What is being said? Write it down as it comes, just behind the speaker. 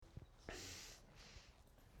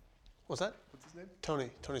What's that? What's his name?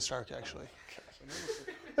 Tony Stark, actually.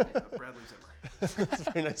 Bradley Zimmer. It's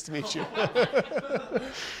very nice to meet you. He just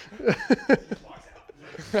walks out.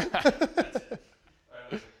 That's it. All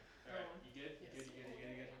right, you good? You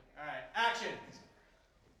good? All right, action.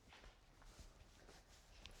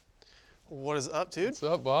 What is up, dude? What's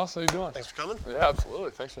up, boss? How you doing? Thanks for coming. Yeah,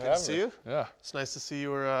 absolutely. Thanks for having me. Good to see you. Yeah. It's nice to see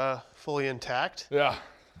you were fully intact. Yeah.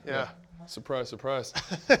 Yeah. Surprise, surprise.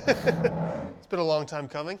 It's been a long time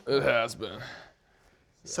coming. It has been.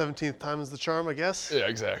 17th time is the charm, I guess. Yeah,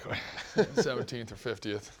 exactly. 17th or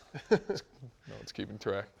 50th. No one's keeping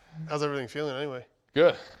track. How's everything feeling anyway?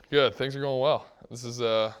 Good, good. Things are going well. This is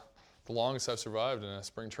the longest I've survived in a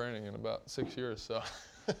spring training in about 6 years, so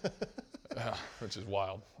yeah, which is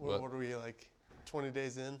wild. What are we, like 20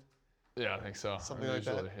 days in? Yeah, I think so. Something like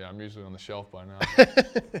that? Yeah, I'm usually on the shelf by now.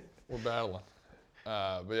 We're battling.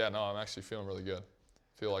 But yeah, no, I'm actually feeling really good.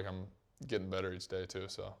 Feel like I'm getting better each day too,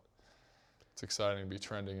 so it's exciting to be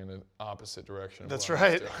trending in the opposite direction. That's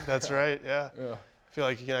right. That's right. Yeah. Yeah. I feel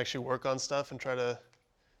like you can actually work on stuff and try to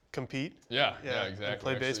compete. Yeah, Yeah, exactly. and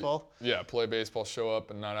play Actually, baseball. Yeah, play baseball, show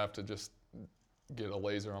up, and not have to just get a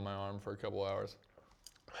laser on my arm for a couple hours.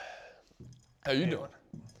 How you doing?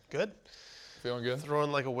 Good. Feeling good?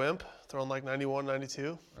 Throwing like a wimp. Throwing like 91,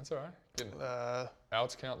 92. That's all right. Getting Uh,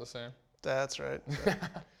 outs count the same. That's right.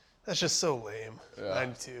 That's just so lame. Yeah.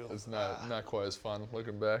 92. It's not quite as fun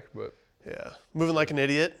looking back, but Yeah. Moving like an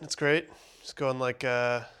idiot. It's great. Just going like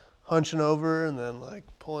hunching over and then like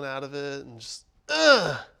pulling out of it and just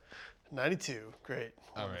 92. Great.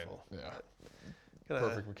 Wonderful. I mean, yeah, Gonna,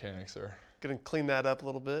 perfect mechanics there. Gonna clean that up a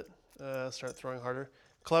little bit. Start throwing harder.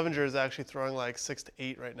 Clevenger is actually throwing like 6 to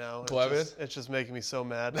 8 right now. It's just making me so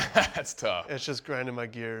mad. That's tough. It's just grinding my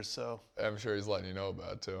gears. So. I'm sure he's letting you know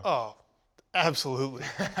about it too. Oh, absolutely.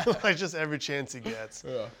 Like just every chance he gets.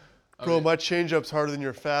 Yeah. Bro, my changeup's harder than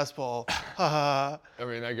your fastball. Ha I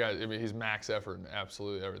mean, that guy. I mean, he's max effort in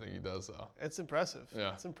absolutely everything he does, though. It's impressive.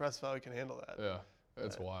 Yeah. It's impressive how he can handle that. Yeah,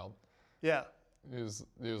 it's wild. Yeah. He was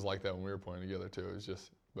like that when we were playing together too. It was just,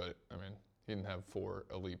 but I mean, he didn't have 4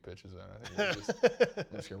 elite pitches in. I think he was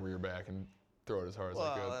I'm just gonna rear back and throw it as hard as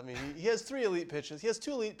I could. Well, I mean, he has 3 elite pitches. He has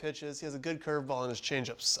 2 elite pitches. He has a good curveball, and his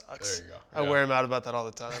changeup sucks. There you go. I wear him out about that all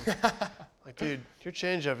the time. Like, dude, your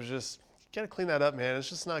changeup is just, you gotta clean that up, man. It's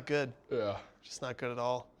just not good. Yeah. Just not good at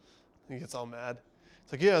all. He gets all mad.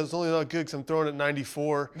 It's like, yeah, it's only not good because I'm throwing it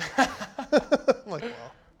 94. I'm like,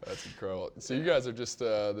 well. That's incredible. So you guys are just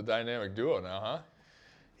the dynamic duo now, huh?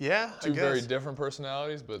 Yeah, I Two guess. very different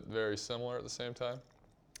personalities, but very similar at the same time.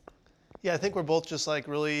 Yeah, I think we're both just like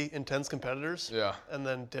really intense competitors. Yeah. And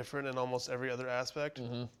then different in almost every other aspect.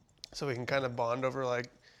 Mm-hmm. So we can kind of bond over like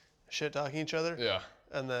shit talking each other. Yeah.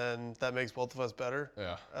 And then that makes both of us better.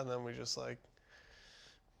 Yeah. And then we just like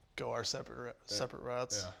go our separate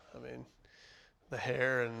routes. Yeah. I mean, the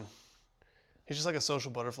hair, and he's just like a social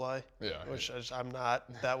butterfly. Yeah. Which I'm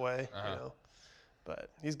not that way, Uh-huh. you know. But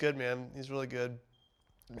he's good, man. He's really good.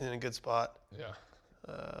 In a good spot. Yeah.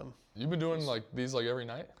 You've been doing like these like every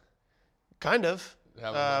night? Kind of.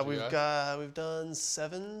 Having a bunch of guys? We've done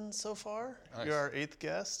 7 so far. Nice. You're our 8th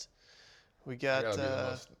guest. We You got gotta be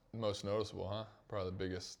the most noticeable, huh? Probably the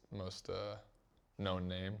biggest, most known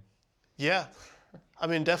name. yeah. I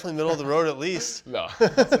mean, definitely middle of the road at least. No,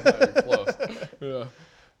 that's not even close. Yeah.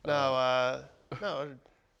 No,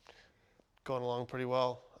 going along pretty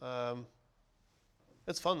well.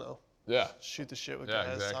 It's fun though. Yeah. Shoot the shit with Yeah,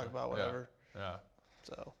 guys, exactly. talk about whatever. Yeah.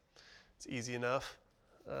 So it's easy enough.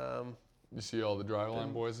 You see all the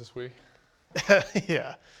Driveline boys this week?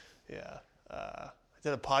 Yeah. I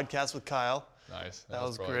did a podcast with Kyle. Nice. That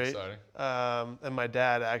was probably great. Exciting. And my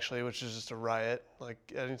dad, actually, which is just a riot. Like,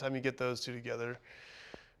 anytime you get those two together,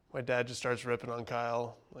 my dad just starts ripping on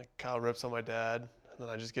Kyle. Like, Kyle rips on my dad. And then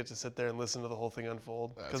I just get to sit there and listen to the whole thing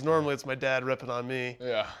unfold. Because normally it's my dad ripping on me.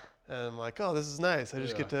 Yeah. And I'm like, oh, this is nice. I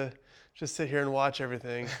just get to just sit here and watch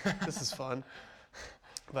everything. This is fun.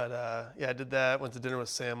 But, yeah, I did that. Went to dinner with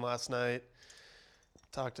Sam last night.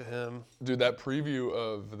 Talked to him. Dude, that preview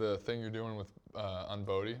of the thing you're doing with on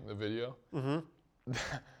Bodie, the video,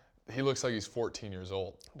 he looks like he's 14 years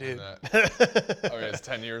old. Dude. I mean, it's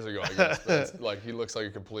 10 years ago, I guess. But it's like, he looks like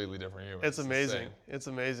a completely different human. It's amazing. insane. It's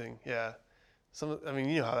amazing. Yeah. I mean,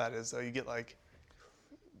 you know how that is, though. You get, like,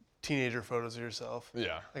 teenager photos of yourself.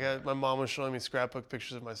 Yeah. Like my mom was showing me scrapbook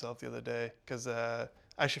pictures of myself the other day because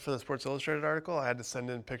actually for the Sports Illustrated article, I had to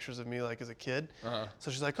send in pictures of me like as a kid. Uh-huh.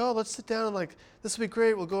 So she's like, oh, let's sit down and like, this will be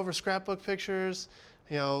great. We'll go over scrapbook pictures,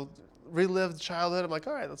 you know, relive childhood. I'm like,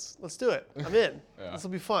 all right, let's do it. I'm in. Yeah. This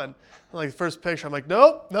will be fun. And like the first picture, I'm like,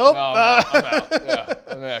 nope. No, I'm out. Yeah.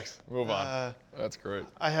 Next. Move on. That's great.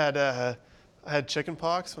 I had I had chicken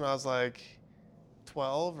pox when I was like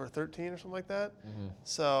 12 or 13 or something like that. Mm-hmm.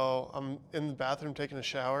 So I'm in the bathroom taking a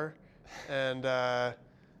shower, and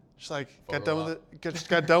just like got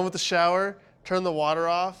done with the shower, turned the water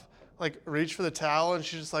off, like reached for the towel, and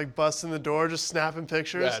she just like busts in the door, just snapping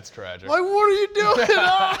pictures. That's tragic. Like, what are you doing?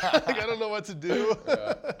 Like, I don't know what to do.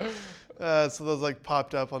 Yeah. So those like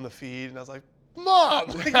popped up on the feed, and I was like, Mom,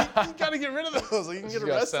 like, you got to get rid of those. Like, you can get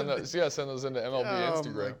arrested. You got to send those into MLB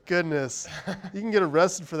Instagram. Oh my goodness, you can get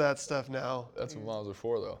arrested for that stuff now. That's what moms are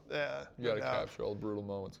for, though. Yeah, You got to capture all the brutal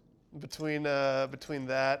moments. Between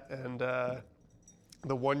that and the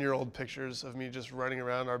 1-year-old pictures of me just running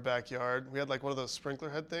around our backyard. We had like one of those sprinkler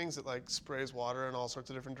head things that like sprays water in all sorts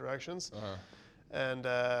of different directions. Uh-huh. And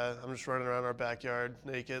I'm just running around our backyard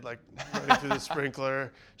naked, like running through the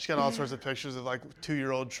sprinkler. She got all sorts of pictures of like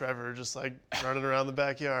 2-year-old Trevor just like running around the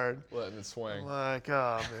backyard. Letting it swing. I'm like,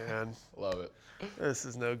 oh man, Love it. this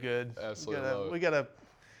is no good. Absolutely love it. We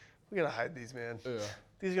gotta hide these, man. Yeah.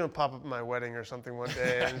 These are gonna pop up at my wedding or something one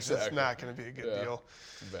day, and it's just Exactly. not gonna be a good deal.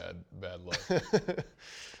 Bad luck. I'm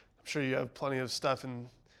sure you have plenty of stuff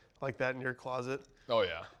like that in your closet. Oh,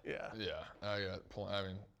 yeah. Yeah. Yeah. I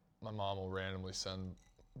mean, my mom will randomly send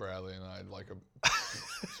Bradley and I like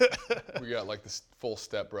we got like this full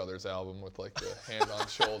Step Brothers album with like the hand on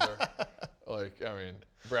shoulder. Like, I mean,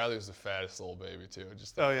 Bradley was the fattest little baby too.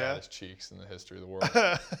 Just the fattest cheeks in the history of the world.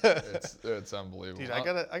 It's unbelievable. Dude,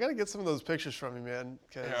 I gotta get some of those pictures from you, man.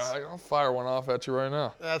 Yeah, I'll fire one off at you right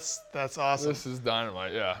now. That's awesome. This is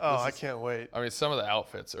dynamite. Yeah. Oh, I can't wait. I mean, some of the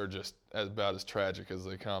outfits are just about as tragic as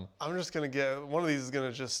they come. I'm just gonna get one of these. Is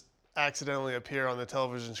gonna just accidentally appear on the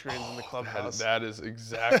television screens in the clubhouse. That is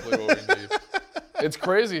exactly what we need. It's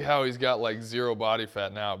crazy how he's got like zero body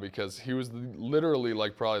fat now because he was literally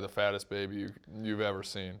like probably the fattest baby you've ever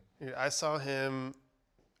seen. Yeah, I saw him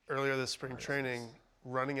earlier this spring training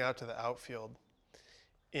running out to the outfield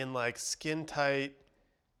in like skin tight,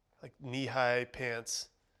 like knee high pants,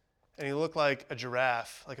 and he looked like a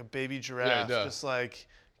giraffe, like a baby giraffe, Yeah, he does. just like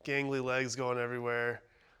gangly legs going everywhere.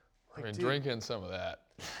 Like, I mean, dude, drink in some of that.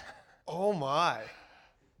 Oh my.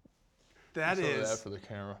 That Some of is that for the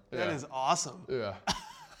camera. That is awesome. Yeah.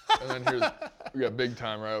 And then we got Big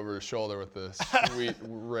Time right over his shoulder with the sweet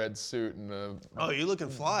red suit and the Oh, you looking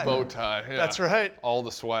fly. bow tie. Yeah. That's right. All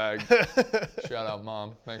the swag. Shout out,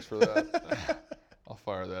 Mom. Thanks for that. I'll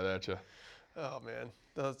fire that at you. Oh man,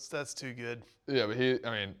 that's too good. Yeah, but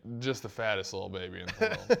I mean, just the fattest little baby in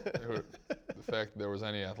the world. The fact that there was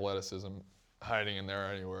any athleticism hiding in there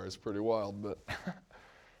anywhere is pretty wild, but.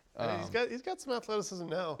 He's got some athleticism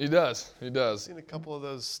now. He does. I've seen a couple of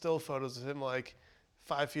those still photos of him like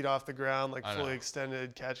 5 feet off the ground, like fully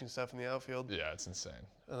extended, catching stuff in the outfield. Yeah, it's insane.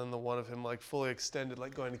 And then the one of him like fully extended,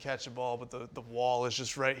 like going to catch a ball, but the wall is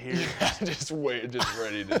just right here. just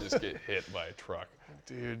ready to just get hit by a truck.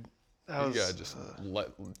 Dude, You gotta just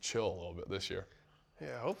chill a little bit this year.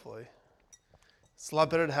 Yeah, hopefully. It's a lot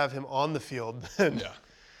better to have him on the field than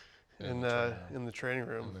in the training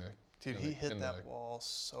room. Dude, he hit that ball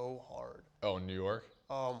so hard. Oh, in New York?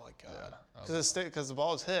 Oh my God! Because the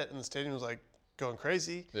ball was hit and the stadium was like going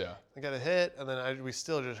crazy. Yeah. I got a hit, and then we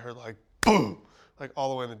still just heard like boom, like all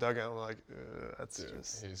the way in the dugout. We're like, that's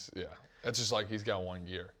just. That's just like he's got one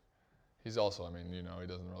gear. He's also, I mean, he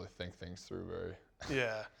doesn't really think things through very.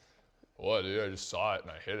 Yeah. What, dude? I just saw it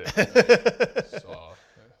and I hit it.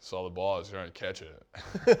 saw the ball. I was trying to catch it.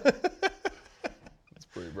 It's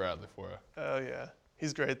pretty Bradley for you. Oh yeah,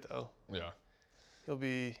 he's great though. Yeah. He'll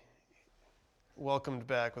be welcomed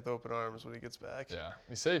back with open arms when he gets back. Yeah.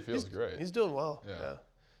 He said he feels great. He's doing well. Yeah.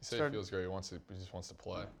 He said he feels great. He just wants to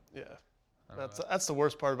play. Yeah. That's the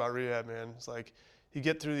worst part about rehab, man. It's like you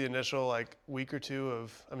get through the initial like week or two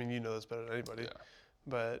of, I mean, you know this better than anybody,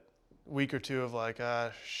 but week or two of like,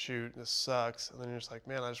 shoot, this sucks. And then you're just like,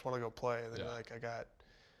 man, I just want to go play. And then you're like, I got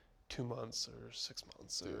 2 months or 6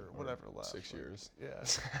 months or whatever left. 6 years. Yeah.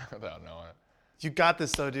 Without knowing it. You got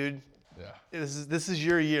this though, dude. Yeah. This is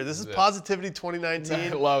your year. This is Positivity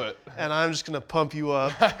 2019. I love it. And I'm just going to pump you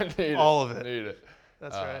up. I all of it. Need it.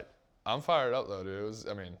 That's right. I'm fired up though, dude.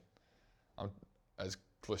 I'm as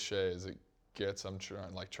cliche as it gets. I'm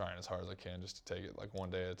trying as hard as I can just to take it like one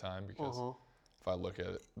day at a time because if I look at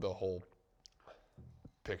it, the whole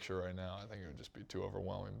picture right now, I think it would just be too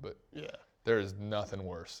overwhelming. But there is nothing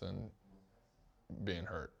worse than being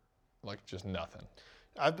hurt. Like just nothing.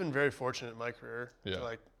 I've been very fortunate in my career to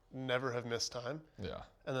like never have missed time. Yeah.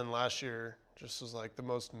 And then last year just was like the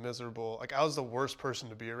most miserable. Like I was the worst person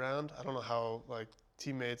to be around. I don't know how like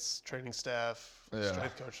teammates, training staff,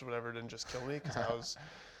 strength coach, or whatever didn't just kill me because I was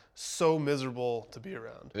so miserable to be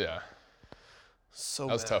around. Yeah. So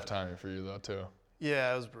that was mad. tough timing for you though too.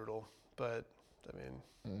 Yeah, it was brutal. but I mean,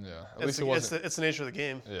 Yeah. At least it wasn't. It's the nature of the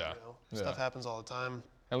game. Yeah. You know? Stuff happens all the time.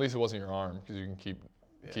 At least it wasn't your arm because you can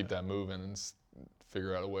keep that moving and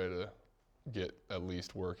figure out a way to get at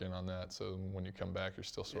least working on that. So when you come back, you're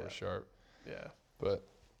still sort of sharp. Yeah. But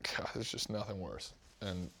God, there's just nothing worse.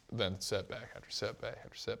 And then setback after setback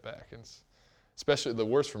after setback, and especially the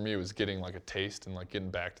worst for me was getting like a taste and like getting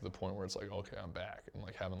back to the point where it's like, okay, I'm back, and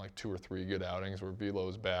like having like 2 or 3 good outings where Velo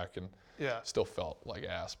was back and still felt like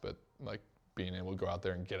ass, but like being able to go out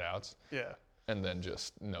there and get outs. Yeah. And then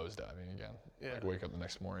just nosediving again. Yeah. Like wake up the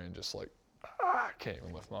next morning and just like, I can't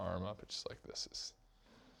even lift my arm up. It's just like, this is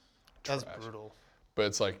trash. That's brutal. But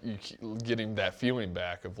it's like you keep getting that feeling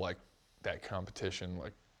back of like that competition,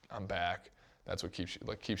 like I'm back. That's what keeps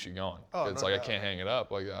you going. Oh, it's no like doubt. I can't hang it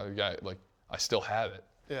up. Like I still have it.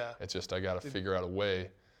 Yeah. It's just I got to figure out a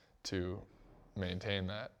way to maintain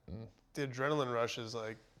that. And the adrenaline rush is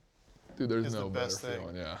like, dude, there's is no the better best thing.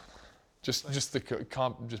 feeling. Yeah. Just the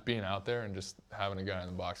just being out there and just having a guy in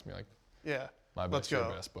the box be like, yeah, my let's best, your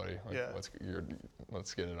go. best, buddy. Like, Yeah.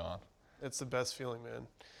 let's get it on. It's the best feeling, man.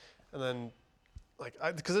 And then, like,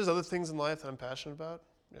 because there's other things in life that I'm passionate about.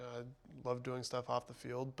 You know, I love doing stuff off the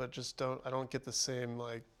field, but I don't get the same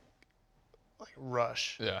like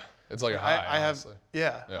rush. Yeah, it's like a high. Honestly.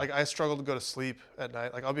 Yeah, like I struggle to go to sleep at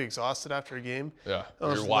night. Like I'll be exhausted after a game. Yeah,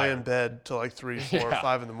 I'll just lay in bed till like 3, 4, Yeah.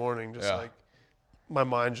 5 in the morning, just like my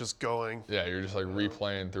mind's just going. Yeah, you're just like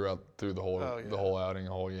replaying through the whole the whole outing,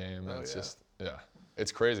 the whole game. And it's just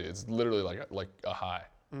it's crazy. It's literally like a high.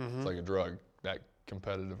 Mm-hmm. It's like a drug. That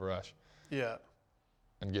competitive rush. Yeah.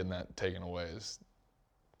 And getting that taken away is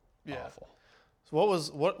awful. So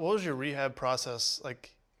what was your rehab process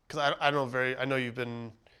like? Because I know you've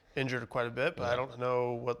been injured quite a bit, but I don't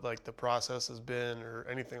know what like the process has been or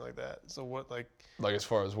anything like that. So what like as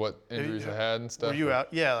far as what injuries I had and stuff. Were you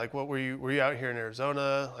out? Yeah, like what were you out here in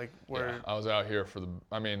Arizona? Like where? Yeah, I was out here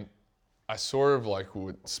I sort of like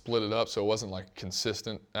would split it up so it wasn't like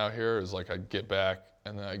consistent out here. It was like I'd get back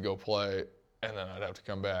and then I'd go play and then I'd have to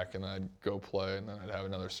come back and then I'd go play and then I'd have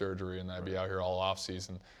another surgery and then I'd be out here all off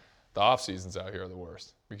season. The off seasons out here are the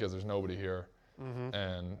worst because there's nobody here. Mm-hmm.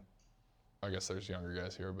 And I guess there's younger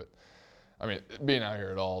guys here, but I mean, being out here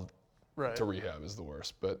at all to rehab is the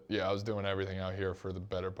worst. But yeah, I was doing everything out here for the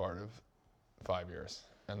better part of 5 years,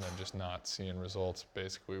 and then just not seeing results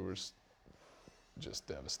basically was just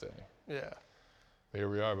devastating. Yeah. But here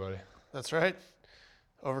we are, buddy. That's right.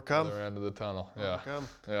 Overcome. Other end of the tunnel. Yeah. Overcome.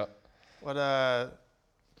 Yeah. What?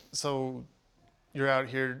 So you're out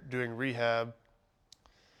here doing rehab,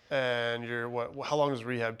 and you're what? How long does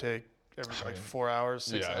rehab take? Like 4 hours,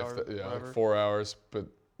 6 hours? Like 4 hours, but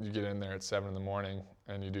you get in there at 7 in the morning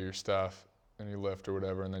and you do your stuff and you lift or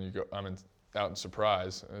whatever, and then you go. Out in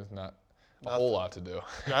Surprise. There's not a whole lot to do.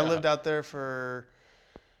 I lived out there for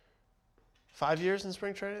 5 years in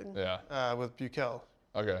spring training. Yeah. With Bukel.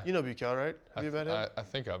 Okay. You know Bukel, right? Have you met him? I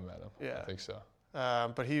think I've met him. Yeah. I think so.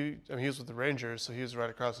 But he was with the Rangers, so he was right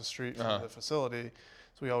across the street from the facility.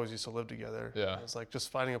 So we always used to live together. Yeah. It was like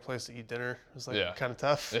just finding a place to eat dinner was like kind of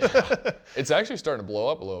tough. Yeah. It's actually starting to blow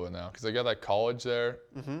up a little bit now because they got that college there.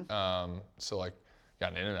 Mm-hmm. So like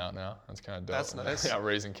got an In-N-Out now. That's kind of dope. That's nice. Yeah,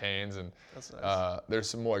 Raising Cane's and that's nice. there's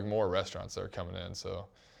some more restaurants that are coming in. So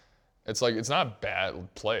it's like it's not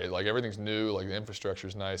bad play. Like everything's new. Like the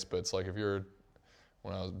infrastructure's nice, but it's like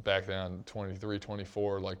when I was back then 23,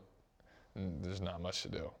 24, like there's not much to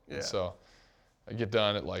do. Yeah. And so I get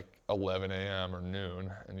done at like 11 a.m. or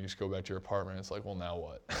noon, and you just go back to your apartment. It's like, well, now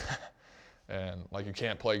what? And like you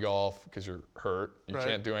can't play golf because you're hurt. You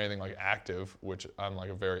can't do anything like active, which I'm like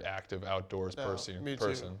a very active outdoors person. Me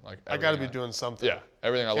too. Like I got to be doing something. Yeah,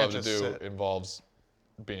 everything I love to do sit. involves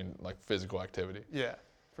being like physical activity. Yeah,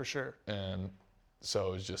 for sure. And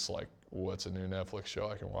so it's just like, what's a new Netflix show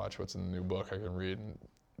I can watch? What's a new book I can read? And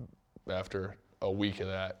after a week of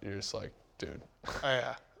that, you're just like, dude, Oh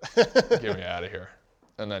yeah. get me out of here.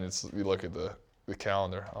 And then you look at the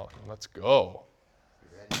calendar. Oh, let's go.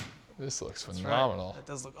 This looks phenomenal. Right.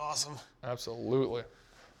 That does look awesome. Absolutely.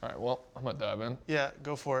 All right, well, I'm gonna dive in. Yeah,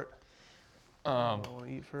 go for it. I want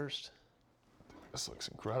to eat first. This looks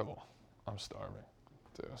incredible. I'm starving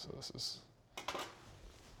too, so this is.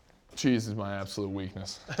 Cheese is my absolute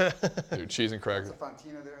weakness. Dude, cheese and crackers. That's a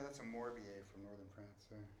Fontina there. That's a Morbier from northern France.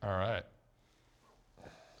 So. All right.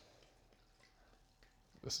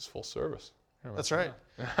 This is full service. That's right.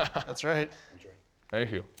 That's right. Enjoy.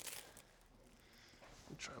 Thank you.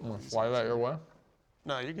 I'm gonna fly that your way.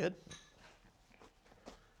 No, you're good.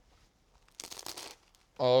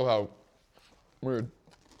 I love how we were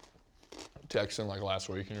texting like last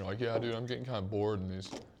week, and you're like, "Yeah, dude, I'm getting kind of bored in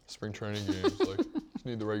these spring training games. Like, just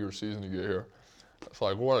need the regular season to get here." It's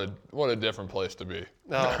like, what a different place to be.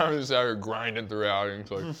 No. I'm just out here grinding through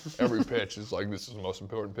outings. Like, every pitch is like, this is the most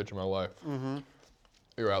important pitch of my life. Mm-hmm.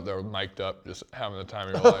 You're out there mic'd up, just having the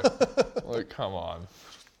time of your life. Like, come on.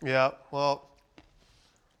 Yeah, well,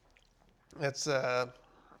 it's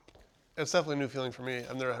definitely a new feeling for me.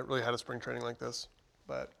 I've never really had a spring training like this,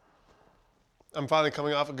 but I'm finally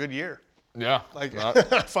coming off a good year. Yeah. Like,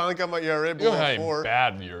 I finally got my ERA You below haven't had any 4.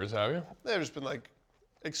 bad years, have you? They've just been like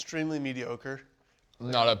extremely mediocre.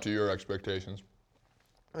 Not up to your expectations.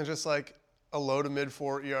 And just like a low to mid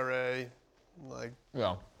 4 ERA, like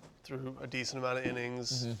Yeah. through a decent amount of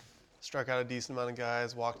innings, struck out a decent amount of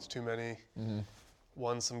guys, walked too many,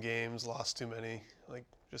 won some games, lost too many. Like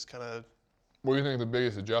just kind of. What do you think the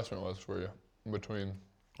biggest adjustment was for you between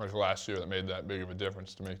like last year that made that big of a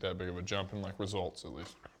difference to make that big of a jump in like results at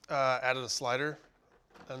least? Added a slider,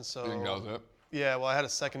 and so. You think that was it? Yeah, well, I had a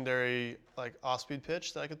secondary like off-speed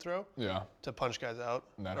pitch that I could throw Yeah. to punch guys out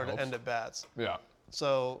That or helps. to end at bats. Yeah.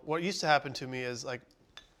 So what used to happen to me is like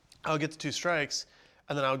I would get to 2 strikes,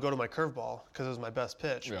 and then I would go to my curveball because it was my best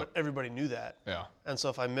pitch. Yeah. But everybody knew that. Yeah. And so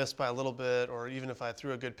if I missed by a little bit, or even if I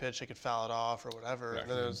threw a good pitch, they could foul it off or whatever. Yeah,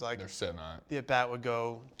 And then it was like they're sitting on it. the at bat would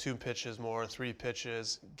go 2 pitches more, 3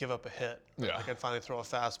 pitches, give up a hit. Yeah. Like I'd finally throw a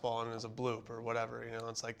fastball and it was a bloop or whatever. You know,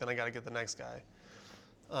 it's like then I got to get the next guy.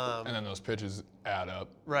 And then those pitches add up.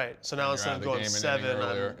 Right. So now You're instead out of the going game an 7, inning I'm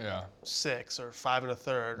earlier. Yeah. 6 or 5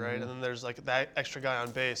 1/3, right? And then there's like that extra guy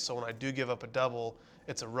on base. So when I do give up a double,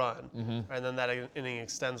 it's a run. And then that inning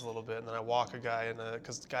extends a little bit, and then I walk a guy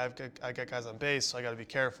because I got guys on base, so I got to be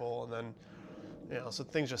careful. And then, so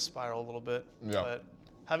things just spiral a little bit. Yeah. But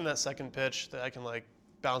having that second pitch that I can like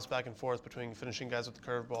bounce back and forth between finishing guys with the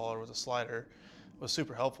curveball or with a slider was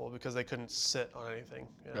super helpful because they couldn't sit on anything.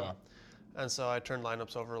 Yeah. And so I turned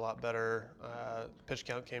lineups over a lot better. Pitch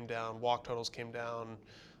count came down, walk totals came down,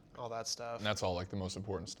 all that stuff. And that's all like the most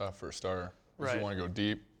important stuff for a starter. Right. You want to go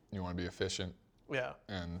deep, you want to be efficient, Yeah.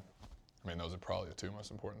 and I mean those are probably the 2 most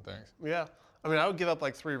important things. Yeah. I mean, I would give up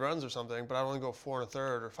like 3 runs or something, but I'd only go 4 1/3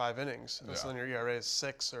 or 5 innings. And so then your ERA is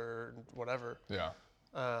 6 or whatever. Yeah.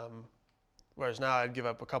 Whereas now I'd give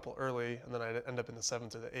up a couple early, and then I'd end up in the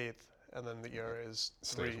 7th or the 8th, and then the ERA is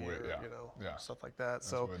 3 Stays weird, or, yeah. stuff like that. That's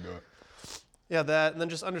So the way to do it. yeah, that, and then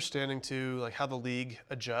just understanding too, like how the league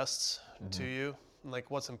adjusts to you, and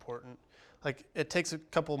like what's important. Like it takes a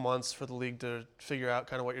couple months for the league to figure out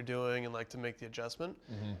kind of what you're doing and like to make the adjustment.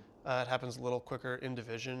 It happens a little quicker in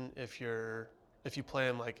division if you play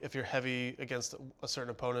them like if you're heavy against a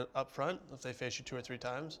certain opponent up front, if they face you 2 or 3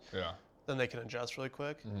 times, Yeah. then they can adjust really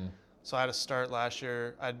quick. So I had to start last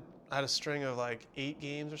year. I had a string of like 8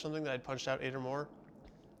 games or something that I'd punched out 8 or more.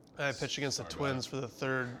 I pitched against the Twins for the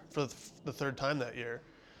third time that year,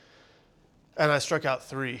 and I struck out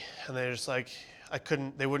 3. And they just like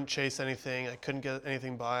they wouldn't chase anything. I couldn't get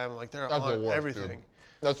anything by them. Like they're That's the on worst, everything. dude.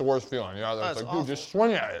 That's the worst feeling. Yeah, That's like, awful. dude, just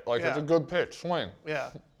swing at it. Like it's Yeah. a good pitch, swing.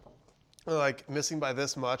 Yeah, They're like missing by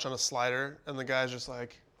this much on a slider, and the guy's just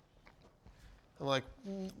like, I'm like,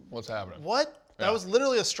 What's happening? what? Yeah. That was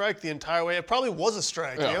literally a strike the entire way. It probably was a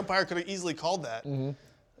strike. Yeah. The umpire could have easily called that.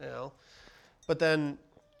 But then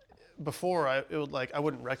before I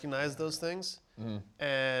wouldn't recognize those things,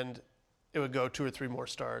 and it would go 2 or 3 more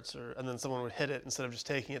starts, and then someone would hit it instead of just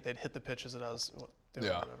taking it. They'd hit the pitches that I was doing,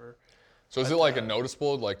 Yeah. whatever. So is it like a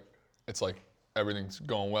noticeable, like it's like everything's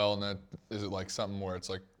going well, and then is it like something where it's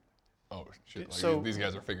like, oh shit, like So- these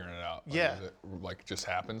guys are figuring it out? Like, Yeah. Is it like just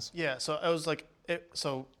happens? Yeah, so I was like, it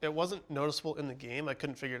wasn't noticeable in the game. I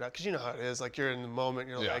couldn't figure it out because you know how it is. Like you're in the moment,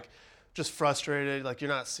 you're Yeah. like just frustrated. Like you're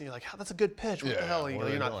not seeing like, oh, that's a good pitch. What Yeah, the hell? what You are know,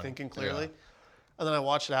 they you're not doing? thinking clearly. Yeah. And then I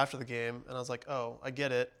watched it after the game, and I was like, oh, I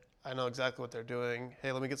get it. I know exactly what they're doing.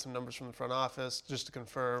 Hey, let me get some numbers from the front office just to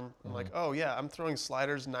confirm. I'm like, oh yeah, I'm throwing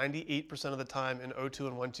sliders 98% of the time in 0-2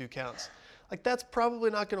 and 1-2 counts. Like that's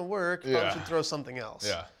probably not going to work. You probably Yeah. should throw something else.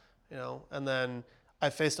 Yeah. And then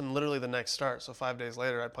I faced him literally the next start. So 5 days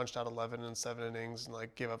later, I punched out 11 in 7 innings and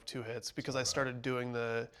like gave up 2 hits because I started doing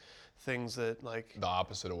the things that like The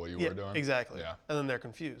opposite of what you were doing. exactly. Yeah. And then they're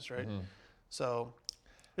confused, right? So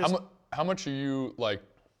How much are you like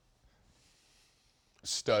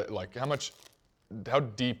how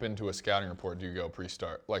deep into a scouting report do you go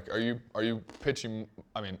pre-start? Like, are you pitching?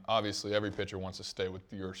 I mean, obviously every pitcher wants to stay with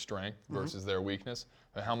your strength versus their weakness.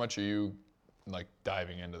 But how much are you like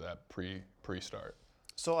diving into that pre-start?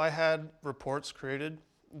 So I had reports created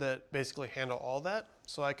that basically handle all that.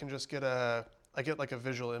 So I can just get like a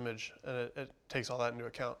visual image, and it takes all that into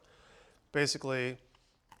account. Basically,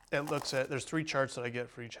 it looks at, there's 3 charts that I get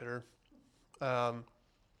for each hitter.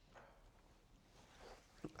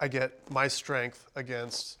 I get my strength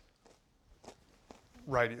against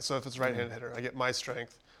righty. So if it's right-handed hitter, I get my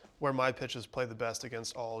strength, where my pitches play the best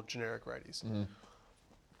against all generic righties.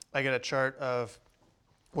 I get a chart of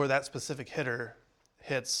where that specific hitter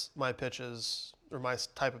hits my pitches or my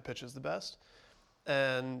type of pitches the best.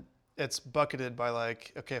 And it's bucketed by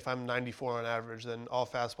like, okay, if I'm 94 on average, then all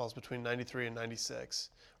fastballs between 93 and 96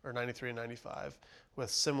 or 93 and 95 with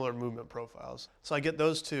similar movement profiles. So I get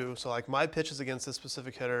those two. So like my pitches against this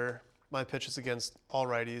specific hitter, my pitches against all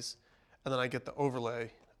righties, and then I get the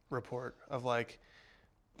overlay report of like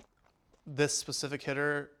this specific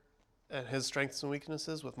hitter and his strengths and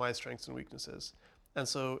weaknesses with my strengths and weaknesses. And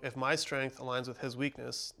so if my strength aligns with his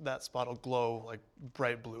weakness, that spot will glow like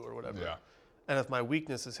bright blue or whatever. Yeah. And if my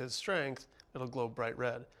weakness is his strength, it'll glow bright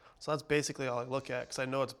red. So that's basically all I look at because I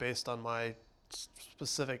know it's based on my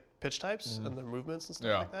specific pitch types and their movements and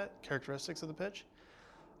stuff like that, characteristics of the pitch.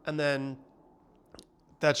 And then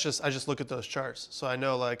I just look at those charts. So I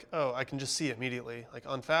know like, oh, I can just see immediately. Like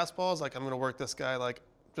on fastballs, like I'm going to work this guy like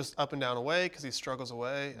just up and down away because he struggles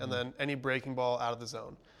away. And then any breaking ball out of the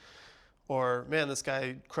zone. Or, man, this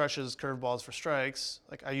guy crushes curveballs for strikes.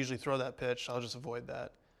 Like I usually throw that pitch. I'll just avoid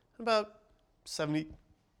that. About 70%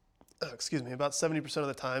 of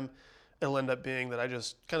the time, it'll end up being that I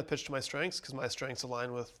just kind of pitch to my strengths because my strengths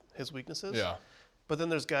align with his weaknesses. Yeah. But then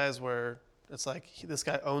there's guys where it's like this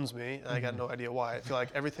guy owns me and I got no idea why. I feel like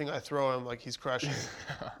everything I throw him, like he's crushing.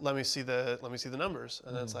 Let me see the numbers.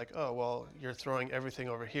 And then it's like, oh well, you're throwing everything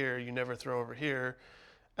over here. You never throw over here,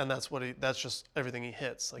 and that's just everything he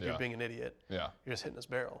hits. Like you're being an idiot. Yeah. You're just hitting his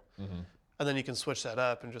barrel. And then you can switch that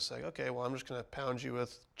up and just say, okay, well I'm just gonna pound you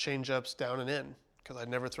with change-ups down and in because I'd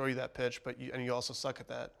never throw you that pitch, but you also suck at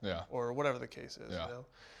that. Yeah. Or whatever the case is. Yeah. You know?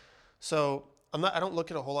 So I don't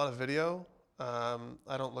look at a whole lot of video.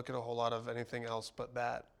 I don't look at a whole lot of anything else but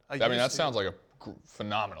that. I mean, that sounds like a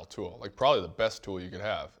phenomenal tool. Like probably the best tool you could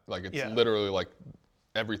have. Like it's literally like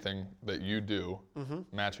everything that you do,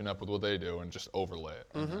 matching up with what they do, and just overlay it.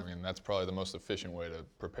 And, I mean, that's probably the most efficient way to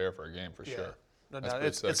prepare for a game for sure. No doubt.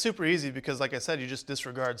 It's super easy because, like I said, you just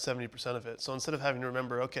disregard 70% of it. So instead of having to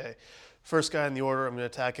remember, okay, first guy in the order, I'm going to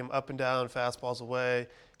attack him up and down, fastballs away,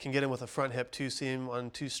 can get him with a front hip two-seam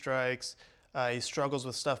on 2 strikes. He struggles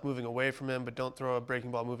with stuff moving away from him, but don't throw a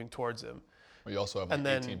breaking ball moving towards him. Well, you also have like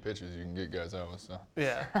 18 pitches you can get guys out with. So.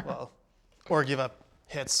 Yeah, well, or give up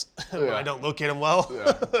hits when I don't locate them well.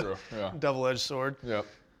 Yeah, true. Yeah. Double-edged sword. Yep.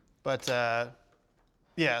 But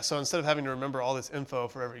so instead of having to remember all this info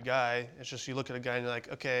for every guy, it's just you look at a guy and you're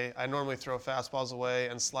like, okay, I normally throw fastballs away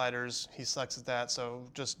and sliders. He sucks at that, so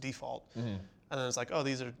just default. And then it's like, oh,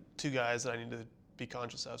 these are 2 guys that I need to be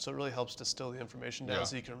conscious of. So it really helps distill the information down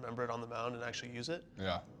so you can remember it on the mound and actually use it.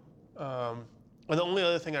 Yeah. And the only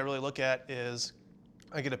other thing I really look at is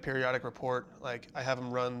I get a periodic report. Like I have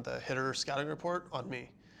them run the hitter scouting report on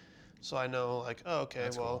me. So I know like, oh, okay,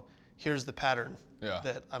 That's cool. Here's the pattern Yeah.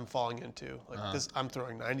 that I'm falling into. Like this, I'm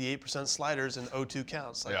throwing 98% sliders in 0-2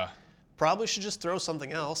 counts. Like, Yeah. probably should just throw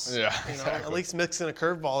something else. Yeah, You know, exactly. at least mix in a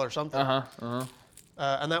curveball or something.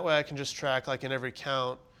 And that way I can just track like in every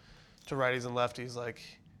count to righties and lefties, like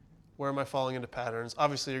where am I falling into patterns?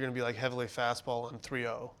 Obviously you're going to be like heavily fastball on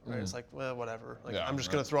 3-0, right? It's like, well, whatever. Like I'm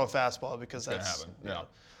just going to throw a fastball because that's happen. you Yeah. know.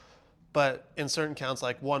 But in certain counts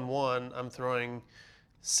like 1-1, I'm throwing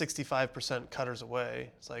 65% cutters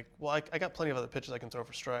away. It's like, well, I got plenty of other pitches I can throw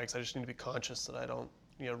for strikes. I just need to be conscious that I don't,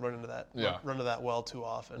 run into that well too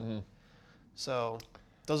often. So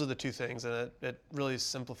those are the 2 things, and it really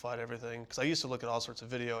simplified everything. Because I used to look at all sorts of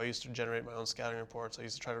video. I used to generate my own scouting reports. I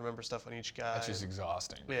used to try to remember stuff on each guy. That's just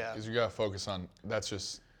exhausting. Yeah. Because you got to focus on, that's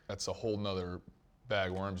a whole nother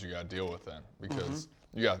bag of worms you got to deal with then. Because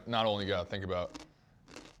you not only got to think about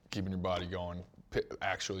keeping your body going,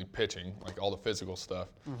 actually pitching, like all the physical stuff,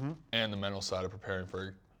 and the mental side of preparing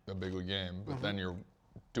for a big league game, but then you're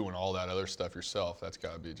doing all that other stuff yourself. That's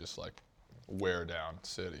got to be just like wear down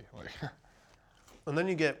city. Like. And then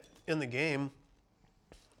you get in the game,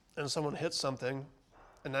 and someone hits something,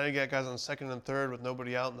 and now you got guys on second and third with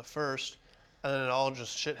nobody out in the first, and then it all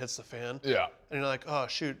just shit hits the fan. Yeah. And you're like, oh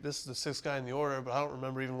shoot, this is the 6th guy in the order, but I don't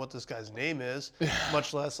remember even what this guy's name is,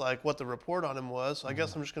 much less like what the report on him was. So I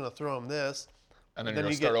guess I'm just gonna throw him this. And then you're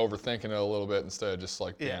gonna start overthinking it a little bit instead of just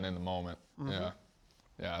like being in the moment. Yeah.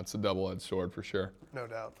 Yeah, it's a double-edged sword for sure. No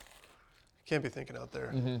doubt. Can't be thinking out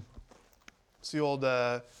there. It's the old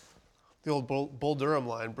Bull Durham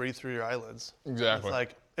line, breathe through your eyelids. Exactly. It's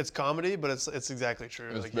like, it's comedy, but it's exactly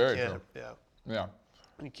true. It's like very you can't, true. Yeah. Yeah.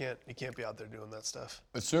 You can't be out there doing that stuff.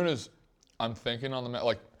 As soon as I'm thinking on the mat,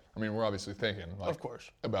 like, I mean, we're obviously thinking, like, Of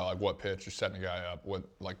course. about like what pitch you're setting a guy up,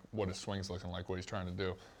 what his swing's looking like, what he's trying to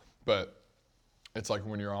do. But it's like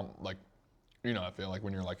when you're on, like, you know, I feel like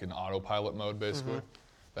when you're like in autopilot mode, basically,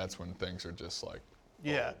 that's when things are just like,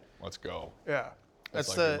 Yeah. let's go. Yeah.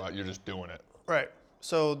 It's like you're just doing it. Right.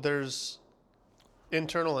 So there's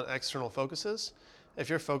internal and external focuses. If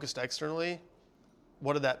you're focused externally,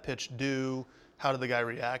 what did that pitch do? How did the guy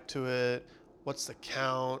react to it? What's the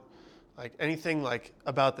count? Like anything like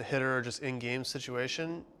about the hitter or just in-game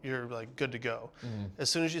situation, you're like good to go. As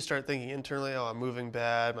soon as you start thinking internally, oh, I'm moving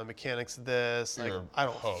bad, my mechanics this, like You're I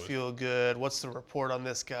don't hosed. feel good. What's the report on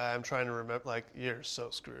this guy? I'm trying to remember. Like you're so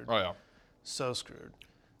screwed. Oh yeah. So screwed.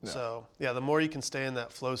 Yeah. So yeah, the more you can stay in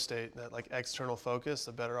that flow state, that like external focus,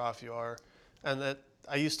 the better off you are. And that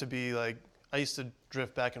I used to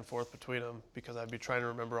drift back and forth between them because I'd be trying to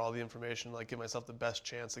remember all the information, like give myself the best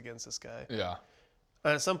chance against this guy. Yeah.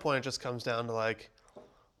 And at some point, it just comes down to like,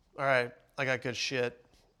 all right, I got good shit,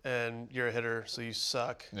 and you're a hitter, so you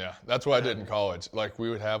suck. Yeah, that's what I did in college. Like we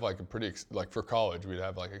would have like for college, we'd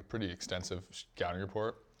have like a pretty extensive scouting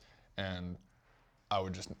report, and I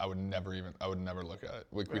would never look at it.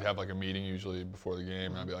 We'd have like a meeting usually before the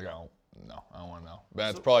game, and I'd be like, I don't want to know. But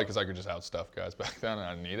it's probably because I could just outstuff guys back then, and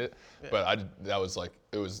I didn't need it. Yeah. But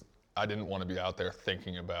I didn't want to be out there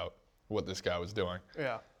thinking about what this guy was doing.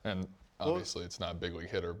 Yeah. And obviously, it's not a big league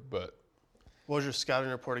hitter, but What was your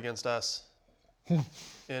scouting report against us in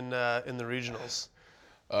the regionals?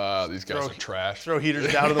 these guys are trash. Throw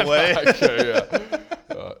heaters down in the way? Okay,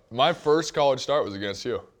 yeah. My first college start was against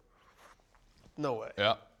you. No way.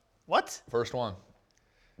 Yeah. What? First one,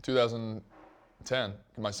 2010,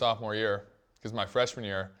 my sophomore year. Because my freshman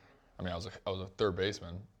year, I mean, I was a third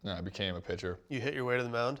baseman, and I became a pitcher. You hit your way to the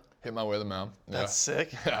mound? Hit my way to the mound. That's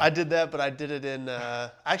sick. Yeah. I did that, but I did it in.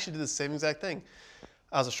 I actually did the same exact thing.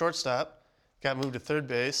 I was a shortstop, got moved to third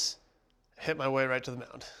base, hit my way right to the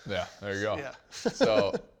mound. Yeah, there you go. Yeah.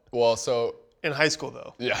 So In high school,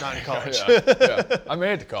 though. yeah, Not in college. yeah. I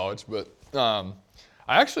made it to college, but I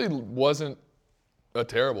actually wasn't a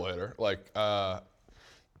terrible hitter. Like I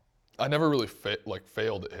never really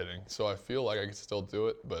failed at hitting, so I feel like I could still do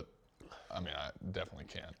it, but. I mean, I definitely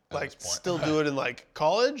can at Like, this point. still do it in like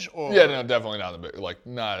college, or Yeah, no, definitely not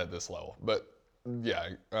not at this level. But yeah,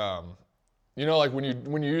 you know, like when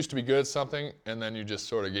you used to be good at something and then you just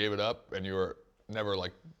sort of gave it up and you were never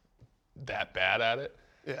like that bad at it.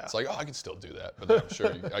 Yeah. It's like, oh, I can still do that. But then I'm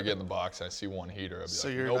sure I get in the box and I see one heater. I'd be So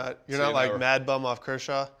like, you're nope, not see you like never. mad bum off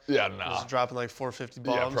Kershaw, Yeah, no. just dropping like 450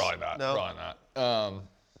 bombs. Yeah, probably not. No. Probably not.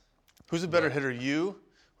 Who's a better hitter, you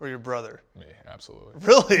or your brother? Me, absolutely.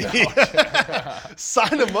 Really?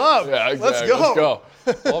 Sign him up. Yeah, exactly. Let's go.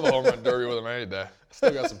 I'll have a home run derby with him any day.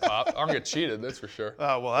 Still got some pop. I don't get cheated, that's for sure.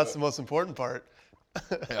 Oh, well, that's the most important part.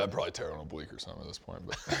 Yeah, I'd probably tear on an oblique or something at this point,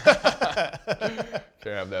 but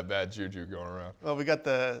can't have that bad juju going around. Well, we got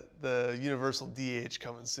the universal DH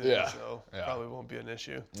coming soon, Yeah, so yeah. probably won't be an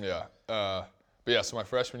issue. Yeah. But yeah, so my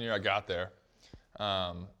freshman year I got there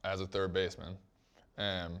as a third baseman.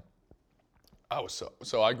 And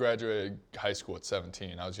I graduated high school at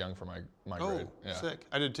 17. I was young for my grade. Yeah. Sick.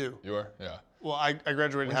 I did too. You were? Yeah. Well, I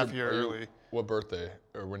graduated half a year early. What birthday,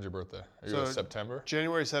 or when's your birthday? Are you So, September?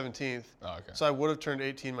 January 17th. Oh, okay. So I would have turned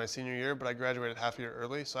 18 my senior year, but I graduated half a year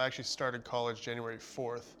early. So I actually started college January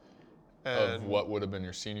 4th. And Of what would have been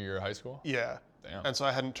your senior year of high school? Yeah. Damn. And so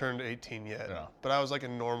I hadn't turned 18 yet. Yeah. But I was like I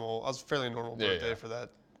was fairly normal Yeah, birthday yeah. for that.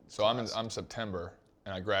 So I'm September,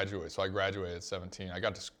 and I graduated. So I graduated at 17. I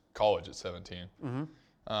got to college at 17.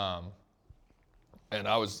 Mm-hmm. And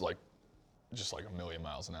I was like, just like a million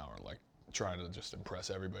miles an hour, like trying to just impress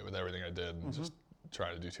everybody with everything I did, and just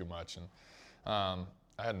trying to do too much. And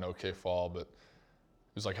I had an okay fall, but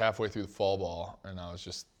it was like halfway through the fall ball, and I was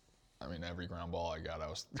just, I mean, every ground ball I got, I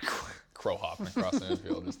was crow hopping across the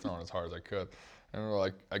infield, just throwing as hard as I could. And we're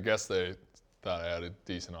like, I guess they thought I had a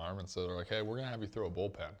decent arm, and so they're like, hey, we're gonna have you throw a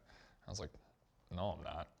bullpen. I was like, no, I'm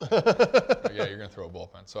not. Like, yeah, you're gonna throw a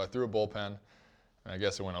bullpen. So I threw a bullpen, and I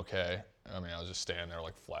guess it went okay. I mean, I was just standing there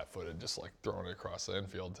like flat-footed, just like throwing it across the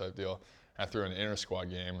infield type deal. I threw an inter-squad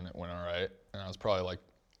game, and it went all right. And I was probably like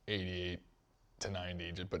 88 to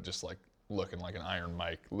 90, but just like looking like an Iron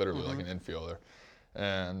Mike, literally like an infielder.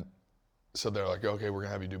 And so they're like, okay, we're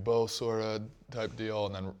gonna have you do both, sort of type deal.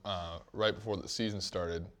 And then right before the season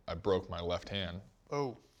started, I broke my left hand.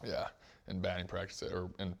 Oh. Yeah, in batting practice, or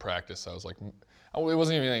in practice, I was like, it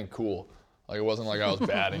wasn't even anything cool. Like, it wasn't like I was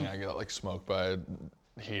batting, I got like smoked by a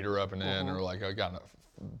heater up and in, or like I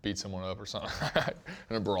beat someone up or something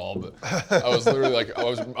in a brawl. But I was literally like, I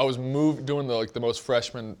was doing the most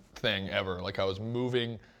freshman thing ever. Like, I was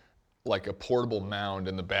moving like a portable mound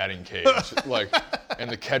in the batting cage, like, and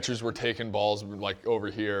the catchers were taking balls like over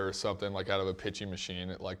here or something, like out of a pitching machine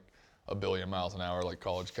at like a billion miles an hour, like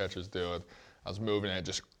college catchers do. I was moving it,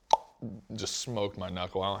 just just smoked my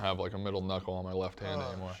knuckle. I don't have like a middle knuckle on my left hand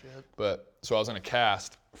anymore. Shit. But so I was in a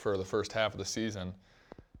cast for the first half of the season.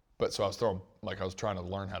 But so I was throwing, like I was trying to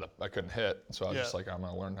learn how to, I couldn't hit. So I was just like, I'm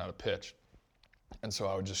going to learn how to pitch. And so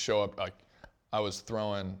I would just show up, like I was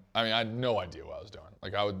throwing, I mean, I had no idea what I was doing.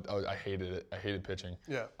 Like I hated it. I hated pitching.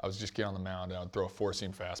 Yeah. I was just get on the mound and I would throw a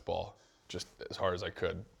 4-seam fastball just as hard as I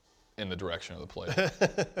could in the direction of the plate.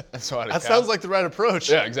 And so That sounds like the right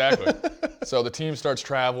approach. Yeah, exactly. So the team starts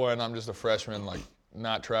traveling. I'm just a freshman, like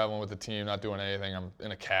not traveling with the team, not doing anything. I'm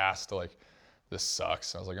in a cast, like this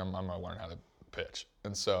sucks. I was like, I'm going to learn how to pitch.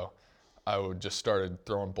 And so I would just started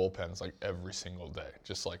throwing bullpens like every single day,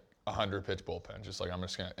 just like 100 pitch bullpen, just like I'm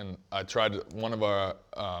just gonna. And I tried to, one of our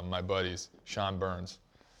my buddies, Sean Burns,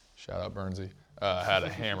 shout out Burnsy, had a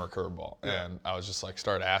hammer curveball, and I was just like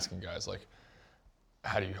started asking guys like,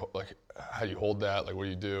 how do you hold that? Like, what do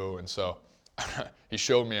you do? And so he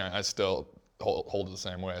showed me. I still hold it the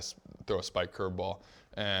same way. I throw a spike curveball,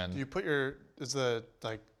 and Do you put is the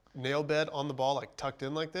like nail bed on the ball like tucked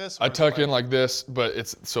in like this? I tuck in like this, but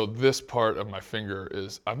it's so this part of my finger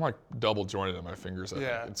is, I'm like double jointed in my fingers. I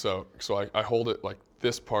think. And so I hold it like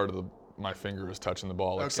this part of my finger is touching the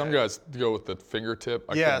ball. Like some guys go with the fingertip.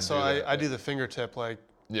 So I do the fingertip, like,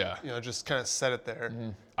 just kind of set it there. Mm-hmm.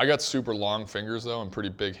 I got super long fingers though and pretty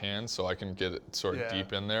big hands, so I can get it sort of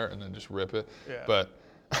deep in there and then just rip it. Yeah. But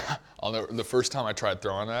the first time I tried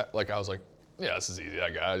throwing that, like I was like, yeah, this is easy.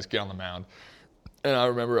 I just get on the mound. And I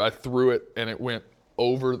remember I threw it and it went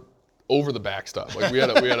over the backstop. Like we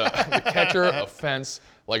had the catcher, a fence,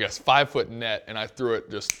 like a 5-foot net, and I threw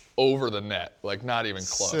it just over the net, like not even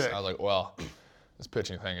close. I was like, well, this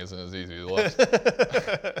pitching thing isn't as easy as it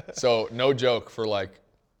looks. So no joke, for like,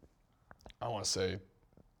 I want to say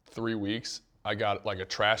 3 weeks, I got like a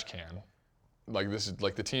trash can. Like this is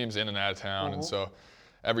like the team's in and out of town, and so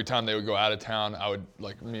every time they would go out of town, I would,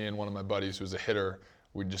 like, me and one of my buddies who was a hitter,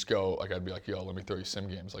 we'd just go, like I'd be like, yo, let me throw you sim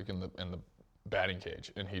games, like in the batting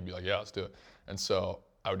cage, and he'd be like, yeah, let's do it. And so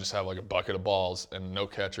I would just have like a bucket of balls and no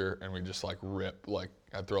catcher, and we'd just like rip, like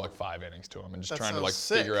I'd throw like 5 innings to him and just trying to like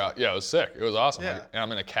figure out. Yeah, it was sick. It was awesome. Yeah. Like, and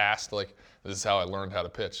I'm in a cast. Like this is how I learned how to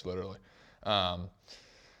pitch, literally. But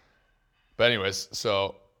anyways,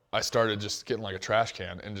 so I started just getting like a trash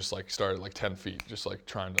can and just like started like 10 feet, just like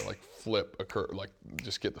trying to like flip a curve, like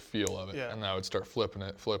just get the feel of it. Yeah. And I would start flipping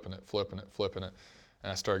it.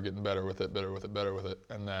 And I started getting better with it.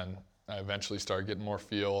 And then I eventually started getting more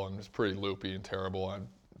feel, and it was pretty loopy and terrible. I'd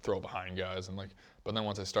throw behind guys but then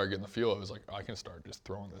once I started getting the feel, it was like, I can start just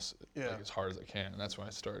throwing this like as hard as I can. And that's when I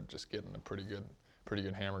started just getting a pretty good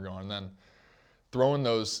hammer going. And then throwing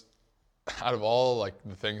those, out of all like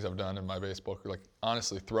the things I've done in my baseball career, like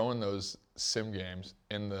honestly throwing those sim games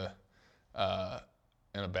in a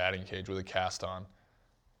batting cage with a cast on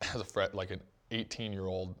as like an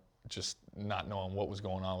 18-year-old, just not knowing what was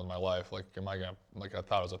going on with my life. Like, I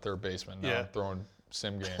thought I was a third baseman. Now I'm throwing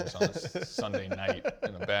sim games on a Sunday night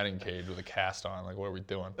in a batting cage with a cast on. Like, what are we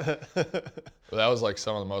doing? But that was like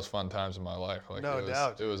some of the most fun times in my life. Like, no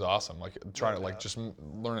doubt. It was awesome. Like trying to like just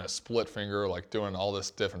learning a split finger, like doing all this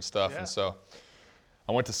different stuff. And so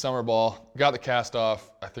I went to summer ball, got the cast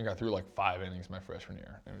off. I think I threw like 5 innings my freshman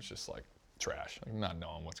year. It was just like trash, like not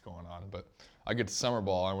knowing what's going on. But I get to summer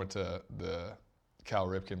ball. I went to the Cal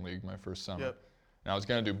Ripken League my first summer. Yep. And I was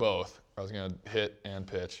going to do both. I was going to hit and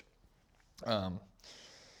pitch.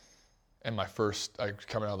 And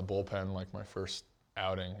coming out of the bullpen, like my first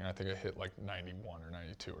outing, and I think I hit like 91 or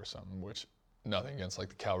 92 or something, which nothing against like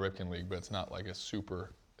the Cal Ripken League, but it's not like a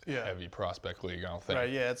super heavy prospect league, I don't think.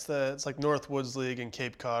 Right, yeah, it's like Northwoods League and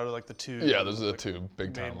Cape Cod are like the two. Yeah, those are the two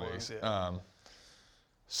big time leagues.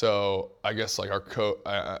 So I guess like our coach,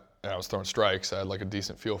 I was throwing strikes. I had like a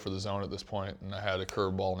decent feel for the zone at this point, and I had a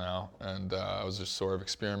curveball now, and I was just sort of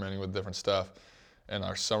experimenting with different stuff. And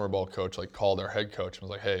our summer ball coach like called our head coach and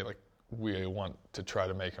was like, hey, like we want to try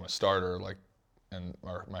to make him a starter, like, and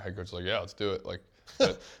my head coach was like, yeah, let's do it, like.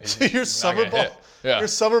 So your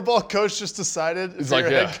summer ball coach just decided he's you're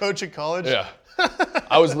like, head coach at college? Yeah.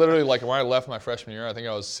 I was literally like, when I left my freshman year, I think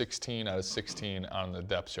I was 16 out of 16 on the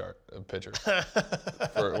depth chart of pitchers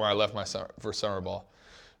for when I left for summer ball.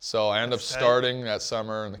 So I ended up starting that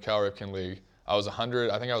summer in the Cal Ripken League. I was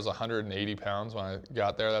 180 pounds when I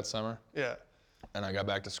got there that summer. Yeah. And I got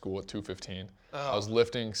back to school at 215. I was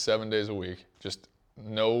lifting 7 days a week, just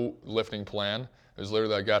no lifting plan. It was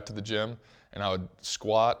literally, I got to the gym and I would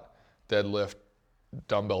squat, deadlift,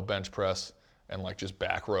 dumbbell bench press, and like just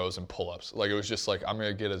back rows and pull-ups. Like it was just like I'm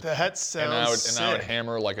gonna get That sounds and I would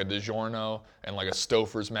hammer like a DiGiorno and like a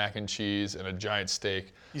Stouffer's mac and cheese and a giant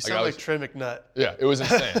steak. You sound like Trey McNutt. Yeah, it was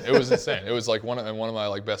insane. It was insane. It was like one of my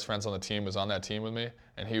like best friends on the team was on that team with me,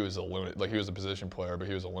 and he was a lunatic. Like he was a position player, but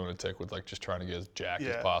he was a lunatic with like just trying to get as jacked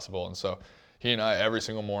as possible. And so he and I every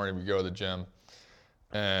single morning we go to the gym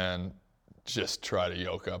and just try to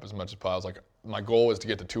yoke up as much as possible. Like my goal was to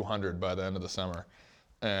get to 200 by the end of the summer.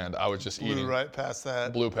 And I was just eating. Blew right past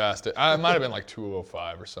that. Blew past it. I might have been like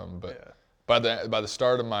 205 or something, but by the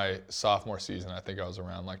start of my sophomore season, I think I was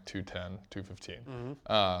around like 210, 215.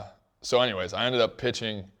 So anyways, I ended up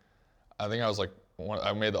pitching. I think I was like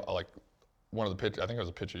I made one of the pitch. I think I was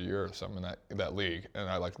a pitcher of the year or something in that league, and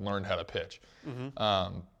I like learned how to pitch.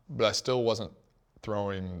 But I still wasn't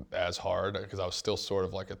throwing as hard because I was still sort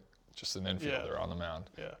of like just an infielder on the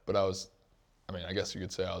mound. Yeah. But I guess you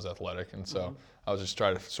could say I was athletic, and so I was just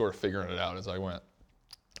trying to sort of figuring it out as I went.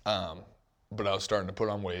 But I was starting to put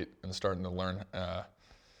on weight and starting to learn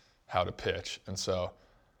how to pitch. And so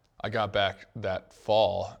I got back that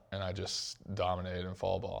fall, and I just dominated in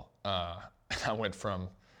fall ball. I went from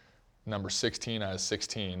number 16, I was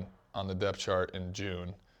 16 on the depth chart in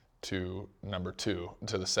June, to number 2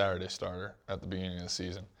 to the Saturday starter at the beginning of the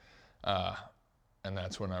season. And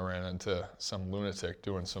that's when I ran into some lunatic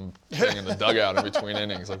doing some thing in the dugout in between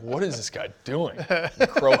innings. Like, what is this guy doing?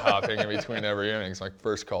 Crow hopping in between every innings, like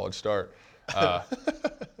first college start.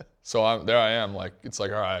 So there I am. Like, it's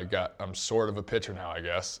like, all right, I'm sort of a pitcher now, I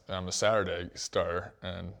guess. I'm a Saturday starter,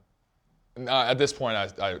 and at this point,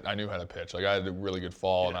 I knew how to pitch. Like, I had a really good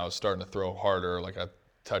fall, and I was starting to throw harder. Like, I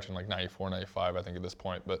touching like 94, 95, I think at this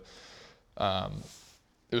point. But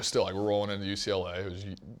it was still like rolling into UCLA. It was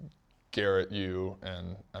Garrett, you,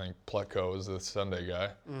 and I think Pletko was the Sunday guy.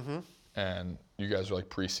 And you guys were like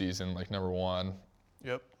preseason, like number 1.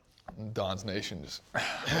 Yep. Don's Nation just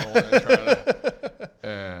rolling and trying to,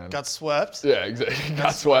 and got swept. Yeah, exactly.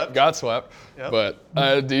 Got swept. Yep. But I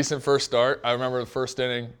had a decent first start. I remember the first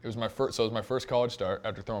inning. It was my first college start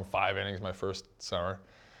after throwing 5 innings my first summer,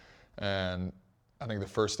 and I think the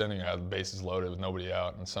first inning I had the bases loaded with nobody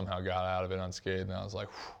out, and somehow got out of it unscathed. And I was like,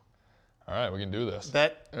 all right, we can do this.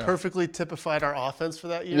 That perfectly typified our offense for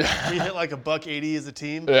that year. Yeah. We hit like $180 as a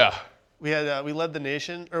team. Yeah. We led the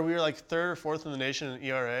nation, or we were like 3rd or 4th in the nation in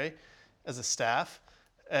ERA as a staff,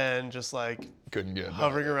 and just like couldn't get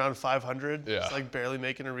hovering around 500. Yeah. Just like barely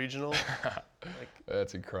making a regional.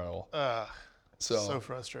 That's incredible. So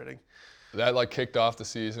frustrating. That like kicked off the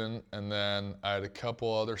season, and then I had a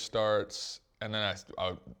couple other starts, and then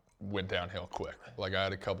I went downhill quick. Like I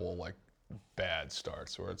had a couple like bad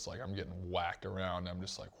starts where it's like I'm getting whacked around. I'm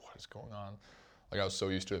just like, what is going on? Like I was so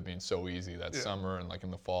used to it being so easy that summer and like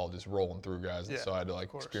in the fall just rolling through guys, and so I had to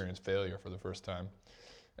like experience failure for the first time.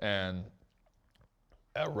 And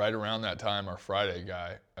right around that time, our Friday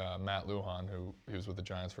guy, Matt Lujan, who he was with the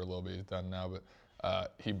Giants for a little bit, he's done now,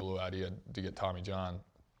 but he blew out. He had to get Tommy John,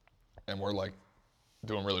 and we're like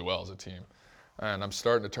doing really well as a team. And I'm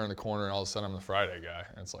starting to turn the corner, and all of a sudden I'm the Friday guy.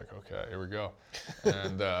 And it's like, okay, here we go.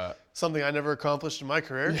 And something I never accomplished in my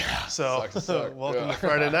career. Yeah, so welcome to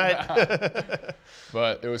Friday night.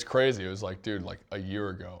 But it was crazy. It was like, dude, like a year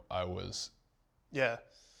ago, I was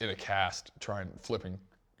in a cast flipping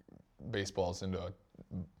baseballs into a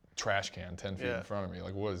trash can 10 feet in front of me.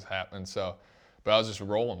 Like, what is happening? So, but I was just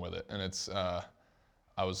rolling with it. And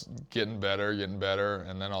I was getting better,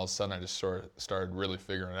 and then all of a sudden I just sort of started really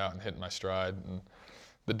figuring it out and hitting my stride. And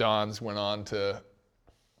the Dons went on to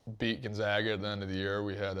beat Gonzaga at the end of the year.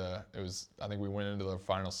 We had I think we went into the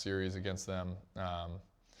final series against them, and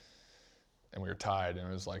we were tied, and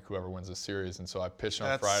it was like whoever wins the series. And so I pitched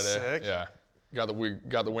on Friday. Sick. Yeah, we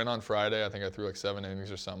got the win on Friday. I think I threw like 7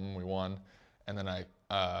 innings or something. We won, and then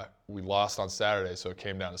we lost on Saturday, so it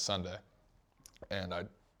came down to Sunday. And I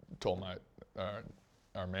told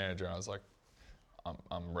our manager, I was like,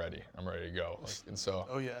 I'm ready. I'm ready to go. Like, and so.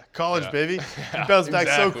 Oh yeah, college baby. Yeah, You bounce back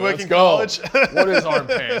so quick Let's in go. college. What is arm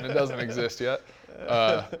pain? It doesn't exist yet.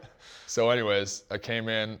 So anyways, I came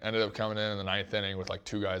in, ended up coming in the 9th inning with like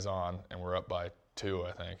 2 guys on, and we're up by 2,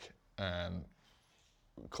 I think. And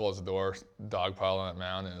closed the door, dog pile on that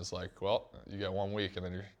mound, and it's like, well, you got 1 week, and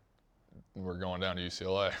then we're going down to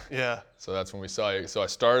UCLA. Yeah. So that's when we saw you. So I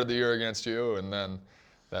started the year against you, and then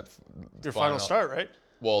your final start, right?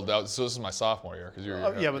 Well, so this is my sophomore year because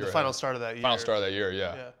but the final start of that year. Final start of that year,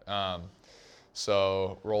 yeah.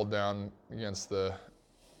 So rolled down against the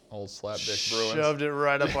old slapdick Bruins. Shoved it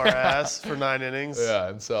right up our ass for 9 innings. Yeah,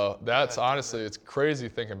 and so that's honestly, it's crazy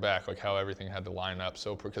thinking back, like how everything had to line up.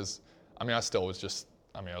 So because I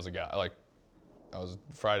was a guy, like I was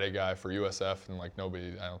a Friday guy for USF, and like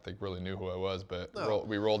nobody, I don't think, really knew who I was. But No.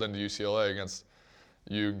 we rolled into UCLA against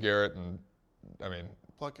you, Garrett, and I mean,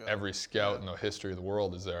 Plucko. every scout in the history of the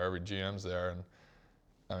world is there. Every GM's there, and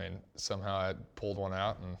I mean, somehow I pulled one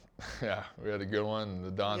out, and yeah, we had a good one. And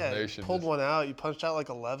the Don Nation you pulled one out. You punched out like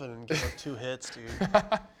 11 and gave up 2 hits,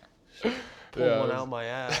 dude. Pulled one out my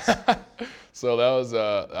ass. So that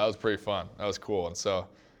was pretty fun. That was cool. And so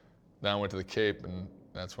then I went to the Cape, and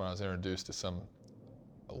that's when I was introduced to some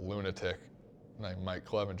lunatic named Mike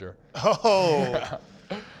Clevenger. Oh,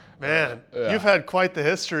 man, you've had quite the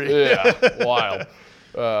history. Yeah, wild.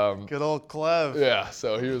 Good old Clev. Yeah,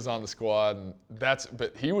 so he was on the squad, and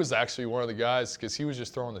but he was actually one of the guys because he was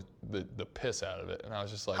just throwing the piss out of it, and I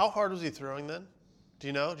was just like, how hard was he throwing then? Do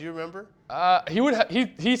you know? Do you remember?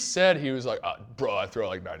 He said he was like, bro, I throw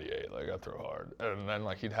like 98, like I throw hard, and then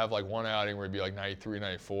like he'd have like one outing where he'd be like 93,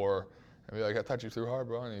 94, and be like, I thought you threw hard,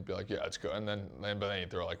 bro, and he'd be like, yeah, it's good, but then he'd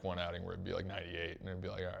throw like one outing where it'd be like 98, and it'd be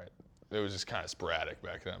like, all right, it was just kind of sporadic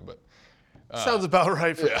back then, but sounds about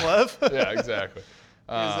right for Clev. Yeah, exactly.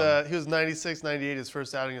 He was 96, 98 his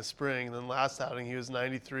first outing of spring, and then last outing he was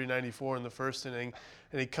 93, 94 in the first inning,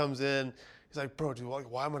 and he comes in. He's like, bro, dude,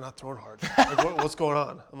 why am I not throwing hard? Like, what's going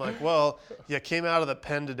on? I'm like, well, you came out of the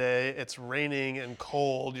pen today. It's raining and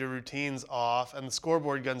cold. Your routine's off, and the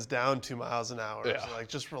scoreboard gun's down 2 miles an hour. Yeah. So like,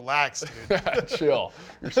 just relax, dude. Chill.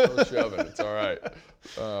 You're still shoving. It's all right.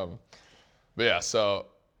 But yeah,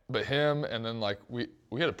 but him, and then like we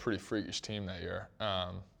had a pretty freakish team that year,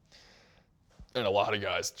 and a lot of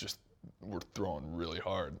guys just were throwing really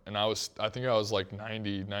hard. And I think I was like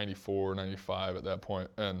 90, 94, 95 at that point,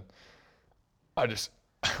 and I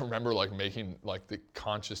remember like making like the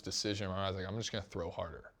conscious decision where I was like, I'm just gonna throw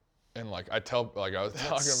harder. And like I was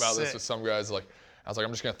talking about this with some guys, like I was like,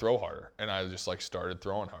 I'm just gonna throw harder. And I just like started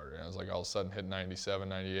throwing harder. And I was like all of a sudden hit 97,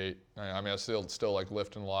 98. I mean, I was still like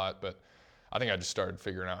lifting a lot, but I think I just started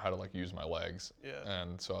figuring out how to like use my legs. Yeah.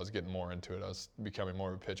 And so I was getting more into it. I was becoming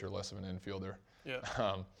more of a pitcher, less of an infielder. Yeah.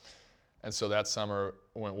 And so that summer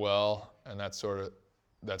went well, and that started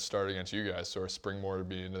against you guys, sort of springboarded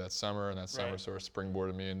me into that summer, and that summer sort of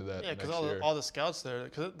springboarded me into that next year. all the scouts there,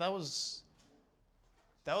 because that was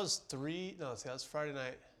Friday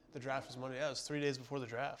night. The draft was Monday. Yeah, it was 3 days before the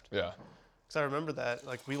draft. Yeah. Because I remember that,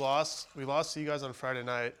 like we lost to you guys on Friday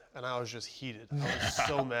night, and I was just heated. I was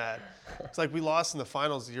so mad. It's like we lost in the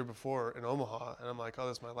finals the year before in Omaha, and I'm like, oh,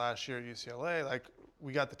 this is my last year at UCLA. Like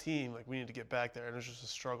we got the team, like we need to get back there, and it was just a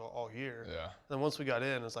struggle all year. Yeah. And then once we got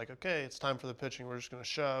in, it's like, okay, it's time for the pitching. We're just gonna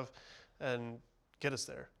shove, and get us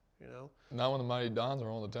there. You know. Not when the Mighty Dons are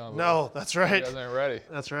rolling the town. No, that's right. You guys ain't ready.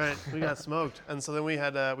 That's right. We got smoked. And so then we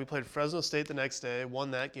played Fresno State the next day,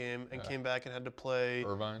 won that game, and came back and had to play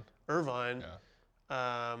Irvine.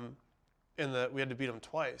 Yeah. We had to beat them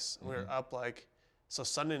twice. And we were up so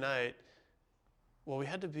Sunday night. Well, we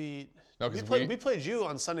had to beat. No, we played you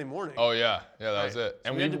on Sunday morning. Oh yeah, that was it.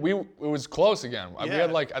 So and it was close again. Yeah.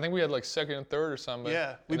 I think we had second and third or something.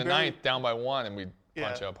 Yeah. In the ninth, down by 1, and we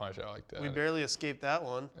punch out like that. We barely escaped that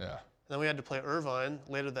one. Yeah. And then we had to play Irvine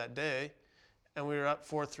later that day, and we were up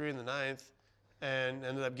 4-3 in the ninth, and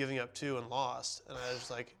ended up giving up 2 and lost. And I was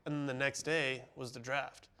like, and then the next day was the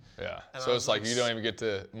draft. Yeah. And so it's like you don't even get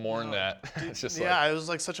to mourn that. It's just it was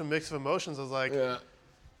like such a mix of emotions. I was like,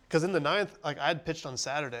 because in the ninth, like I had pitched on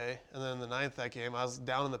Saturday, and then in the ninth that game, I was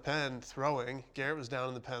down in the pen throwing. Garrett was down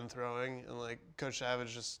in the pen throwing, and like Coach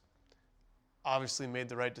Savage just obviously made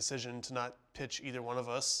the right decision to not pitch either one of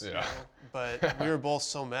us. Yeah. You know? But we were both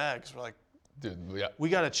so mad because we're like, dude, we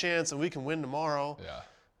got a chance and we can win tomorrow. Yeah.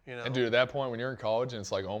 You know? And dude, at that point when you're in college and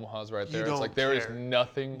it's like Omaha's right there, it's like there is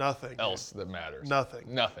nothing else that matters. Nothing.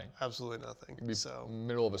 Absolutely nothing. You'd be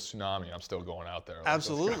middle of a tsunami, I'm still going out there. Like,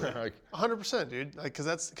 absolutely. 100%, dude. Like,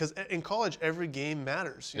 because in college every game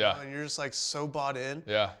matters. You know? And you're just like so bought in.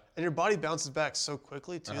 Yeah. And your body bounces back so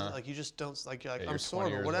quickly too. That, like you just don't like you're like I'm sore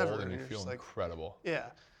or whatever. And you you're feel just like, incredible. Yeah.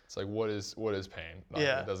 It's like what is pain? Like,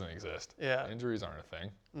 it doesn't exist. Yeah. Injuries aren't a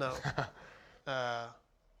thing. No.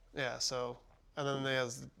 Yeah. So, and then it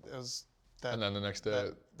was that. And then the next day.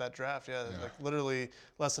 That draft, like literally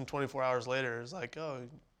less than 24 hours later, it's like, oh,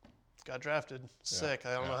 got drafted. Sick.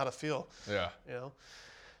 I don't know how to feel. Yeah. You know.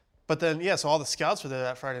 But then so all the scouts were there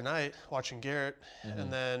that Friday night watching Garrett,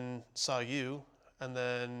 and then saw you, and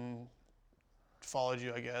then followed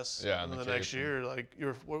you, I guess. Yeah. And then the next year, like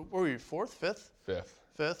what were you, 4th, 5th?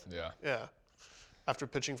 5th. Yeah. Yeah. After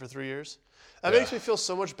pitching for 3 years. That makes me feel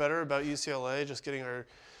so much better about UCLA, just getting our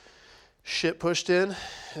shit pushed in,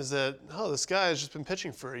 is that, this guy has just been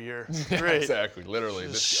pitching for a year. Great. Yeah, exactly.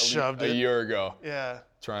 Literally. Shoved a year ago. Yeah.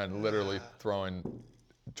 Trying literally throwing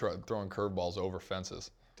curveballs over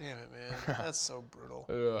fences. Damn it, man. That's so brutal.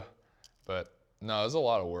 Yeah. But no, it was a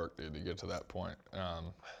lot of work, dude, to get to that point.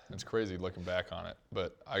 It's crazy looking back on it.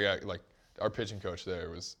 But I got, like, our pitching coach there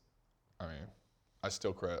was, I mean, I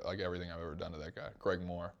still credit, like, everything I've ever done to that guy. Greg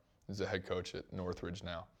Moore. He's the head coach at Northridge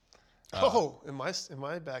now. In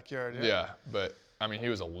my backyard, yeah. Yeah, but, I mean, he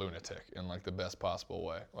was a lunatic in, like, the best possible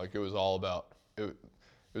way. Like, it was all about, it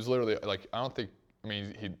was literally, like, I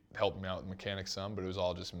mean, he helped me out with mechanics some, but it was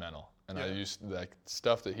all just mental. And I used, like,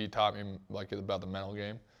 stuff that he taught me, like, about the mental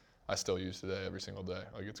game, I still use today every single day.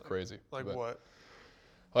 Like, it's crazy. Like but, what?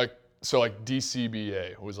 Like, so, like,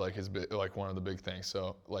 DCBA was, like, like, one of the big things.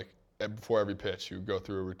 So, like, before every pitch, you go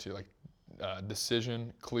through a routine, like,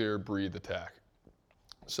 decision, clear, breathe, attack.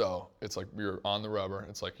 So it's like you're on the rubber.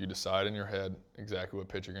 It's like you decide in your head exactly what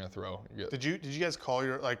pitch you're gonna throw. Did you guys call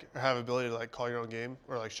your, like, have ability to, like, call your own game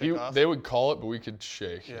or, like, shake off? They would call it, but we could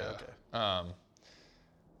shake. Yeah. Okay.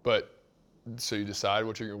 But so you decide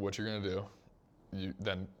what you're gonna do. You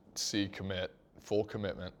then commit, full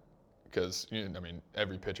commitment, because I mean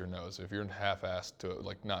every pitcher knows if you're half-assed to it,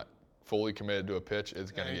 like not fully committed to a pitch,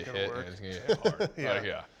 it's gonna get hit and it's gonna get hit hard. Yeah. Like,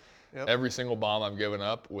 yeah. Yep. Every single bomb I'm giving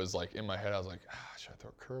up was like in my head. I was like, should I throw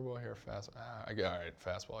a curveball here, fastball? I get all right,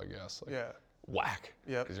 fastball, I guess. Like, yeah. Whack.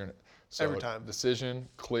 Yeah. So every time. Decision,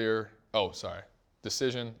 clear. Oh, sorry.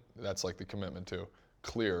 Decision. That's like the commitment to.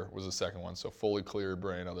 Clear was the second one. So fully clear your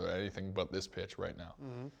brain of anything but this pitch right now.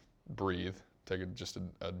 Mm-hmm. Breathe. Take just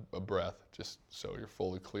a breath, just so you're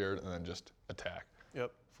fully cleared, and then just attack.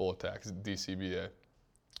 Yep. Full attack. DCBA.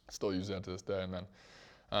 Still use that to this day. And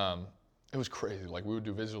then. It was crazy. Like, we would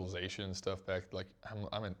do visualization and stuff back. Like,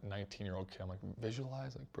 I'm a 19-year-old kid. I'm like,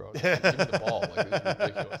 visualize? Like, bro, just give me the ball. Like, this is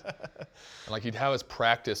ridiculous. And, like, he'd have us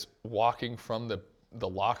practice walking from the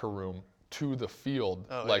locker room to the field.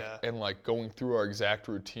 And, like, going through our exact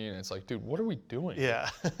routine. And it's like, dude, what are we doing? Yeah.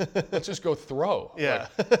 Let's just go throw. Yeah.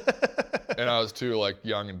 Like, and I was too, like,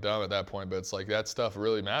 young and dumb at that point. But it's like, that stuff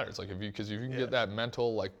really matters. Like, because if you can get that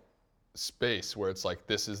mental, like, space where it's like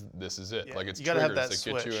this is it. Yeah. Like, it's you gotta have triggers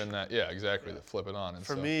that that switch. get you in that. Yeah, exactly. To flip it on. And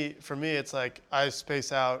for me, it's like I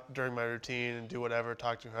space out during my routine and do whatever,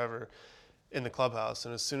 talk to whoever in the clubhouse,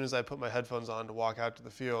 and as soon as I put my headphones on to walk out to the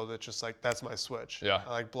field, it's just like that's my switch. Yeah. I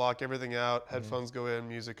like block everything out, headphones go in,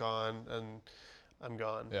 music on, and I'm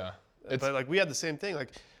gone. Yeah. But like we had the same thing.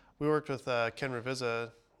 Like we worked with Ken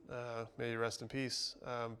Ravizza, may he rest in peace.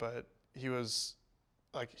 But he was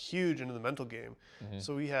like huge into the mental game.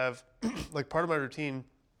 So we have like part of my routine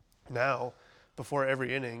now before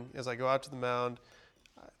every inning is I go out to the mound,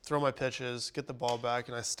 I throw my pitches, get the ball back,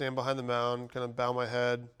 and I stand behind the mound, kind of bow my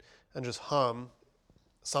head and just hum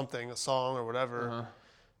something, a song or whatever.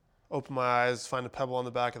 Open my eyes, find a pebble on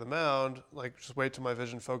the back of the mound, like just wait till my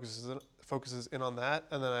vision focuses in on that,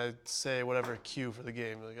 and then I say whatever cue for the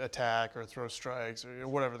game, like attack or throw strikes or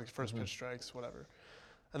whatever, the first pitch strikes, whatever.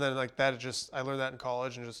 And then like that, I learned that in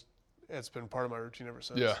college, and just it's been part of my routine ever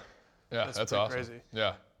since. Yeah, that's awesome. Crazy.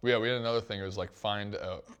 Yeah, we had another thing. It was like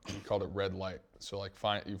we called it red light. So like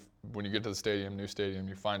when you get to the stadium, new stadium,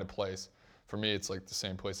 you find a place. For me, it's like the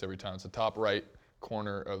same place every time. It's the top right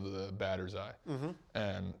corner of the batter's eye,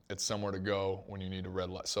 and it's somewhere to go when you need a red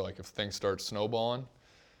light. So like if things start snowballing,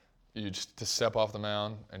 you just to step off the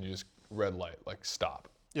mound and you just red light, like stop.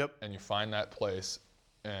 Yep. And you find that place.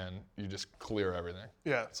 And you just clear everything.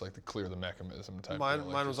 Yeah. It's like clear the mechanism type. Mine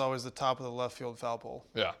was always the top of the left field foul pole.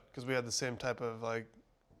 Yeah. Because we had the same type of like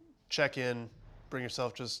check in, bring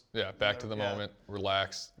yourself just. Yeah, back to the moment,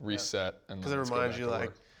 relax, reset, and. Because it reminds you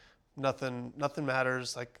like nothing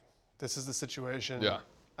matters. Like this is the situation. Yeah.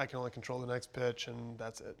 I can only control the next pitch, and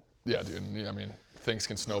that's it. Yeah, dude. I mean, things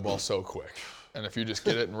can snowball so quick. And if you just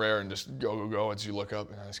get it in rare and just go, as you look up,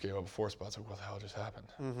 and I just gave up a 4 spot, it's like, what the hell just happened?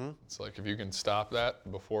 It's like if you can stop that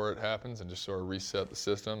before it happens and just sort of reset the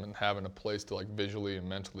system and having a place to like visually and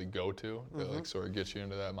mentally go to that like sort of gets you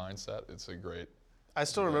into that mindset, it's a great. I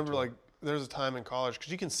still remember like there was a time in college,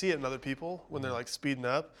 because you can see it in other people when they're like speeding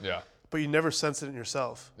up. Yeah. But you never sense it in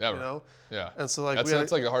yourself. Ever. You know? Yeah. And so like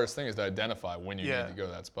that's like the hardest thing is to identify when you need to go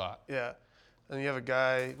to that spot. Yeah. And you have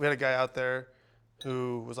we had a guy out there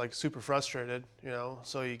who was like super frustrated, you know,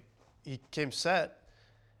 so he came set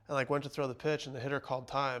and like went to throw the pitch, and the hitter called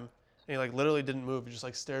time, and he like literally didn't move. He just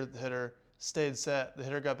like stared at the hitter, stayed set. The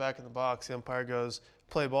hitter got back in the box. The umpire goes,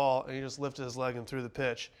 play ball, and he just lifted his leg and threw the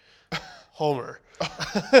pitch. Homer.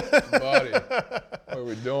 Buddy, what are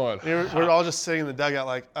we doing? We're all just sitting in the dugout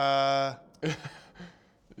like,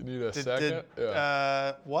 you need a second?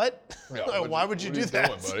 what? Yeah, Why would you do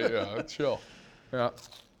that? Doing, buddy? Yeah, chill. Yeah.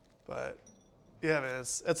 But yeah, man,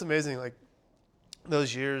 it's amazing. Like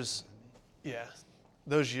those years.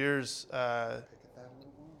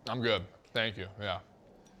 I'm good. Thank you. Yeah.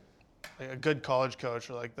 a good college coach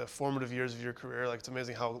or like the formative years of your career, like it's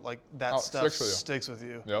amazing how like that stuff sticks with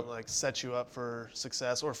you. Yep. And, like sets you up for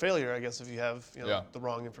success or failure, I guess, if you have the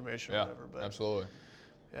wrong information or whatever. But absolutely.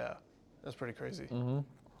 yeah, that's pretty crazy.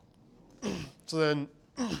 Mm-hmm. So then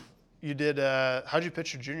you did, how'd you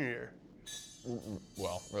pitch your junior year?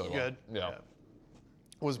 Well, really well. Good. Yeah.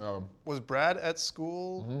 Was Brad at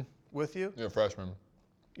school with you? Yeah, freshman.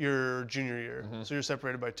 Your junior year. So you're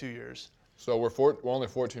separated by 2 years. So we're only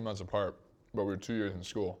 14 months apart, but we were 2 years in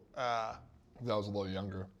school. That was a little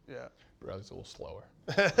younger. Yeah. Brad's a little slower.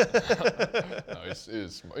 No,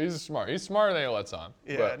 he's smart. He's smarter than he lets on.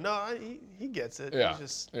 Yeah, he gets it. Yeah,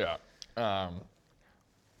 Yeah.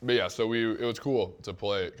 But yeah, so it was cool to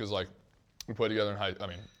play because like we played together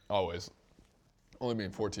in always. Only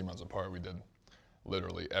being 14 months apart, we did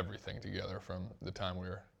literally everything together from the time we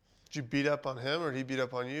were. Did you beat up on him, or did he beat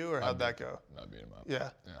up on you, or how'd that go? I beat him up.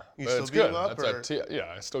 Yeah. Yeah. You But still it's beat good. him up, That's or?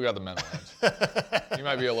 yeah, I still got the mental edge. He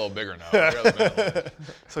might be a little bigger now. But I got the mental edge.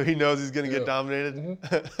 So he knows he's gonna get dominated.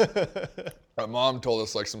 My mom told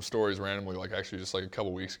us like some stories randomly, like actually just like a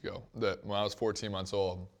couple weeks ago, that when I was 14 months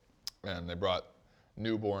old, and they brought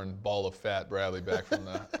newborn ball of fat Bradley back from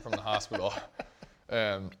the hospital,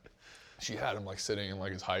 and she had him like sitting in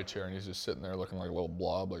like his high chair, and he's just sitting there looking like a little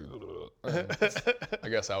blob, like. I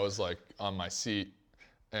guess I was like on my seat,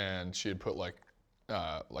 and she had put like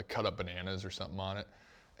cut up bananas or something on it,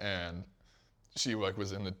 and she like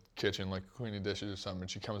was in the kitchen like cleaning dishes or something, and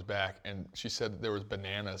she comes back and she said that there was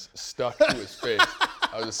bananas stuck to his face.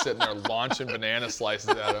 I was just sitting there launching banana slices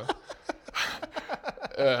at him.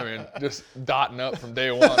 I mean, just dotting up from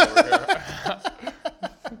day one over here.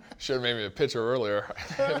 Should have made me a pitcher earlier,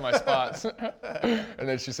 hit my spots. And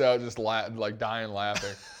then she said I was just dying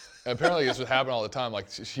laughing. And apparently this would happen all the time.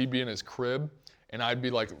 Like he'd be in his crib, and I'd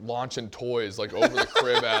be like launching toys like over the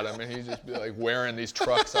crib at him, and he'd just be like wearing these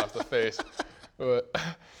trucks off the face. But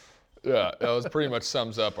yeah, that was pretty much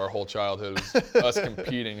sums up our whole childhood. It was us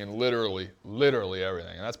competing in literally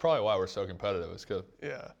everything. And that's probably why we're so competitive. It's because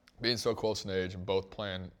being so close in age and both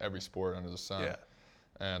playing every sport under the sun,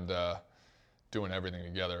 and doing everything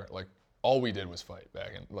together. Like all we did was fight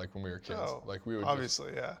back in like when we were kids. Like we would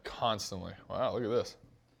obviously, constantly. Wow, look at this.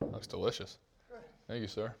 Looks delicious. Thank you,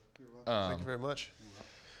 sir. Thank you very much.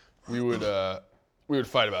 We would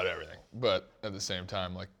fight about everything, but at the same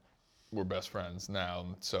time, like we're best friends now,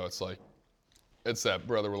 and so it's like it's that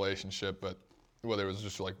brother relationship. But whether it was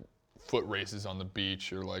just like foot races on the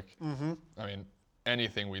beach or like, I mean,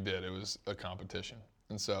 anything we did, it was a competition.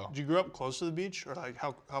 And so. Did you grow up close to the beach, or like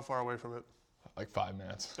how far away from it? Like 5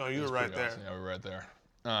 minutes. Oh, you were right there. Awesome. Yeah, we were right there.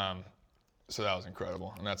 So that was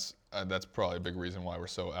incredible, and that's probably a big reason why we're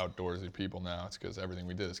so outdoorsy people now. It's because everything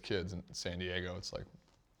we did as kids in San Diego, it's like,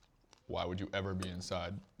 why would you ever be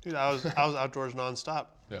inside? Dude, I was outdoors nonstop.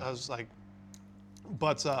 Yeah. I was like,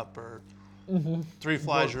 butts up, or 3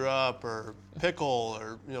 flies you're up, or pickle,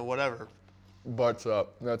 or whatever. Butts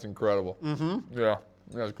up. That's incredible. Yeah,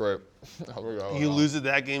 that's great. You lose it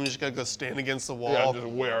that game, you just gotta go stand against the wall. Yeah, just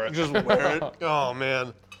wear it. Just wear it. Oh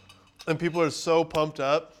man. And people are so pumped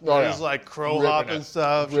up. They're just like crow hopping and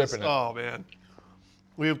stuff. Oh man.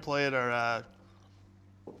 We would play at our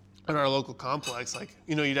local complex. Like,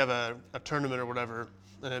 you'd have a tournament or whatever,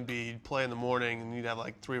 and it'd be play in the morning, and you'd have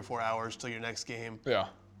like 3 or 4 hours till your next game. Yeah.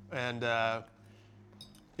 And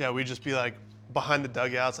we'd just be like behind the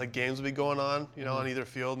dugouts, like games would be going on, on either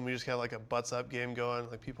field, and we just have like a butts up game going,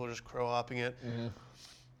 like people are just crow hopping it.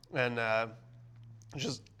 And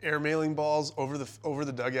just airmailing balls over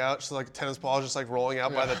the dugout, so like a tennis ball just like rolling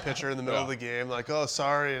out by the pitcher in the middle of the game, like, oh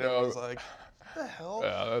sorry, and everyone's like, what the hell?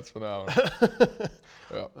 Yeah, that's phenomenal.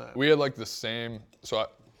 Yeah. We had like the same, so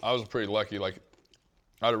I was pretty lucky, like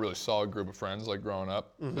I had a really solid group of friends like growing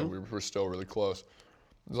up that we were still really close.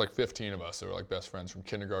 There's like 15 of us that were like best friends from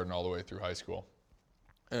kindergarten all the way through high school.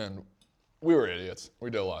 And we were idiots.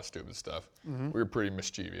 We did a lot of stupid stuff. We were pretty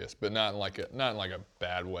mischievous, but not in like a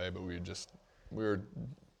bad way, but we were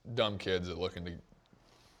dumb kids that looking to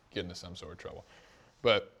get into some sort of trouble.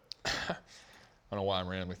 But I don't know why I'm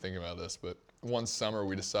randomly thinking about this, but one summer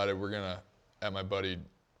we decided we're gonna, at my buddy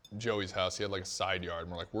Joey's house, he had like a side yard,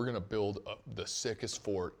 and we're like, we're gonna build the sickest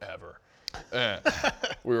fort ever. And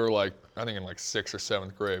we were like, I think in like 6th or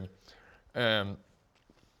 7th grade. And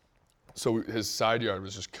so his side yard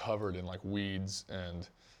was just covered in like weeds and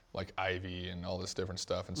like ivy and all this different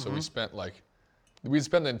stuff. And so we'd spent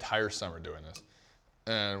the entire summer doing this.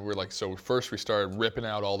 And we're like, so first we started ripping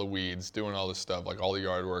out all the weeds, doing all this stuff, like all the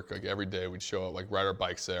yard work. Like every day we'd show up, like ride our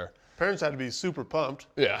bikes there. Parents had to be super pumped.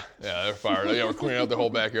 Yeah, they're fired. We're cleaning out the whole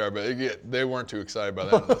backyard, but they weren't too excited by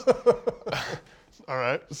that. All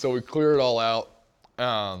right. So we cleared it all out,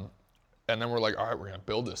 And then we're like, all right, we're gonna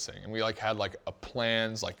build this thing. And we like had like a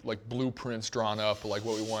plans, like blueprints drawn up, like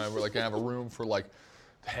what we wanted. We're like gonna have a room for like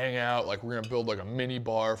to hang out. Like we're gonna build like a mini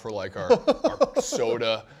bar for like our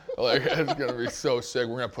soda. Like it's gonna be so sick.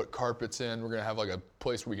 We're gonna put carpets in. We're gonna have like a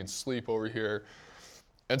place where we can sleep over here.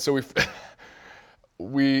 And so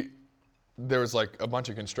there was like a bunch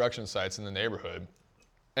of construction sites in the neighborhood,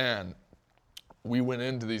 and we went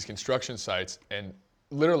into these construction sites and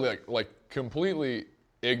literally like completely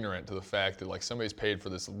ignorant to the fact that like somebody's paid for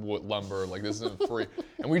this lumber, like this isn't free.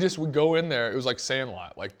 And we just would go in there, it was like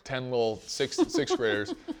Sandlot, like 10 little sixth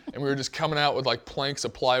graders, and we were just coming out with like planks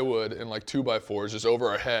of plywood and like 2x4s just over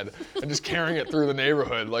our head and just carrying it through the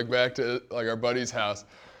neighborhood, like back to like our buddy's house,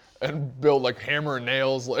 and build like hammer and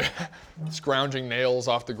nails, like scrounging nails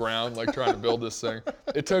off the ground, like trying to build this thing.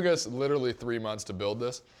 It took us literally 3 months to build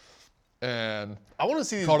this. And I want to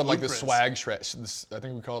see these called it like the blueprints. swag shack. I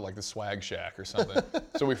think we called it like the swag shack or something.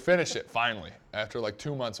 So we finished it finally after like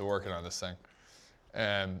 2 months of working on this thing.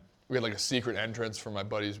 And we had like a secret entrance from my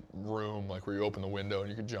buddy's room, like where you open the window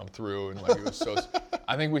and you could jump through. And like it was so,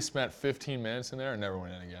 I think we spent 15 minutes in there and never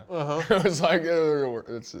went in again. It was like,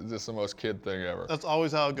 it's just the most kid thing ever. That's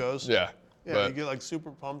always how it goes. Yeah. Yeah, but, you get like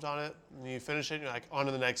super pumped on it, and you finish it, and you're like, on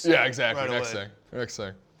to the next yeah, thing exactly. right Next away. thing. Next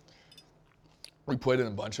thing. We played in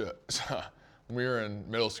a bunch of, when we were in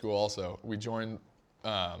middle school also, we joined,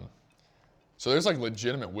 so there's like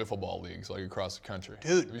legitimate wiffle ball leagues like across the country.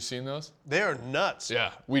 Dude. Have you seen those? They are nuts.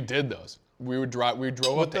 Yeah, we did those. We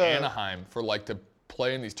drove up to Anaheim for like to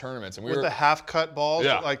play in these tournaments, and we With were the half-cut balls.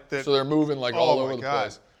 yeah. Like the, So they're moving like Oh all my over the God.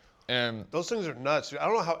 place. And those things are nuts, dude. I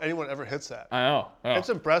don't know how anyone ever hits that. I know. Yeah. It's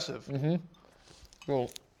impressive. Well,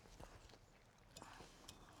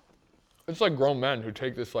 it's like grown men who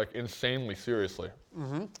take this like insanely seriously.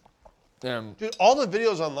 And Dude, all the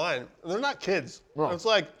videos online, they're not kids. No. It's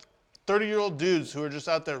like 30-year-old dudes who are just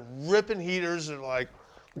out there ripping heaters and like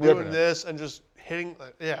Ripping doing it. this and just hitting.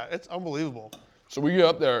 Like, yeah, it's unbelievable. so we get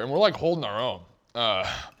up there and we're like holding our own.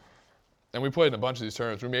 And we played in a bunch of these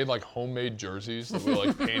tournaments. We made like homemade jerseys that we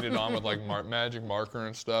like painted on with like magic marker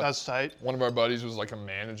and stuff. That's tight. One of our buddies was like a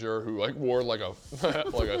manager who like wore like a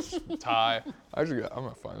like a tie. I'm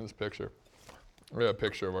gonna find this picture. We have a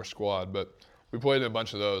picture of our squad, but we played in a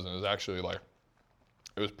bunch of those, and it was actually like,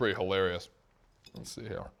 it was pretty hilarious. Let's see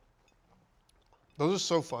here. Those are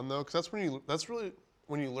so fun though, because that's really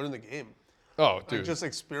when you learn the game. Oh, Like dude, just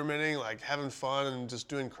experimenting, like having fun and just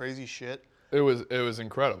doing crazy shit. it was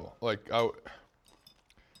incredible. Like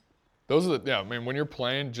those are the I mean, when you're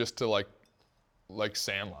playing just to like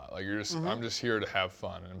Sandlot, like you're just I'm just here to have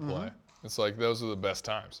fun and play. It's like those are the best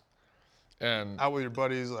times. And Out with your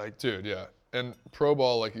buddies, like dude, yeah. And pro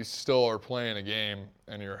ball, like you still are playing a game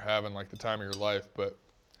and you're having like the time of your life, but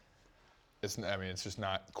it's just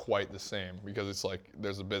not quite the same because it's like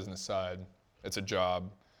there's a business side, it's a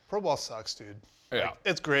job. pro ball sucks, dude. Yeah, Like,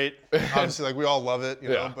 it's great. Obviously, like we all love it, you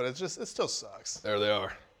know, Yeah. but it still sucks. there they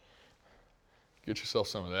are. Get yourself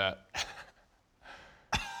some of that.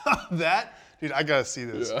 That, dude, I gotta see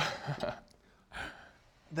this. Yeah.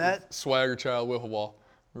 That, Swagger child wiffle ball.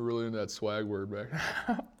 We're really in that swag word back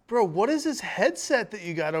there. bro, what is this headset that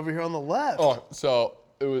you got over here on the left? Oh, so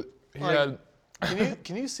it was. He Like- had.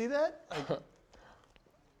 Can you see that? Like,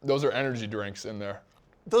 Those are energy drinks in there.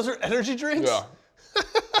 those are energy drinks? Yeah.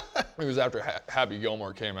 It was after Happy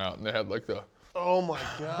Gilmore came out, and they had like the. Oh my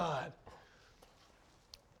god.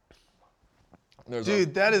 There's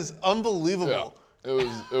Dude, that is yeah. unbelievable. It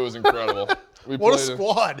was incredible. We What a played in-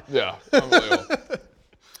 squad. Yeah, unbelievable.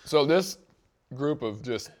 So this group of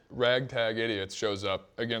just ragtag idiots shows up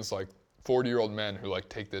against like 40-year-old men who like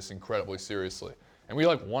take this incredibly seriously. And we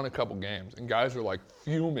like won a couple games, and guys are like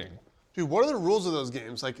fuming. Dude, what are the rules of those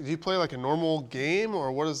games? Like, do you play like a normal game,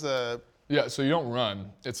 or what is the? Yeah, so you don't run.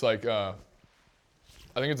 It's like, I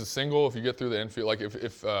think it's a single if you get through the infield. Like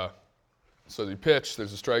so you pitch,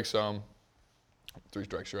 there's a strike zone. 3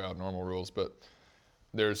 strikes, you're out, normal rules. But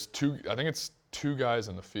there's I think it's 2 guys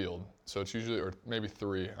in the field. So it's usually, or maybe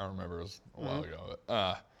 3, I don't remember, it was a while ago.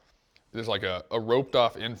 But, there's like a roped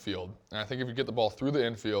off infield. And I think if you get the ball through the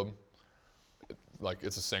infield, like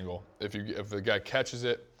it's a single. If the guy catches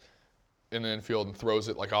it in the infield and throws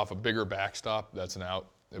it like off a bigger backstop, that's an out.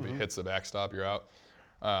 If he hits the backstop, you're out.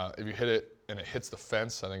 If you hit it and it hits the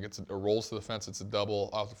fence, I think or rolls to the fence, it's a double.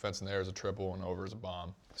 Off the fence in the air is a triple, and over is a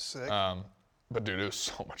bomb. Sick. But dude, it was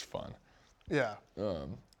so much fun. Yeah.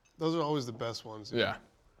 Those are always the best ones. Yeah.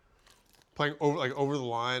 Playing over the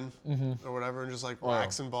line or whatever, and just like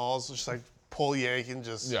waxing balls, just like pull yanking,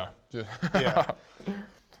 just. Yeah. Yeah.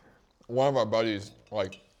 One of our buddies,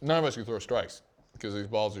 like none of us could throw strikes because these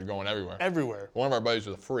balls are going everywhere. Everywhere. One of our buddies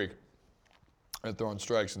was a freak. at throwing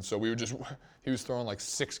strikes, and so he was throwing like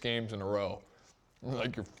 6 games in a row.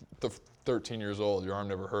 Like you're 13 years old, your arm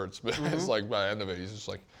never hurts, but it's like by the end of it, he's just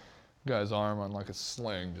like, guy's arm on like a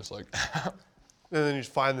sling, just like. And then you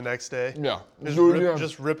find the next day. Yeah.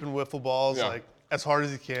 Just ripping wiffle balls like as hard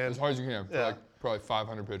as you can. As hard as you can. For like probably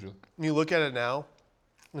 500 pitches. And you look at it now,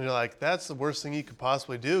 and you're like, that's the worst thing you could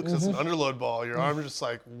possibly do because it's an underload ball. Your arm's just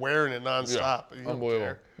like wearing it nonstop. Yeah. You don't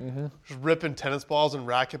Unbelievable. care. Just ripping tennis balls and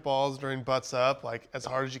racket balls during butts up, like as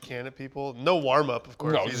hard as you can at people. No warm up, of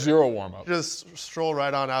course. No, either. 0 warm up. Just stroll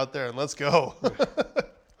right on out there and let's go.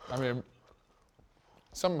 I mean,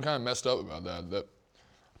 something kind of messed up about that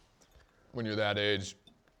when you're that age,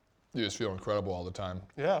 you just feel incredible all the time.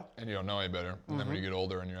 Yeah. And you don't know any better. And then when you get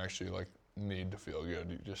older and you actually like need to feel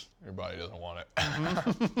good, your body doesn't want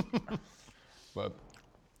it. But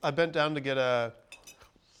I bent down to get a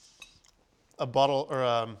bottle or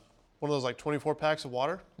one of those like 24 packs of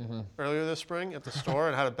water earlier this spring at the store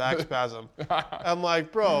and had a back spasm. I'm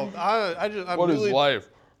like, bro, I'm what is life?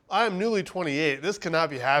 I am newly 28. This cannot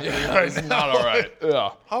be happening right It's now. not all right.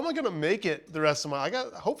 Yeah. How am I gonna make it the rest of my?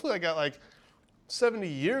 Hopefully I got like 70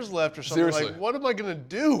 years left or something. Seriously. Like, what am I gonna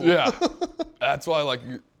do? Yeah. That's why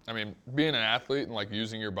being an athlete and like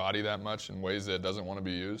using your body that much in ways that it doesn't want to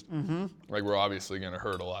be used, like we're obviously going to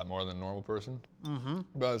hurt a lot more than a normal person.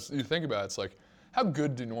 But as you think about it, it's like, how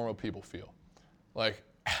good do normal people feel? Like,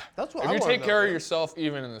 That's what if I you wanna take know, care of man. yourself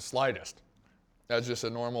even in the slightest, as just a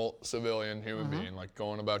normal civilian human being, like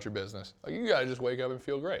going about your business, like you got to just wake up and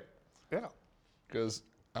feel great. Yeah. Because,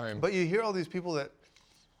 But you hear all these people that,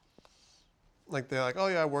 like, they're like, oh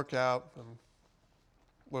yeah, I work out and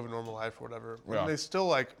live a normal life or whatever. Yeah. And they still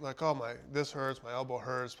like, oh this hurts, my elbow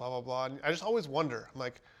hurts, blah blah blah. And I just always wonder, I'm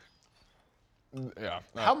like, yeah.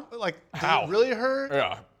 how does How? it really hurt?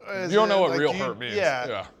 Yeah. Or is You don't know it, what like, real hurt means. Yeah.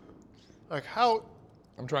 Yeah. Like how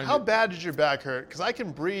I'm how bad does your back hurt? Because I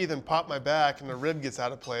can breathe and pop my back and the rib gets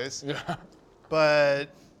out of place. Yeah. But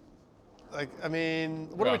like, I mean,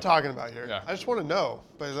 what are we Yeah. talking about here? Yeah. I just want to know.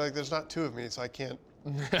 But like, there's not 2 of me, so I can't.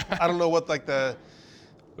 I don't know what like the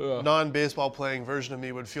non-baseball playing version of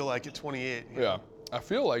me would feel like at 28. you know? Yeah, I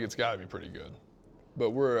feel like it's got to be pretty good,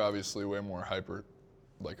 but we're obviously way more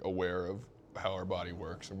aware of how our body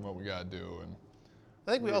works and what we got to do. And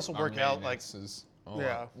I think we also our work out like, maintenance is a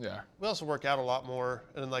yeah. lot. Yeah, we also work out a lot more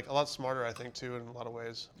and like a lot smarter, I think, too, in a lot of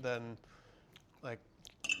ways than like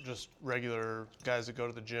just regular guys that go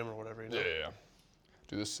to the gym or whatever. You know? yeah.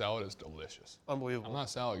 Dude, this salad is delicious. Unbelievable. I'm not a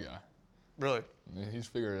salad guy. Really. He's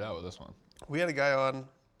figured it out with this one. We had a guy on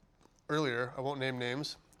earlier. I won't name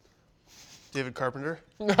names. David Carpenter.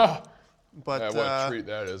 But But what a treat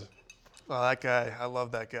that is. oh, that guy. I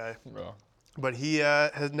love that guy. Yeah. But he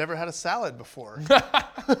has never had a salad before.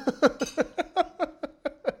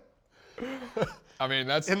 I mean,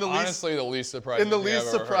 that's In the least- honestly the least surprising. In the thing I've least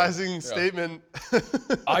ever heard. surprising Yeah. statement.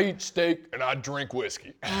 I eat steak and I drink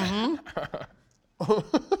whiskey.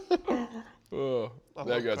 Oh, that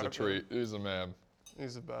love guy's a Carpenter. treat. He's a man.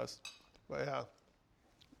 He's the best. But yeah.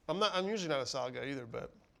 I'm usually not a salad guy either,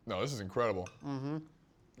 but No, this is incredible.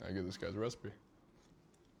 I get this guy's recipe.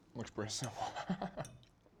 Looks pretty simple.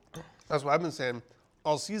 that's what I've been saying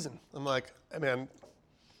all season. I'm like, hey man,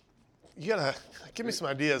 you gotta give me some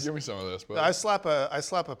ideas. Give me some of this, but I slap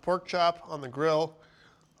a pork chop on the grill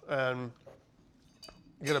and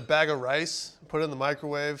get a bag of rice, put it in the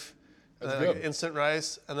microwave, and That's then like good. instant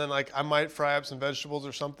rice, and then like I might fry up some vegetables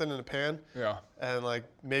or something in a pan, yeah, and like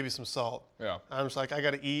maybe some salt. yeah, I'm just like, I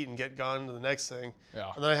gotta eat and get gone to the next thing.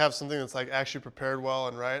 yeah. And then I have something that's like actually prepared well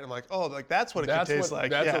and right. I'm like, oh, like that's what it could taste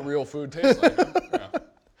like. That's yeah. what real food tastes like. Yeah.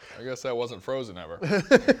 I guess that wasn't frozen ever.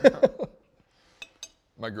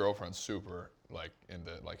 My girlfriend's super like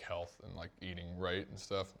into like health and like eating right and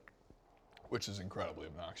stuff, which is incredibly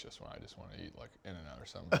obnoxious when I just want to eat like In-N-Out or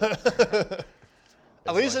something.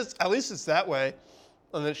 At least it's that way,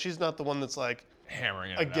 and then she's not the one that's like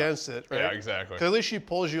Hammering it against it, right? Yeah, exactly. 'Cause at least she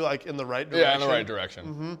pulls you like in the right direction. Yeah, in the right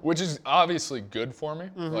direction, which is obviously good for me.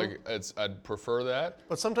 Like I'd prefer that.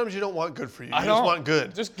 But sometimes you don't want good for you. You I just don't want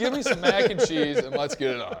good. Just give me some mac and cheese and let's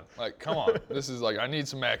get it on. Like, come on. This is like, I need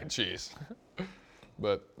some mac and cheese.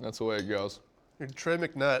 But that's the way it goes. You're Trey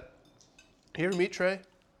McNutt. You ever meet Trey?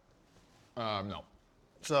 No.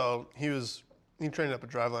 So he trained up at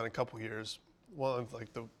Driveline a couple years. One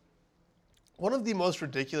of the most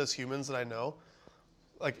ridiculous humans that I know,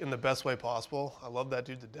 like in the best way possible. I love that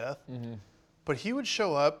dude to death. But he would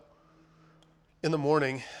show up in the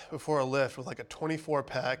morning before a lift with like a 24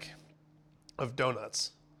 pack of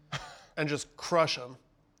donuts and just crush them.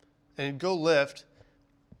 And he'd go lift,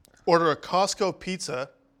 order a Costco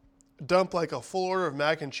pizza, dump like a full order of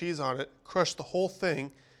mac and cheese on it, crush the whole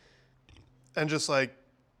thing, and just like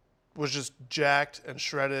was just jacked and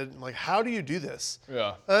shredded. I'm like, how do you do this?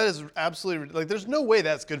 Yeah. That is absolutely like. There's no way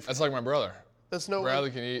that's good for. That's like my brother. That's no way.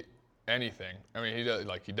 Bradley can eat anything. I mean, he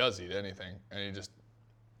does eat anything, and he just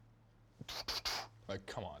like,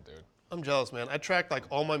 come on, dude. I'm jealous, man. I tracked like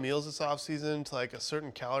all my meals this off season to like a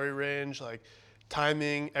certain calorie range, like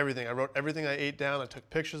timing, everything. I wrote everything I ate down. I took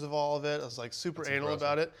pictures of all of it. I was like super anal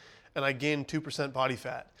about it, and I gained 2% body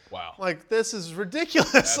fat. Wow. Like, this is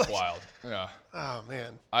ridiculous. That's like, wild. Yeah. Oh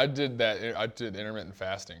man. I did that. I did intermittent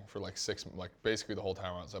fasting for like basically the whole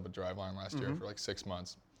time I was up at Driveline last year for like 6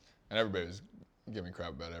 months, and everybody was giving me crap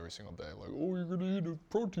about it every single day. Like, oh, you're gonna eat a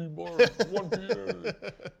protein bar at 1 p.m.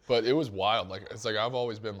 But it was wild. Like, it's like I've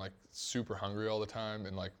always been like super hungry all the time,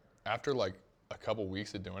 and like after like a couple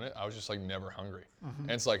weeks of doing it, I was just like never hungry.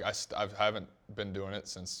 And it's like I haven't been doing it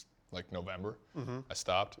since like November. I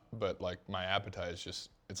stopped, but like my appetite is just,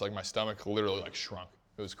 it's like my stomach literally like shrunk.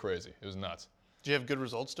 It was crazy. It was nuts. Do you have good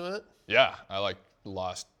results doing it? Yeah, I like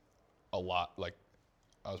lost a lot. Like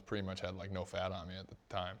I was pretty much had like no fat on me at the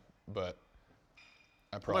time, but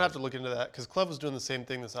I I'm probably gonna have to look into that because Clev was doing the same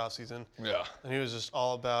thing this off season. Yeah. And he was just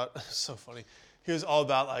all about. So funny. He was all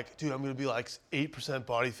about like, dude, I'm gonna be like 8%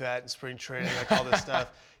 body fat in spring training, like all this stuff.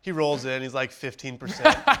 He rolls in, he's like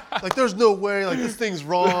 15%. Like, there's no way, like this thing's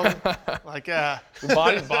wrong. Like, The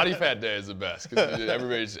body fat day is the best because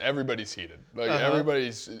everybody's heated. Like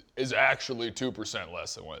everybody's is actually 2%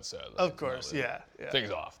 less than what it said. Like, of course, yeah.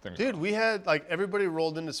 Things off. Dude, we had like everybody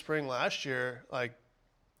rolled into spring last year, like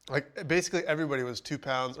basically everybody was 2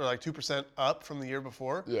 pounds or like 2% up from the year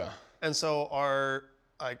before. Yeah. And so our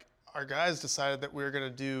guys decided that we were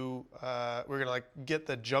gonna like get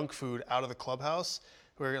the junk food out of the clubhouse.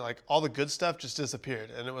 We were like, all the good stuff just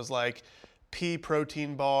disappeared, and it was like pea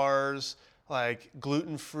protein bars, like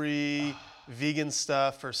gluten-free, vegan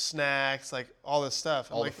stuff for snacks, like all this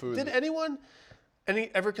stuff. I'm All the like, food. did anyone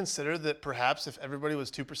ever consider that perhaps if everybody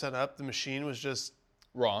was 2% up, the machine was just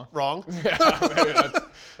Wrong. Yeah,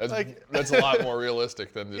 That's a lot more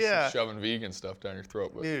realistic than just Yeah. shoving vegan stuff down your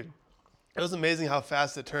throat. But dude, it was amazing how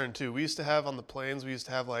fast it turned too. We used to have on the planes,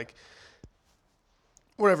 like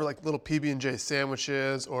whatever, like little PB&J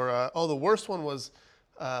sandwiches, or the worst one was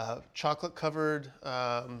chocolate covered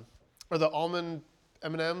or the almond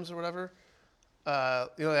M&Ms or whatever.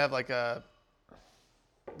 They have like a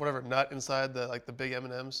whatever nut inside the big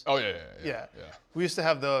M&Ms. Oh yeah. We used to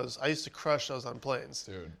have those. I used to crush those on planes.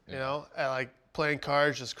 Dude. You know, at like playing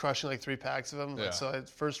cards, just crushing like 3 packs of them. Yeah. Like, so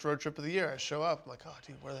first road trip of the year, I show up. I'm like, oh,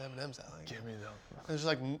 dude, where are the M&Ms at? Like, Give me them. there's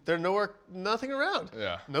like they're nowhere, nothing around.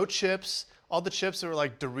 Yeah. No chips. All the chips that were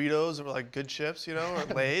like Doritos that were like good chips, you know, or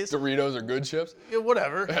Lay's. Doritos are good chips? Yeah,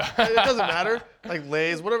 whatever. It doesn't matter. Like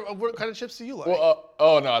Lay's, whatever. What kind of chips do you like? Well,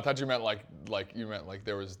 no, I thought you meant like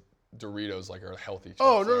there was Doritos like are healthy chips.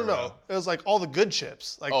 Oh, no. It was like all the good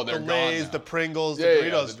chips. Like Oh, they're the gone Lay's, now. the Pringles, Yeah, the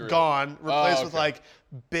yeah, Doritos, the Doritos. gone. Replaced Oh, with okay. like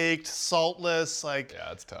baked, saltless, like, Yeah,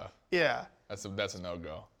 that's tough. yeah. That's a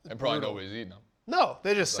no-go. And probably brutal. nobody's eating them. No,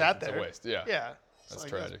 they just sat It's there. a waste, yeah. Yeah. It's That's like,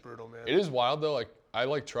 tragic. That's brutal, man. It is wild though. Like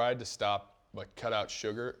I tried to cut out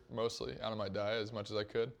sugar mostly out of my diet as much as I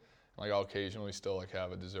could. Like I'll occasionally still like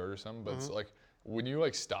have a dessert or something, but it's like when you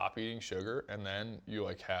like stop eating sugar and then you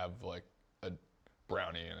like have like a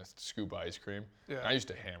brownie and a scoop of ice cream. Yeah. And I used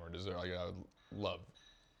to hammer dessert. Like I would love.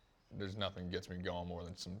 There's nothing gets me going more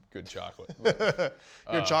than some good chocolate.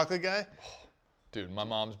 You're a chocolate guy? Dude, my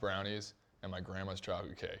mom's brownies and my grandma's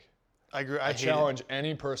chocolate cake. I I hated, challenge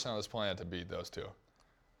any person on this planet to beat those two. I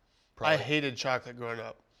Probably. hated chocolate growing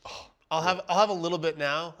up. I'll have a little bit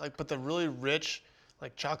now, like, but the really rich,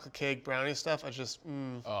 like chocolate cake brownie stuff, I just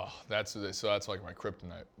Oh, that's like my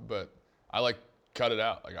kryptonite. But I like cut it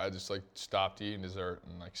out. Like I just like stopped eating dessert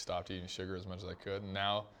and like stopped eating sugar as much as I could. And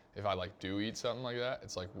now if I like do eat something like that,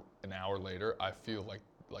 it's like an hour later I feel like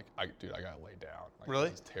I gotta lay down. Like, Really?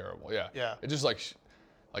 It's terrible. Yeah. Yeah. It just like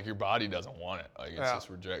your body doesn't want it. Like it's Yeah. just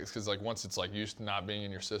rejects because like once it's like used to not being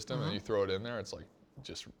in your system and you throw it in there, it's like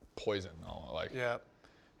just poison. Like yeah.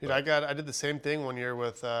 Dude, I did the same thing one year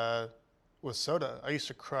with soda. I used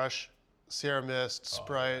to crush Sierra Mist,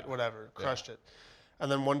 Sprite, whatever, crushed it.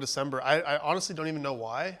 And then one December, I honestly don't even know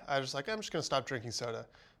why. I was like, I'm just gonna stop drinking soda,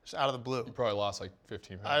 just out of the blue. you probably lost like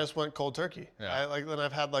 15 pounds. I just went cold turkey. Yeah. Then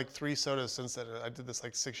I've had like 3 sodas since then. I did this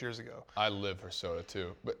like 6 years ago. I live for soda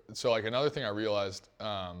too. But so like another thing I realized,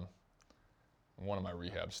 one of my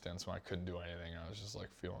rehab stints when I couldn't do anything, I was just like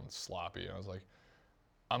feeling sloppy. I was like,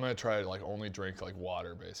 I'm gonna try to like only drink like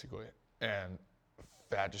water basically, and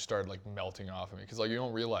fat just started like melting off of me because like you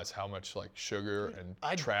don't realize how much like sugar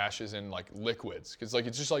and trash is in like liquids because like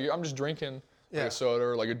it's just like I'm just drinking Like Yeah. a soda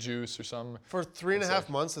or like a juice or something. For 3.5 like-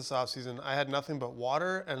 months this off season, I had nothing but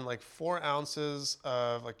water and like 4 ounces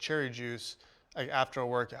of like cherry juice, like after a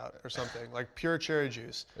workout or something, like pure cherry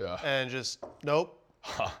juice. Yeah. And just nope,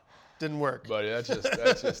 didn't work. Buddy, that's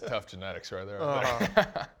just tough genetics right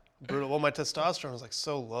there. Brutal. Well, my testosterone was like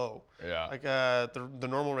so low. Yeah. Like the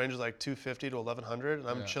normal range is like 250 to 1100, and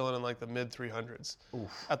I'm Yeah. chilling in like the mid 300s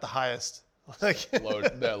at the highest. Like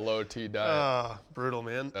that low T diet. brutal,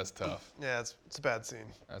 man. That's tough. Yeah, it's a bad scene.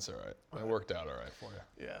 That's all right. It worked out all right for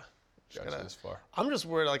you. Yeah. Got you this far. I'm just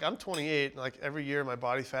worried. Like I'm 28, and like every year my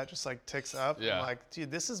body fat just like ticks up. Yeah. I'm like,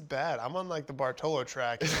 dude, this is bad. I'm on like the Bartolo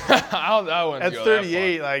track. I wouldn't At go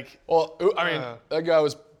 38, that like far. Well, I mean, that guy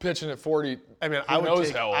was pitching at 40. I mean, Who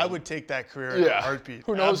knows how old? I would take that career in a heartbeat.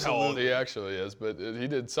 Who knows how old Absolutely. he actually is, but he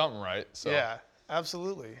did something right. So. Yeah,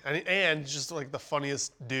 absolutely. And just like the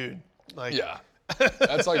funniest dude. Like Yeah.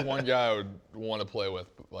 That's like one guy I would want to play with,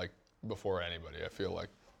 like, before anybody, I feel like.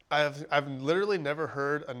 I've literally never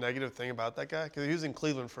heard a negative thing about that guy because he was in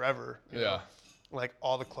Cleveland forever. you know? Like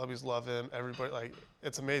all the clubbies love him. Everybody like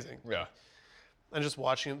it's amazing. Yeah. And just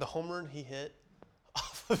watching the home run he hit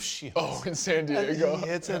off of Shields. Oh, in San And Diego. he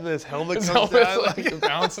hits and his helmet His comes helmet's down. like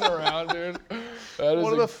bouncing around, dude. That is incredible.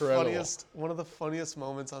 One of the funniest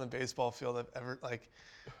moments on a baseball field I've ever like.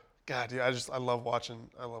 God, dude, I love watching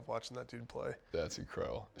that dude play. That's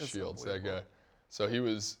incredible. It's Shields, that unbelievable. guy. So he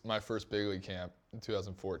was my first big league camp in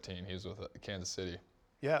 2014. He was with Kansas City,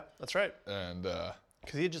 Yeah, that's right. and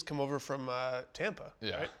Because he had just come over from Tampa.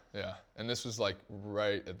 yeah, Right? yeah. And this was like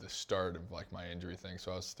right at the start of like my injury thing,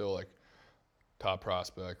 so I was still like top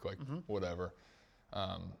prospect, like whatever.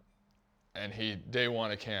 And day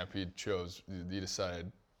one of camp, he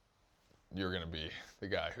decided you're gonna be the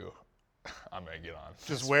guy who I'm gonna get on.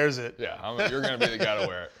 Just wears it. Yeah, you're gonna be the guy to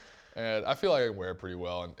wear it. And I feel like I can wear it pretty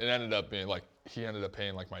well. And it ended up being like he ended up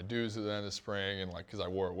paying like my dues at the end of spring, and like because I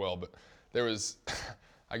wore it well. But there was,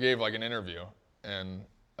 I gave like an interview, and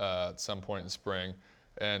at some point in spring,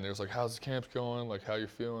 and it was like, how's the camp going? Like how you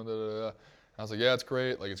feeling? Da, da, da. And I was like, yeah, it's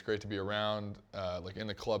great. Like it's great to be around, like in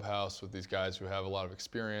the clubhouse with these guys who have a lot of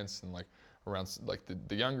experience, and like around like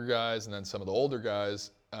the younger guys, and then some of the older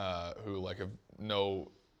guys who like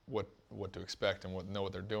know what to expect and know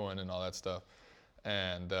what they're doing and all that stuff.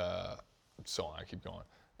 And so on, I keep going.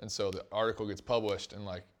 And so the article gets published, and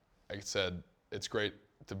like I said, it's great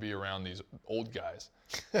to be around these old guys.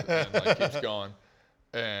 And like keeps going.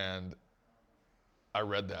 And I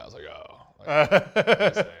read that, I was like, oh, like,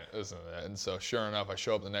 this ain't it. And so sure enough, I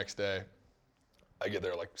show up the next day. I get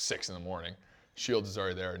there like 6 in the morning. Shields is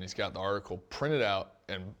already there, and he's got the article printed out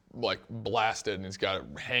and like blasted, and he's got it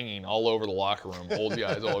hanging all over the locker room. Old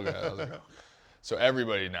guys, old guys. I was like, oh. So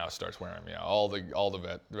everybody now starts wearing me out. All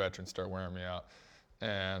the veterans start wearing me out,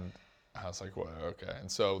 and I was like, well, okay. And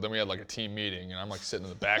so then we had like a team meeting, and I'm like sitting in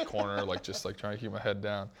the back corner, like just like trying to keep my head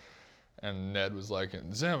down. And Ned was like,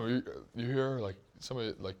 Zim, you here? Like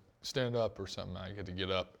somebody like stand up or something. I get to get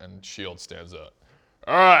up, and Shields stands up.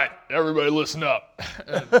 All right, everybody listen up.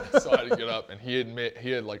 And so I had to get up, and he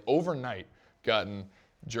had like overnight gotten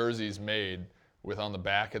jerseys made with on the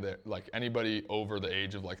back of it, like anybody over the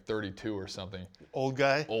age of like 32 or something. Old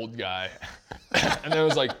guy. And there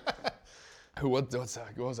was like, what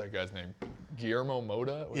was that guy's name? Guillermo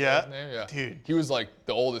Mota? Was that his name? Yeah. Dude. He was like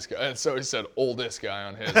the oldest guy. And so he said oldest guy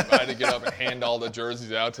on his. But I had to get up and hand all the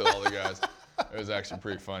jerseys out to all the guys. It was actually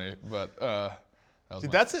pretty funny. But that was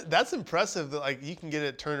Dude, that's impressive that like you can get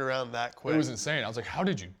it turned around that quick. it was insane. I was like, how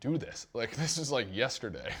did you do this? Like, this is like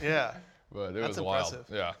yesterday. Yeah. But it That's was wild.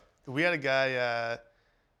 impressive. Yeah. We had a guy,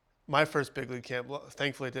 my first big league camp, well,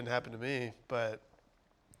 thankfully it didn't happen to me, but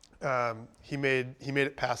he made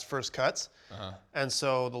it past first cuts. Uh-huh. And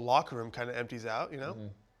so the locker room kind of empties out, you know? Mm-hmm.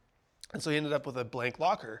 And so he ended up with a blank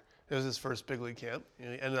locker. It was his first big league camp. You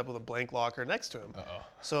know, he ended up with a blank locker next to him. Uh-oh.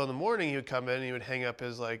 So in the morning he would come in and he would hang up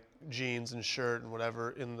his like jeans and shirt and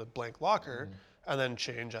whatever in the blank locker and then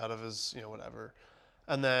change out of his, you know, whatever.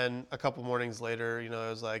 And then a couple mornings later, you know, it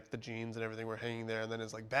was like the jeans and everything were hanging there, and then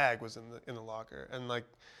his like bag was in the locker. And like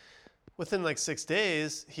within like 6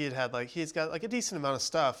 days, he's got like a decent amount of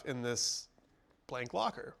stuff in this blank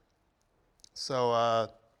locker. So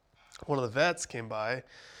one of the vets came by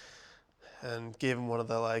and gave him one of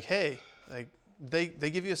the like, hey, like they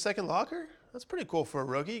give you a second locker? That's pretty cool for a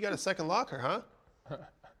rookie. You got a second locker, huh?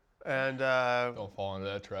 And Don't fall into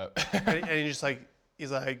that trap. and he's like,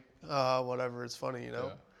 whatever, it's funny, you know.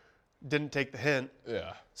 Yeah. Didn't take the hint.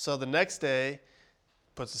 Yeah. So the next day,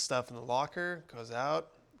 puts the stuff in the locker, goes out,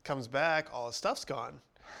 comes back, all his stuff's gone.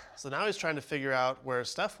 So now he's trying to figure out where his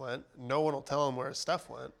stuff went. No one will tell him where his stuff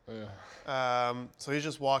went. Yeah. So he's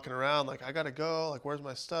just walking around like, I gotta go. Like, where's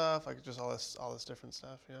my stuff? Like, just all this different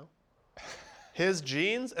stuff, you know. His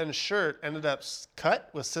jeans and shirt ended up cut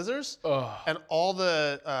with scissors, and all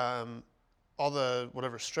the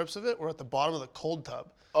whatever strips of it were at the bottom of the cold tub.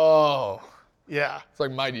 Oh. Yeah. It's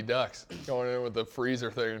like Mighty Ducks going in with the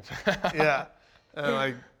freezer thing. Yeah. And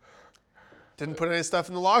I didn't put any stuff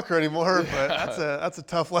in the locker anymore, but that's a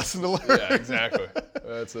tough lesson to learn. Yeah, exactly.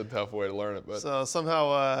 That's a tough way to learn it. But so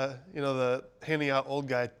somehow, the handing out old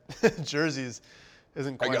guy jerseys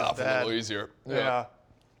isn't quite I got as off bad. a little easier. Yeah.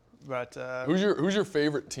 But Who's your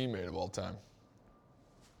favorite teammate of all time?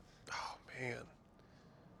 oh man.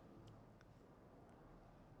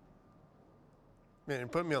 Man, you're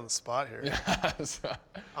putting me on the spot here. Yeah.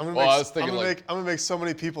 I'm I was gonna thinking make so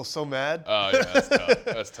many people so mad. Oh yeah, that's tough.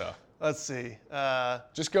 That's tough. Let's see.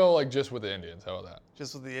 Just go just with the Indians. How about that?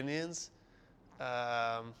 Just with the Indians.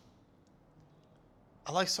 I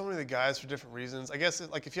like so many of the guys for different reasons. I guess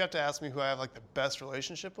if you have to ask me who I have like the best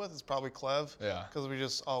relationship with, it's probably Clev. Yeah. Because we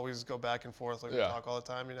just always go back and forth, we Yeah. talk all the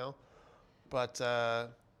time, you know. But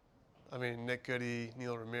Nick Goody,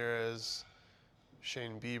 Neil Ramirez,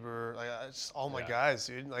 Shane Bieber, just all my Yeah. guys,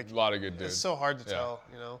 dude. Like A lot of good dudes. it's so hard to Yeah. tell,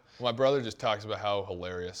 you know. My brother just talks about how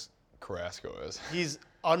hilarious Carrasco is. He's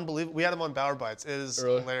unbelievable. We had him on Bauer Bytes. It is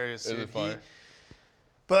Really? hilarious, Is dude. it funny?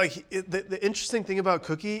 The interesting thing about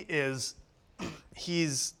Cookie is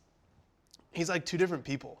he's like two different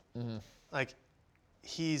people. Mm-hmm. Like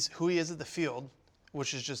he's who he is at the field,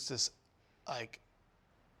 which is just this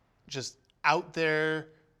just out there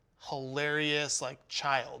hilarious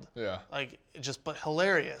child. Yeah. But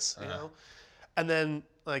hilarious, you know. And then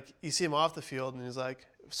you see him off the field and he's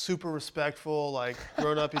super respectful,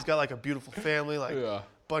 grown up. He's got a beautiful family, Yeah.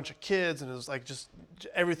 bunch of kids, and it's just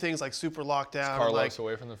everything's super locked down. Carlos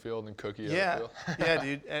away from the field and Cookie Yeah, out the field.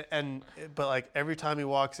 yeah, dude. But every time he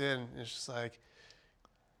walks in, it's just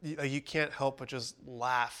you can't help but just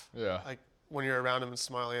laugh. Yeah. When you're around him and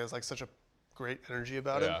smiling, he has such a great energy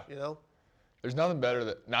about him. Yeah. You know. There's nothing better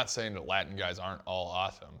that, not saying that Latin guys aren't all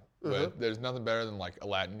awesome, but there's nothing better than a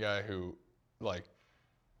Latin guy who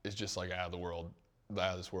is just out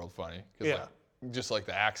of this world funny. 'Cause, Yeah. Just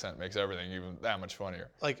the accent makes everything even that much funnier.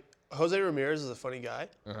 Jose Ramirez is a funny guy,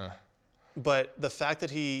 Uh-huh. but the fact that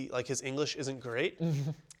he his English isn't great,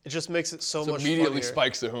 it just makes it so much Immediately funnier.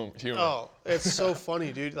 spikes the humor. Oh, it's so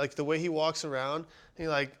funny, dude. The way he walks around,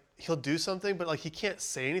 he'll do something, but he can't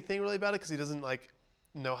say anything really about it because he doesn't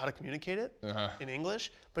know how to communicate it in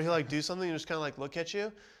English. But he'll do something and just kind of look at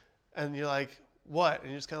you, and you're like, what? And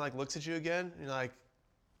he just kind of looks at you again, and you're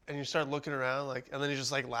and you start looking around, and then he's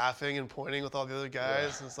just laughing and pointing with all the other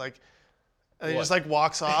guys, and it's and he just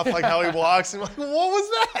walks off how he walks, and I'm what was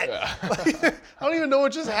that? Yeah. I don't even know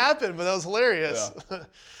what just happened, but that was hilarious. Yeah.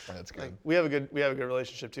 That's good. We have a good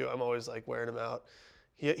relationship too. I'm always wearing him out.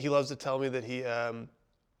 He loves to tell me that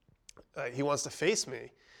he wants to face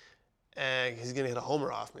me, and he's gonna hit a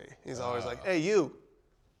homer off me. He's always "Hey, you."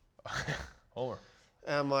 Homer.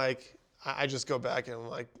 And I'm I just go back and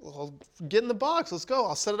I'm well, get in the box. Let's go.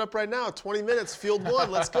 I'll set it up right now. 20 minutes, field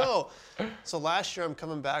one. Let's go. So last year I'm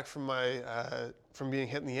coming back from my from being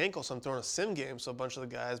hit in the ankle, so I'm throwing a sim game. So a bunch of the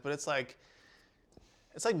guys, but it's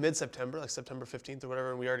mid-September, September 15th or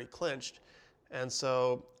whatever, and we already clinched. And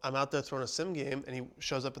so I'm out there throwing a sim game, and he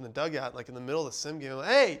shows up in the dugout, in the middle of the sim game. I'm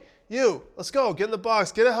hey, you, let's go. Get in the box.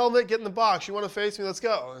 Get a helmet. Get in the box. You want to face me? Let's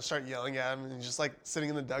go. And I start yelling at him, and he's just sitting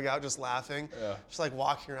in the dugout, just laughing. Yeah. Just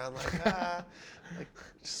walking around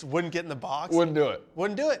just wouldn't get in the box. Wouldn't do it.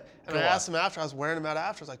 Wouldn't do it. And Come I on. asked him after. I was wearing him out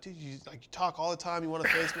after. I was dude, you talk all the time. You want to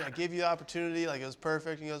face me? I gave you the opportunity. It was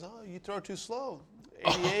perfect. And he goes, oh, you throw too slow.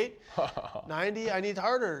 88, 90. I need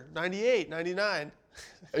harder. 98, 99.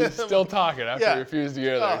 He's still talking after Yeah. he refused to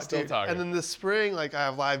get there. Oh, He's still dude. talking. And then this spring, I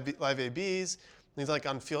have live ABs. And he's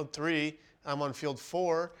on field 3. I'm on field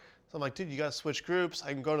 4. So I'm dude, you got to switch groups.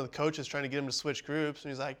 I can go to the coaches trying to get him to switch groups.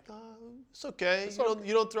 And he's it's okay.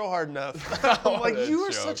 You don't throw hard enough. I'm What a you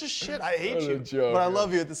are joke. such a shit. I hate What a you. joke, But I yeah.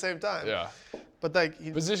 love you at the same time. Yeah. But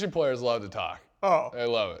Position players love to talk. oh, They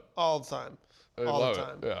love it. all the time. They all love the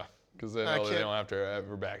time. it. Yeah. Because they I know they can't- don't have to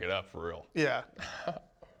ever back it up for real. Yeah.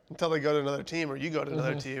 Until they go to another team or you go to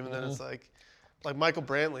another team, and then it's like Michael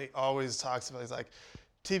Brantley always talks about. He's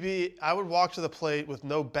TB, I would walk to the plate with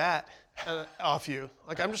no bat off you.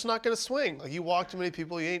 I'm just not going to swing. You walk too many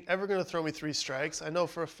people, you ain't ever going to throw me 3 strikes. I know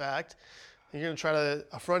for a fact. You're going to try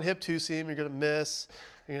a front hip 2-seam, you're going to miss.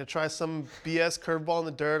 You're going to try some BS curveball in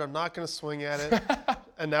the dirt. I'm not going to swing at it.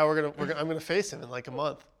 And now I'm going to face him in a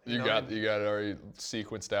month. You know? got it already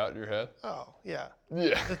sequenced out in your head? Oh, yeah.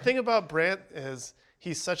 Yeah. The thing about Brant is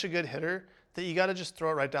he's such a good hitter that you got to just throw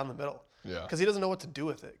it right down the middle. Yeah. Because he doesn't know what to do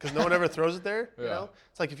with it. Because no one ever throws it there. Yeah. You know?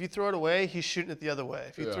 It's like if you throw it away, he's shooting it the other way.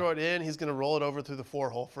 If you Yeah. throw it in, he's going to roll it over through the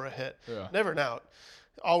 4-hole for a hit. Yeah. Never an out.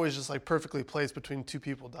 Always just like perfectly placed between two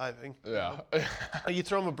people diving. Yeah. Like you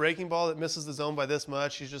throw him a breaking ball that misses the zone by this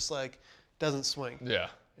much, he's just like, doesn't swing. Yeah.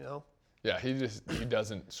 You know? Yeah, he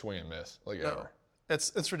doesn't swing and miss like No. ever.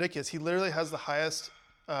 It's ridiculous. He literally has the highest,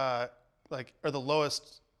 or the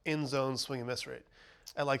lowest in zone swing and miss rate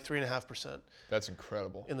at like 3.5%. That's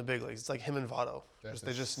incredible. In the big leagues. It's like him and Votto. That's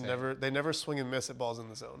They just insane. never swing and miss at balls in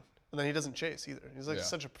the zone. And then he doesn't chase either. He's like Yeah.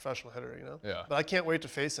 such a professional hitter, you know? Yeah. But I can't wait to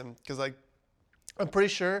face him because like I'm pretty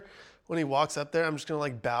sure when he walks up there, I'm just gonna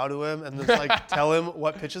like bow to him and just like tell him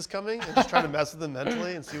what pitch is coming and just try to mess with him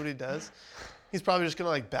mentally and see what he does. He's probably just gonna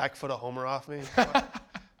like back foot a homer off me.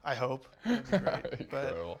 I hope. That'd be great. But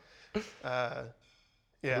Incredible.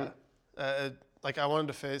 yeah. Like I wanted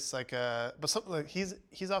to face like but something like he's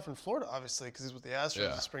off in Florida obviously because he's with the Astros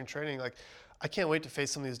Yeah. in spring training. Like I can't wait to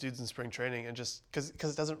face some of these dudes in spring training and just because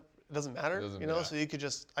it doesn't matter, you know. yeah. So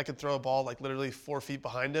I could throw a ball like literally 4 feet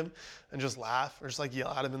behind him and just laugh or just like yell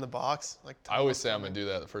at him in the box. Like I always say I'm gonna do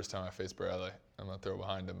that the first time I face Bradley. I'm gonna throw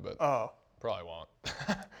behind him, but oh, probably won't.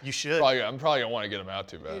 you should. I'm probably gonna want to get him out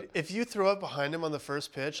too bad. If you throw up behind him on the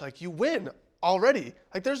first pitch, like you win already.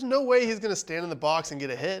 Like there's no way he's gonna stand in the box and get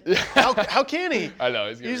a hit. How can he? I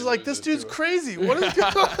know He's like, this dude's crazy. crazy. What is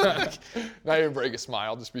going on? Not even break a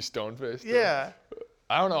smile, just be stone faced. Yeah.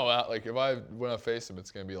 I don't know. Like when I face him, it's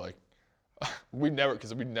gonna be like we'd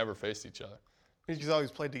never faced each other. He's always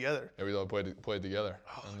played together. Yeah, we all played together,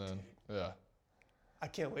 and then yeah, I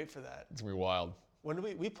can't wait for that. it's gonna be wild. When do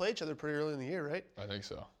we play each other pretty early in the year, right? I think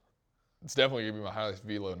so. It's definitely gonna be my highest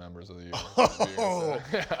velo numbers of the year. Oh,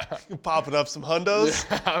 popping up some hundos,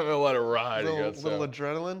 Yeah, I'm gonna let it ride. little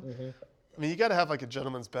adrenaline. I mean, you got to have like a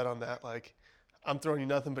gentleman's bet on that. Like, I'm throwing you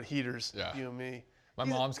nothing but heaters, Yeah. you and me. My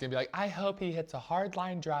mom's gonna be like, I hope he hits a hard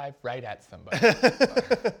line drive right at somebody.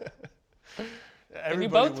 And you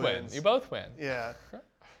both win. You both win. Yeah.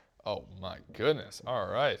 Oh my goodness. All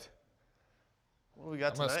right. What do we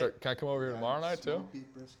got I'm gonna tonight? start. Can I come over here tomorrow night too? Smoked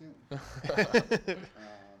beef brisket. And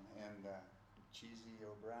cheesy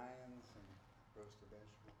O'Brien's and roasted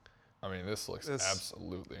vegetables. I mean, this looks This-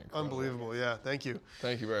 absolutely incredible. Unbelievable. Yeah. Thank you.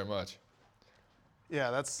 Thank you very much.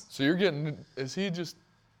 Yeah. That's So you're getting? Is he just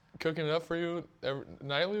cooking it up for you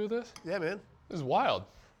nightly with this? yeah, man. This is wild.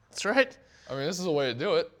 That's right. I mean, this is a way to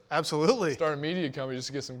do it. Absolutely. Start a media company just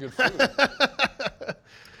to get some good food.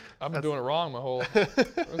 I've been doing it wrong my whole.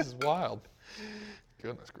 This is wild.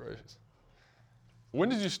 Goodness gracious. When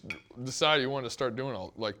did you decide you wanted to start doing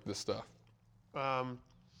all like this stuff? Um,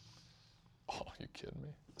 Oh, you kidding me,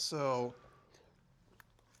 so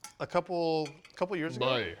a couple years ago.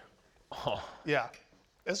 buddy? Oh, Yeah.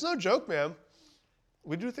 It's no joke, man.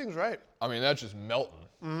 We do things right. I mean, that's just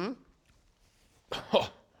melting. Oh,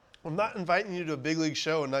 I'm not inviting you to a big league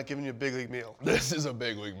show and not giving you a big league meal. this is a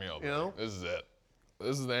big league meal. Buddy. You know? This is it.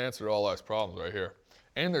 This is the answer to all life's problems right here.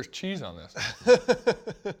 And there's cheese on this.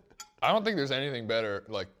 I don't think there's anything better.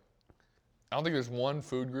 Like, I don't think there's one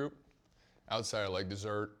food group outside of like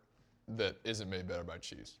dessert that isn't made better by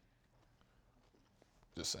cheese.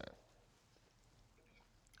 Just saying.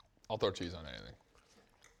 I'll throw cheese on anything.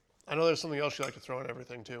 I know there's something else you like to throw in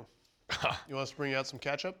everything too. You want us to bring out some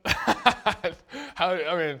ketchup? I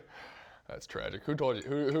mean, that's tragic. Who told you?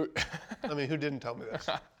 Who? I mean, who didn't tell me this?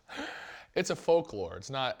 It's a folklore. It's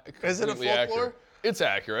not Is it a completely folklore? accurate. It's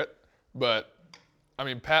accurate, but I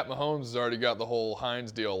mean, Pat Mahomes has already got the whole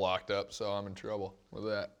Heinz deal locked up, so I'm in trouble with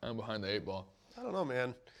that. I'm behind the 8 ball. I don't know,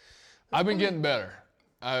 man. I've been getting better.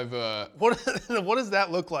 What does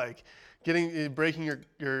that look like? Breaking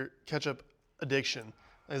your ketchup addiction.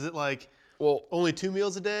 Is it like only 2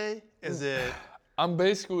 meals a day? Is it? I'm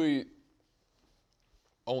basically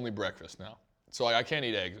only breakfast now. So like, I can't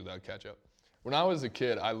eat eggs without ketchup. When I was a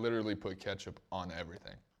kid, I literally put ketchup on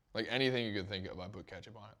everything. Like anything you could think of, I put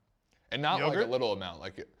ketchup on it. And not Yogurt? like a little amount,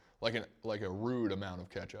 like a rude amount of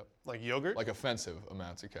ketchup. Like yogurt? Like offensive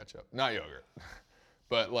amounts of ketchup. Not yogurt.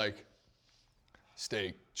 But like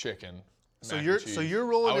steak, chicken, So mac you're- and cheese. so you're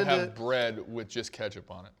rolling I would into- have bread with just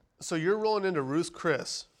ketchup on it. So you're rolling into Ruth's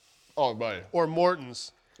Chris Oh, buddy, or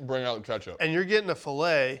Morton's, bring out the ketchup. and you're getting a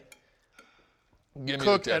fillet Give me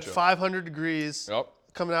cooked the at ketchup. 500 degrees, Yep.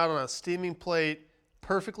 coming out on a steaming plate,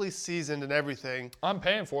 perfectly seasoned and everything. I'm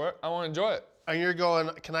paying for it. I want to enjoy it. And you're going,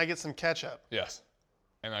 can I get some ketchup? Yes.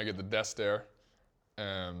 And I get the death stare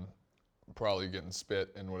and probably getting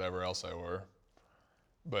spit and whatever else I were.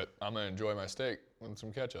 But I'm going to enjoy my steak with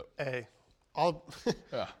some ketchup. Hey,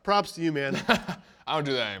 Yeah. props to you, man. I don't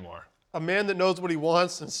do that anymore. A man that knows what he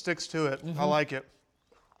wants and sticks to it. I like it.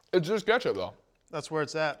 It's just ketchup though. That's where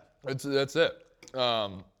it's at. That's it.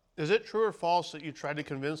 Is it true or false that you tried to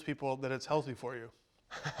convince people that it's healthy for you?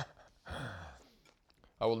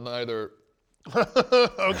 I will neither.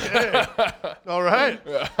 Okay. All right.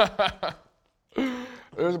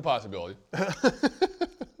 There's a possibility.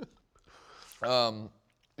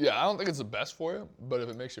 Yeah, I don't think it's the best for you, but if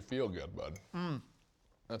it makes you feel good, bud,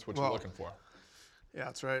 that's what you're looking for. Yeah,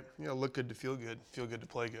 that's right. Look good to feel good to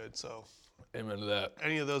play good. So, Amen to that.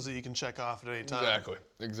 any of those that you can check off at any time.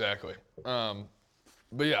 Exactly.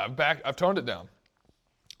 But yeah, I've toned it down.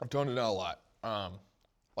 I've toned it down a lot.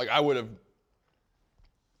 Like I would have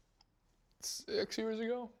 6 years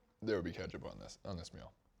ago, there would be ketchup on this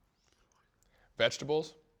meal.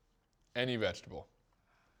 Vegetables, any vegetable.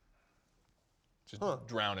 Just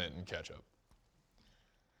drown it in ketchup.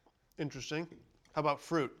 Interesting. How about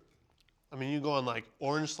fruit? I mean, you go on like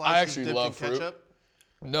orange slices dipped in fruit. ketchup?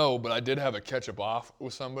 No, but I did have a ketchup off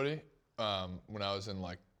with somebody when I was in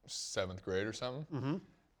like 7th grade or something. Mm-hmm.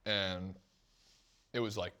 And it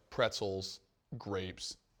was like pretzels,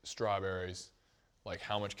 grapes, strawberries. Like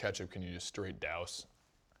how much ketchup can you just straight douse?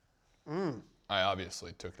 I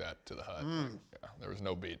obviously took that to the hut. Yeah, there was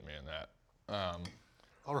no beating me in that.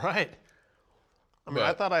 All right. I mean,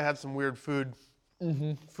 I thought I had some weird food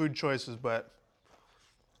choices, but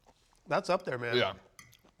that's up there, man. Yeah.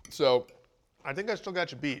 So. I think I still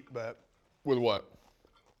got you beat, but. With what?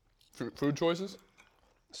 Food choices?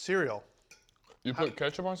 Cereal. You put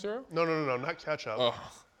ketchup on cereal? No, not ketchup. Oh.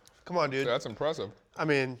 Come on, dude. That's impressive. I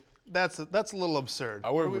mean, that's a little absurd.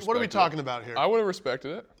 What are we talking about here? I would have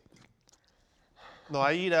respected it. No,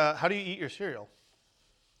 I eat. How do you eat your cereal?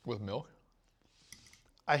 With milk?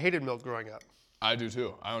 I hated milk growing up. I do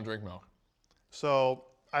too. I don't drink milk. So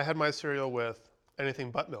I had my cereal with anything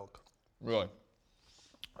but milk. Really?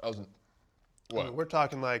 What? I mean, we're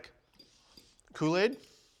talking like Kool-Aid,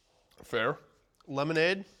 Fair.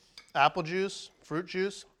 lemonade, apple juice, fruit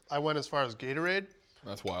juice. I went as far as Gatorade.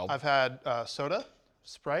 That's wild. I've had soda,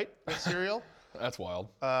 Sprite with cereal. That's wild.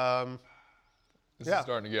 This yeah. is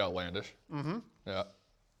starting to get outlandish. Mm-hmm. Yeah.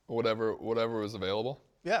 Whatever was available.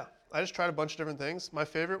 Yeah, I just tried a bunch of different things. My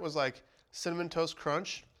favorite was like Cinnamon Toast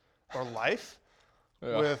Crunch or Life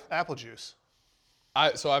with apple juice.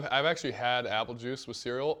 So I've actually had apple juice with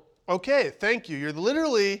cereal. Okay, thank you. You're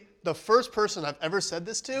literally the first person I've ever said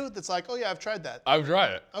this to that's like, oh yeah, I've tried that. I've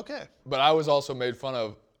tried it. Okay. But I was also made fun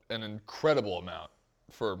of an incredible amount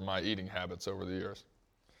for my eating habits over the years,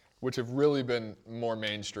 which have really been more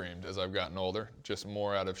mainstreamed as I've gotten older, just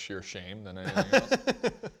more out of sheer shame than anything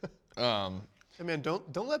else. Hey man,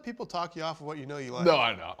 don't let people talk you off of what you know you like. No,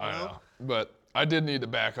 I know. But I did need to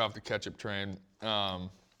back off the ketchup train.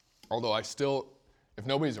 Although I still, if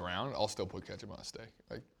nobody's around, I'll still put ketchup on a steak,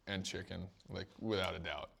 and chicken, without a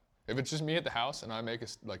doubt. If it's just me at the house and I make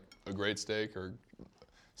a great steak or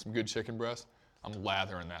some good chicken breast, I'm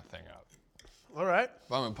lathering that thing up. All right.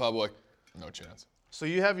 If I'm in public, no chance. So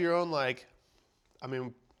you have your own is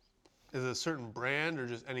it a certain brand or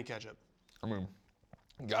just any ketchup? I mean,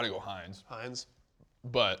 gotta go Heinz. Heinz.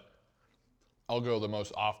 But I'll go the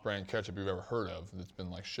most off-brand ketchup you've ever heard of that's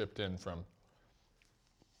been shipped in from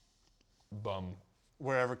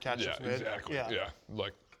Wherever ketchup's yeah, made. Exactly. Yeah.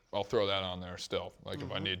 I'll throw that on there still,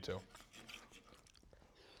 if I need to.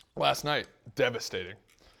 Last night, devastating.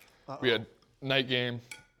 We had night game,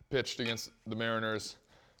 pitched against the Mariners.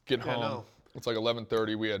 Get home. No. It's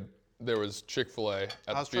 11:30. There was Chick-fil-A at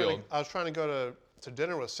the field. I was trying to go to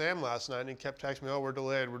dinner with Sam last night, and he kept texting me, "Oh, we're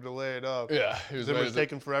delayed. Oh, Yeah, he was Zimmer's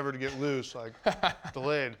taking forever to get loose.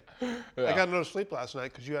 Delayed." Yeah. I got no sleep last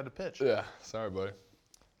night because you had to pitch. Yeah, sorry, buddy.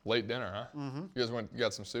 Late dinner, huh? Mm-hmm. You guys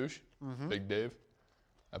got some sushi? Mm-hmm. Big Dave?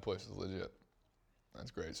 That place is legit. That's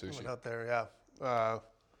great sushi. Went out there, yeah.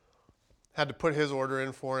 Had to put his order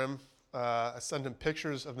in for him. I sent him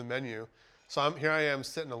pictures of the menu. So here I am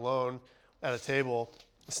sitting alone at a table,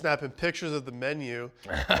 snapping pictures of the menu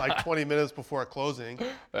 20 minutes before closing.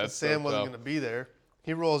 Sam wasn't going to be there.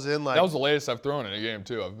 He rolls in That was the latest I've thrown in a game,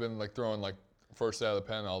 too. I've been throwing first out of the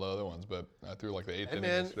pen, all the other ones, but I threw the 8th inning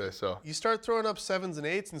yesterday. So you start throwing up 7s and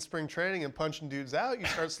 8s in spring training and punching dudes out, you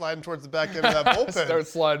start sliding towards the back end of that bullpen. Start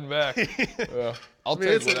sliding back. Yeah. I'll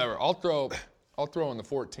take whatever. I'll throw in the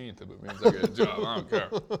 14th if it means I get a job. I don't care.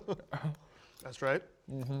 That's right.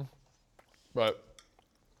 Mm-hmm. But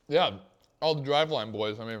yeah, all the driveline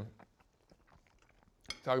boys. I mean,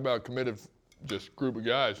 talk about a committed just group of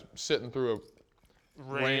guys sitting through a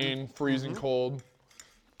rain freezing cold.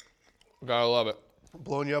 Gotta love it.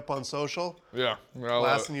 Blowing you up on social. Yeah,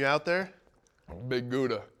 blasting you out there. Big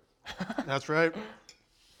Gouda. That's right.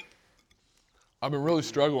 I've been really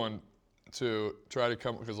struggling to try to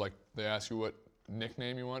come because they ask you what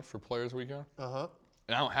nickname you want for Players Weekend. Uh-huh.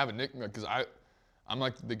 And I don't have a nickname because I'm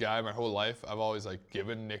like the guy my whole life. I've always like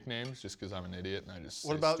given nicknames just because I'm an idiot and I just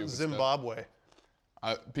What say about stupid Zimbabwe?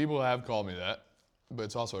 stuff. People have called me that, but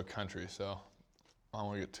it's also a country, so I don't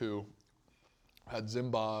want to get too. I had Zim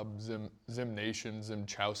Nation,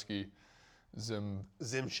 Zimchowski, Zim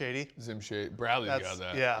Shady. Shade. Bradley's got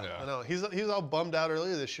that. Yeah, I know. He was all bummed out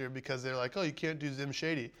earlier this year because they're like, oh, you can't do Zim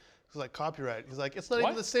Shady. It's like copyright. He's like, it's not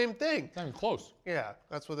even the same thing. It's not even close. Yeah,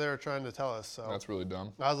 that's what they were trying to tell us. So That's really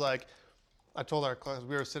dumb. I was like, I told our class,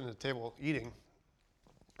 we were sitting at the table eating.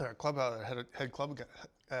 And our clubhouse, our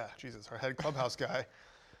head clubhouse guy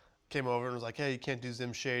came over and was like, hey, you can't do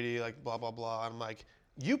Zim Shady, like blah, blah, blah. I'm like,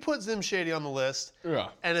 you put Zim Shady on the list. Yeah.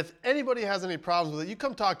 And if anybody has any problems with it, you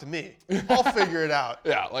come talk to me. I'll figure it out.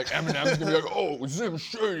 Yeah, like Eminem's gonna be like, oh, Zim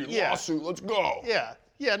Shady lawsuit, let's go. Yeah,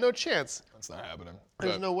 no chance. That's not happening.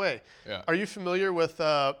 There's no way. Yeah. Are you familiar with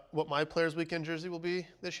what my Players Weekend jersey will be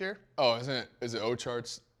this year? Oh, is it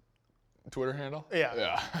Ochart's Twitter handle? Yeah.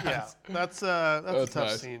 Yeah. Yeah. That's a tough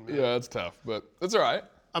nice. scene, man. Yeah, it's tough, but it's all right.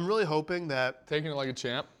 I'm really hoping that, Taking it like a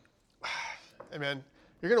champ. hey man,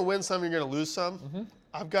 you're going to win some, you're going to lose some. Mm-hmm.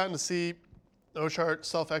 I've gotten to see Ochart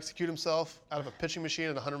self-execute himself out of a pitching machine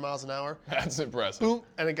at 100 miles an hour. That's impressive. Boom,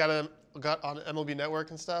 and it got on MLB Network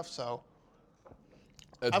and stuff, so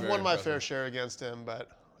That's I've very won my impressive. fair share against him, but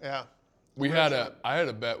yeah. I had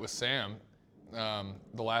a bet with Sam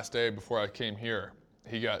the last day before I came here.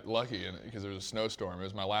 He got lucky in it because there was a snowstorm. It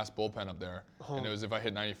was my last bullpen up there, and it was if I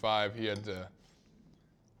hit 95, he had to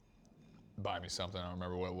buy me something. I don't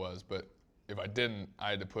remember what it was, but if I didn't, I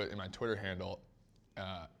had to put in my Twitter handle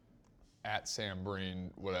at Sam Breen,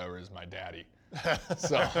 whatever is my daddy.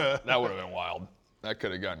 So that would have been wild. That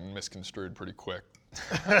could have gotten misconstrued pretty quick.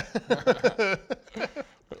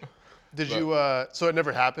 Did you? So it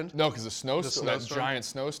never happened. No, because that snowstorm? giant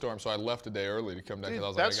snowstorm. So I left a day early to come down Dude,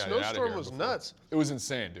 because I was that like, I gotta get out of here. snowstorm was nuts. It was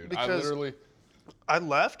insane, dude. Because I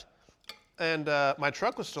left, and my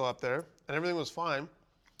truck was still up there, and everything was fine.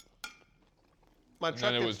 My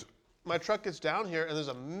truck gets down here, and there's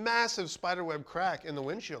a massive spiderweb crack in the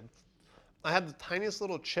windshield. I had the tiniest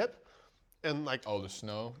little chip, and like the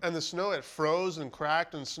snow. and the snow, it froze and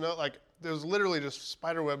cracked, and snow like there was literally just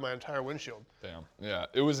spiderweb my entire windshield. Damn. Yeah,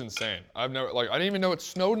 it was insane. I didn't even know it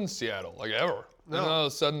snowed in Seattle, like ever. No. And then all of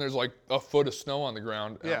a sudden there's like a foot of snow on the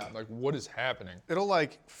ground. And Yeah. I'm like, what is happening?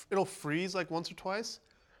 It'll freeze like once or twice,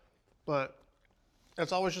 but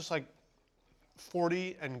it's always just like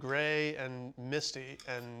 40 and gray and misty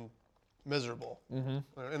and miserable.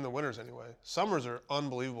 Mm-hmm. In the winters anyway. Summers are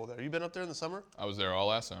unbelievable there. You been up there in the summer? I was there all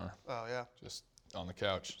last summer, Oh yeah. just on the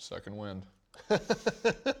couch, sucking wind,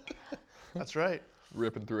 That's right.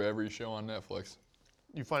 ripping through every show on Netflix.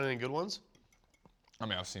 You find any good ones? I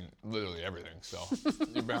mean, I've seen literally everything, so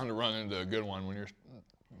you're bound to run into a good one when you're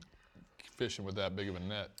fishing with that big of a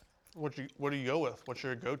net. What do you go with? What's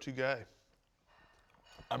your go-to guy?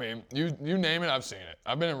 I mean, you name it, I've seen it.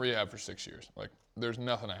 I've been in rehab for 6 years. Like, there's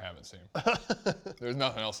nothing I haven't seen. There's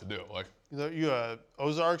nothing else to do. Like, You a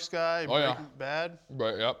Ozarks guy? Oh, yeah. Breaking Bad?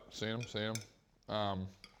 but yep, seen him.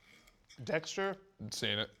 Dexter?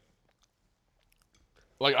 Seen it.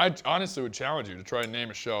 Like, I honestly would challenge you to try and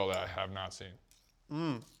name a show that I have not seen.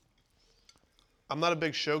 I'm not a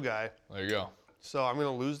big show guy, There you go. so I'm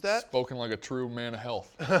gonna lose that. Spoken like a true man of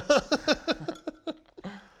health. Maybe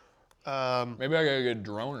I gotta get a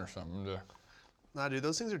drone or something to. Nah, dude,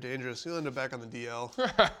 those things are dangerous. You'll end up back on the DL.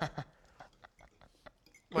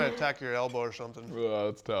 Might attack your elbow or something.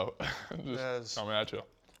 That's tough. Just Yes. coming at you.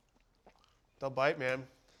 They'll bite, man.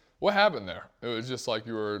 What happened there? It was just like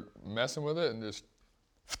you were messing with it and just.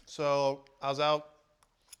 So I was out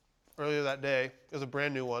earlier that day. It was a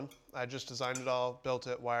brand new one. I just designed it all, built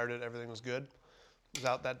it, wired it. Everything was good. I was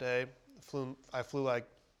out that day. I flew like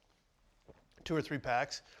 2 or 3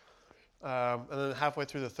 packs, and then halfway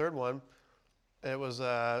through the third one, it was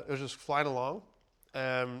just flying along,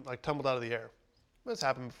 and like tumbled out of the air. It's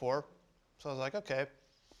happened before, so I was like, okay.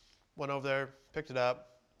 Went over there, picked it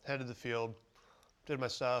up, headed to the field, did my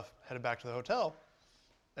stuff, headed back to the hotel,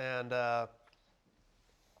 and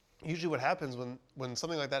usually what happens when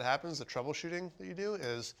something like that happens, the troubleshooting that you do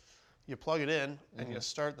is you plug it in and you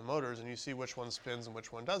start the motors and you see which one spins and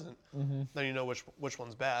which one doesn't. Then you know which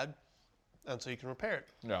one's bad, and so you can repair it.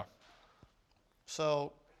 Yeah.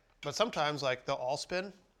 So, but sometimes like they'll all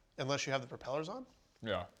spin unless you have the propellers on.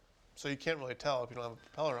 Yeah. So you can't really tell if you don't have a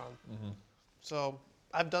propeller on. So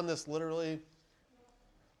I've done this literally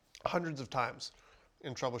hundreds of times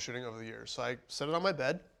in troubleshooting over the years. So I set it on my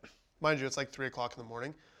bed. Mind you, it's like 3 o'clock in the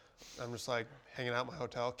morning. I'm just like hanging out in my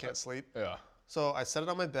hotel, can't sleep. Yeah. So I set it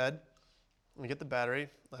on my bed, I get the battery,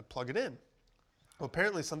 I plug it in. Well,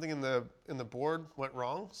 apparently something in the board went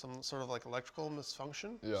wrong, some sort of like electrical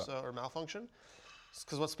misfunction or malfunction.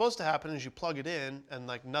 Because what's supposed to happen is you plug it in and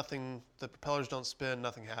like nothing, the propellers don't spin,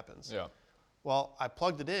 nothing happens. Yeah. Well, I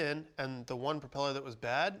plugged it in and the one propeller that was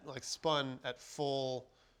bad like spun at full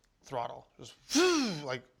throttle, just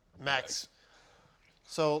like max.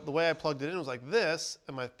 So the way I plugged it in was like this,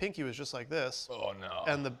 and my pinky was just like this. Oh no.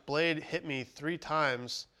 And the blade hit me 3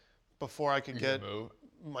 times before I could get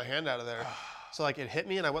my hand out of there. So like it hit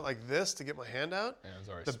me and I went like this to get my hand out. Yeah, it was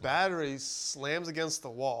already the smart. battery slams against the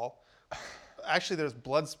wall. Actually, there's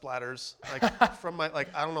blood splatters like from my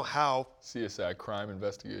I don't know how. CSI crime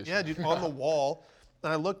investigation. Yeah, dude, on the wall.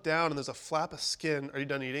 And I look down and there's a flap of skin. Are you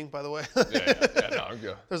done eating, by the way? yeah, no, I'm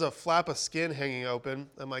good. There's a flap of skin hanging open.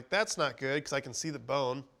 I'm like, that's not good because I can see the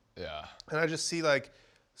bone. Yeah. And I just see like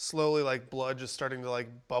slowly like blood just starting to like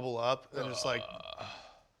bubble up and just like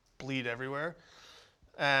bleed everywhere.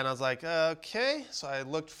 And I was like, okay. So I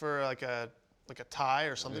looked for like a tie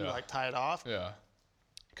or something to like tie it off. Yeah.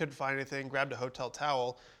 Couldn't find anything. Grabbed a hotel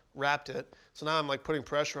towel, wrapped it. So now I'm like putting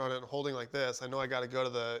pressure on it and holding like this. I know I got to go to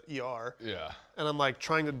the ER. Yeah. And I'm like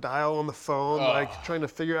trying to dial on the phone, like trying to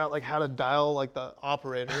figure out like how to dial like the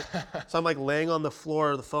operator. So I'm like laying on the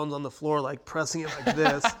floor, the phone's on the floor, like pressing it like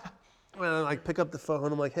this. And I like pick up the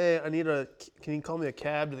phone. I'm like, hey, can you call me a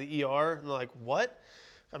cab to the ER? And they're like, what?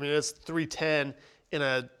 I mean, it's 3:10 in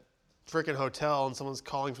a freaking hotel and someone's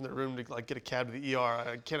calling from their room to like get a cab to the ER.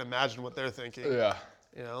 I can't imagine what they're thinking. Yeah.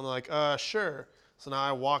 You know, and they're like, sure. So now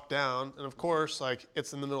I walk down, and of course, like,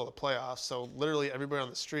 it's in the middle of the playoffs, so literally everybody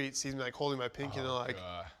on the street sees me, like, holding my pinky, and they're like,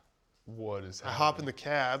 God. What is happening? I hop in the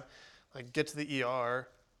cab, like, get to the ER,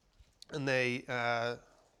 and they,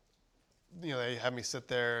 they have me sit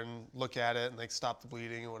there and look at it, and, like, stop the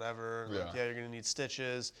bleeding or whatever. And like, you're going to need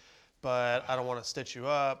stitches, but I don't want to stitch you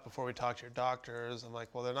up before we talk to your doctors. I'm like,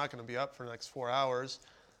 well, they're not going to be up for the next 4 hours,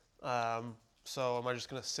 so am I just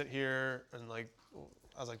going to sit here and, like,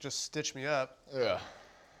 I was like, just stitch me up. Yeah.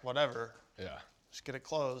 Whatever. Yeah. Just get it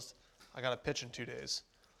closed. I got a pitch in 2 days.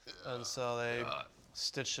 And so they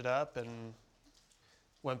stitched it up and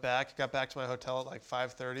went back. Got back to my hotel at like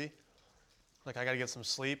 5:30. Like, I got to get some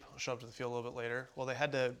sleep. I'll show up to the field a little bit later. Well, they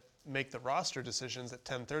had to make the roster decisions at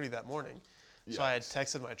 10:30 that morning. So I had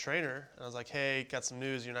texted my trainer, and I was like, hey, got some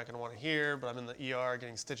news you're not going to want to hear, but I'm in the ER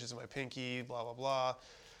getting stitches in my pinky, blah, blah, blah.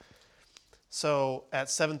 So at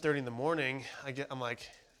 7:30 in the morning, I'm like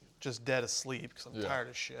just dead asleep because I'm tired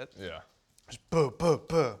as shit. Yeah. Just boo, boo,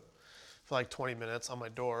 boo for like 20 minutes on my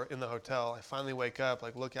door in the hotel. I finally wake up,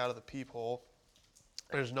 like look out of the peephole.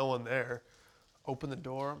 There's no one there. Open the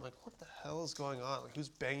door. I'm like, what the hell is going on? Like, who's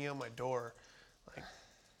banging on my door? Like,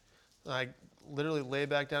 I literally lay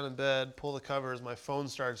back down in bed, pull the covers. My phone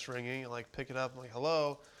starts ringing. I like pick it up. I'm like,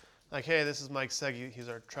 hello. Like, hey, this is Mike Seggy. He's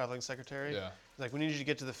our traveling secretary. Yeah. He's like, we need you to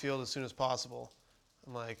get to the field as soon as possible.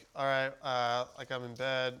 I'm like, all right. Like, I'm in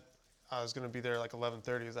bed. I was going to be there like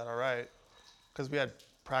 11:30. Is that all right? Because we had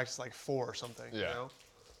practice like 4 or something. Yeah. You know?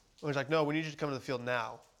 And he's like, no, we need you to come to the field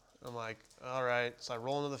now. I'm like, all right. So I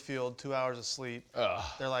roll into the field, 2 hours of sleep.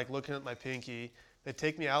 They're like looking at my pinky. They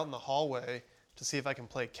take me out in the hallway to see if I can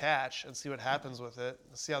play catch and see what happens with it,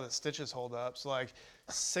 see how the stitches hold up. So like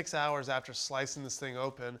 6 hours after slicing this thing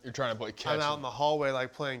open, You're trying to play catch. I'm out in the hallway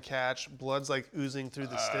like playing catch. Blood's like oozing through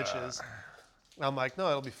the stitches. I'm like, no,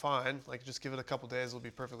 it'll be fine. Like, just give it a couple days, it'll be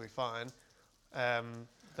perfectly fine.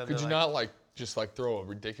 Could you not like just like throw a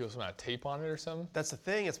ridiculous amount of tape on it or something? That's the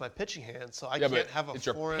thing. It's my pitching hand, so I Yeah, can't but have a it's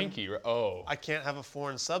foreign. your pinky, right? Oh. I can't have a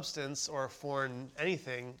foreign substance or a foreign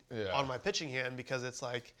anything on my pitching hand because it's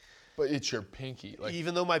like. But it's your pinky. Like,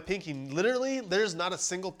 even though my pinky, literally, there's not a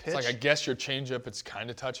single pitch. it's like, I guess your changeup, it's kind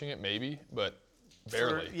of touching it, maybe, but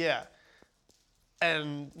barely. Yeah.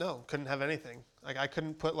 And no, couldn't have anything. Like, I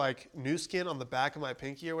couldn't put like new skin on the back of my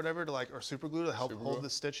pinky or whatever to like, or super glue to help hold the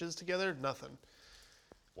stitches together. Nothing.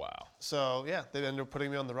 Wow. So yeah, they ended up putting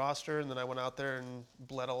me on the roster, and then I went out there and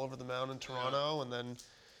bled all over the mound in Toronto, and then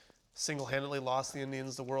single-handedly lost the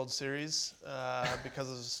Indians the World Series because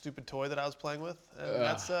of a stupid toy that I was playing with. And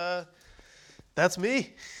that's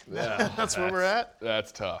me. Yeah. That's where we're at.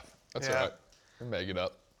 That's tough. That's all right. You make it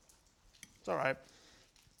up. It's all right.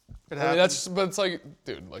 It I mean, happens. but it's like,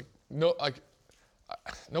 dude, like, no, like,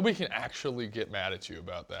 nobody can actually get mad at you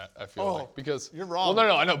about that, I feel like. Because you're wrong. Well,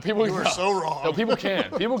 no, I know. People You are so wrong. No, people can.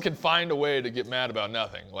 People can find a way to get mad about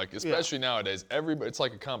nothing. Like, especially nowadays, everybody, it's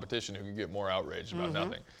like a competition who can get more outraged about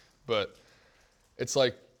nothing. But it's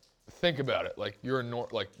like, think about it. Like, you're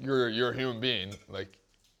a human being, like,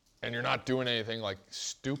 and you're not doing anything like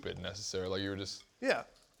stupid necessarily. Like, you're just. Yeah.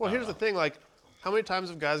 Well, here's the thing. Like, how many times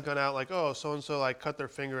have guys gone out like, oh, so and so like cut their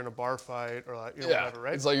finger in a bar fight or like whatever,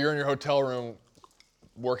 right? It's like you're in your hotel room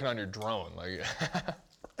working on your drone. Like,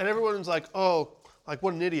 And everyone's like, oh, like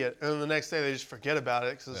what an idiot. And then the next day they just forget about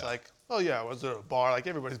it because it's like, oh yeah, I was at a bar. Like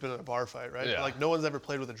everybody's been in a bar fight, right? Yeah. But, like no one's ever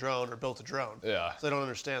played with a drone or built a drone. Yeah. So they don't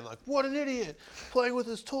understand. Like, what an idiot. Playing with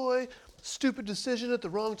his toy. Stupid decision at the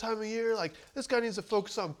wrong time of year. Like, this guy needs to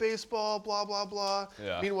focus on baseball, blah, blah, blah.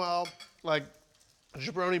 Yeah. Meanwhile, like,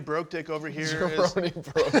 Jabroni Broke Dick over here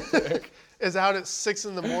is out at 6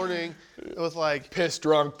 in the morning with like piss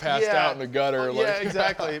drunk, passed out in the gutter. Oh, like, yeah,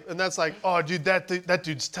 exactly. And that's like, oh, dude, that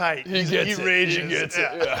dude's tight. He gets it. rages. He gets it.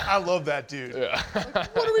 Yeah. I love that dude. Yeah.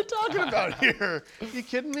 Like, what are we talking about here? You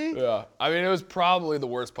kidding me? Yeah. I mean, it was probably the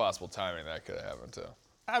worst possible timing that could have happened too.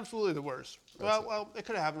 Absolutely the worst. Well, it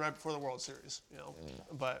could have happened right before the World Series, you know,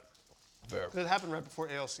 but Fair. it happened right before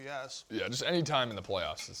ALCS. Yeah, just any time in the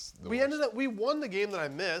playoffs is the worst. We won the game that I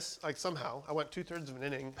missed, like somehow. I went 2/3 of an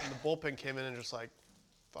inning, and the bullpen came in and just like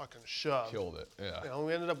fucking shoved. Killed it. Yeah. You know,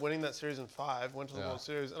 we ended up winning that series in 5, went to the Yeah. World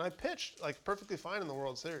Series, and I pitched like perfectly fine in the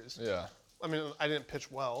World Series. Yeah. I mean, I didn't pitch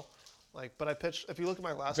well, like, but I pitched. If you look at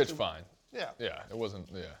my last Pitched fine. Yeah. Yeah. It wasn't.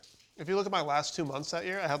 Yeah. If you look at my last 2 months that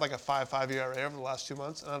year, I had like a 5.5 ERA over the last 2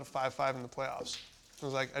 months, and I had a 5.5 in the playoffs. It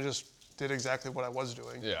was like I just did exactly what I was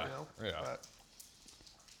doing. Yeah, You know? yeah. But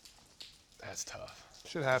That's tough.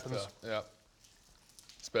 shit happens. Tough. Yeah.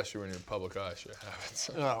 Especially when you're in public eye, shit happens.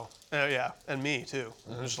 Oh, yeah, and me too.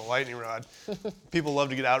 I'm just a lightning rod. People love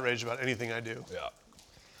to get outraged about anything I do. Yeah.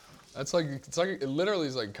 That's like it literally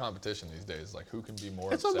is like competition these days. Like who can be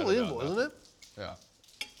more It's upset unbelievable, about isn't it? Yeah.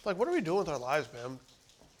 Like, what are we doing with our lives, man?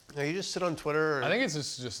 Like, you just sit on Twitter. Or, I think it's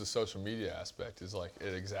just the social media aspect is like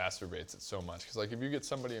it exacerbates it so much. Because like if you get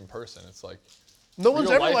somebody in person, it's like no one's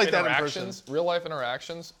real ever life like that in person. interactions, real life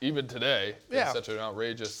interactions, even today, Yeah. in such an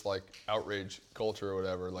outrageous like outrage culture or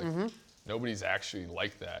whatever, like nobody's actually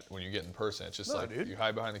like that when you get in person. It's just No, like dude. you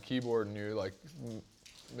hide behind the keyboard and you're like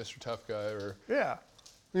Mr. Tough Guy or Yeah.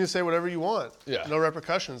 You can say whatever you want. Yeah. No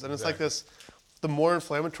repercussions. And it's like Exactly. this, the more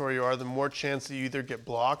inflammatory you are, the more chance that you either get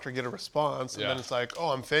blocked or get a response. And Yeah. then it's like, oh,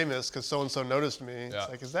 I'm famous because so-and-so noticed me. Yeah. It's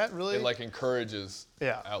like, is that really? it like encourages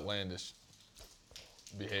Yeah. outlandish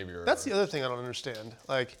behavior. That's the other thing I don't understand.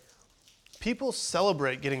 Like, people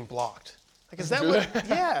celebrate getting blocked. Like, is that Do what? they?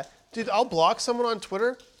 Yeah. Dude, I'll block someone on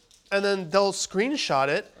Twitter, and then they'll screenshot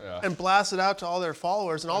it Yeah. and blast it out to all their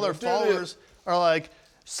followers, and all their Did it. followers are like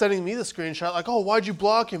sending me the screenshot, like, oh, why'd you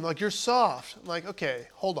block him? Like, you're soft. I'm like, okay,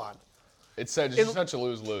 hold on. It's such a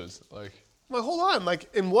lose-lose. Like I'm like, hold on.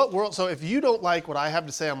 Like, in what world? So if you don't like what I have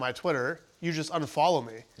to say on my Twitter, you just unfollow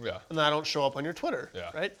me. Yeah. And then I don't show up on your Twitter. Yeah.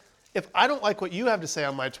 Right? If I don't like what you have to say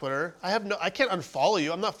on my Twitter, I can't unfollow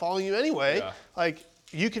you. I'm not following you anyway. Yeah. Like,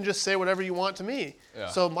 you can just say whatever you want to me. Yeah.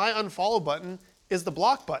 So my unfollow button is the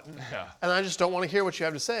block button. Yeah. And I just don't want to hear what you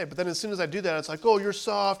have to say. But then as soon as I do that, it's like, oh, you're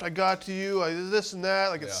soft. I got to you. I did this and that.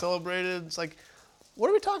 Like, it's Yeah. celebrated. It's like, what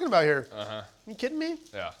are we talking about here? Uh-huh. You kidding me?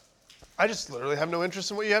 Yeah. I just literally have no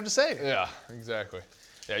interest in what you have to say. Yeah, exactly.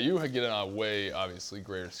 Yeah, you get it on a way obviously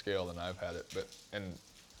greater scale than I've had it, but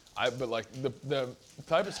like the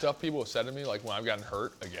type of stuff people have said to me, like when I've gotten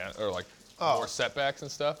hurt again, or like more setbacks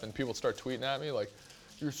and stuff, and people start tweeting at me like,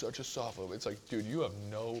 "You're such a sopho." It's like, dude, you have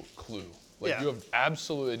no clue. Like Yeah. you have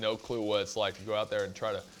absolutely no clue what it's like to go out there and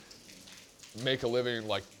try to make a living,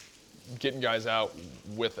 like getting guys out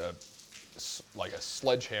with a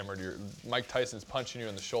sledgehammer to your. Mike Tyson's punching you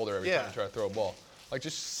in the shoulder every time you try to throw a ball. Like,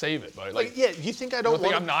 just save it, buddy. Like, yeah, you think I don't you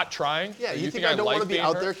think want I'm not trying? Yeah, Like, you think I don't like want to be being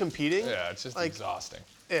out hurt? there competing? Yeah, it's just Like, exhausting.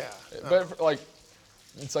 Yeah. But like,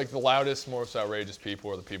 it's like the loudest, most outrageous people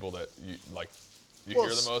are the people that you Well,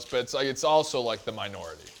 hear the most. But it's also like the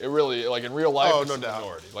minority. It really, like in real life, Oh, it's no the doubt.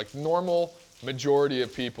 minority. Like normal majority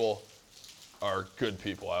of people are good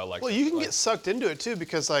people. I like. Well, you can get sucked into it too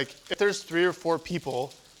because like if there's 3 or 4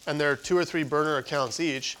 people and there are 2 or 3 burner accounts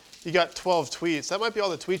each, you got 12 tweets. That might be all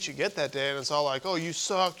the tweets you get that day, and it's all like, oh, you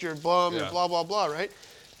suck, you're a bum, Yeah. and blah blah blah, right?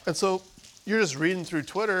 And so you're just reading through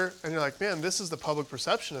Twitter, and you're like, man, this is the public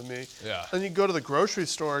perception of me. Yeah. And you go to the grocery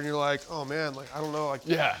store, and you're like, oh man, like I don't know, like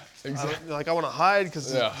Yeah, I exactly. don't- like I want to hide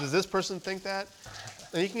because Yeah. does this person think that?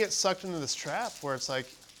 And you can get sucked into this trap where it's like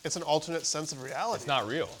it's an alternate sense of reality. It's not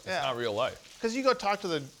real. It's Yeah. not real life. Because you go talk to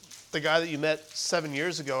the guy that you met 7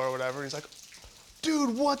 years ago or whatever, and he's like,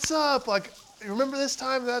 dude, what's up? Like, you remember this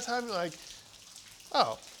time, that time? You're like,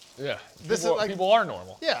 oh, Yeah. This people, is like- people are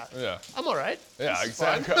normal. yeah. Yeah. I'm all right. Yeah. This is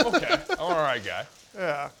fine." Exactly. Okay. I'm all right, guy.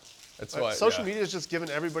 Yeah. That's Like, why. social yeah. media is just giving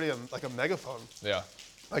everybody a megaphone. Yeah.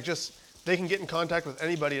 Like, just, they can get in contact with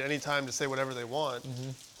anybody at any time to say whatever they want.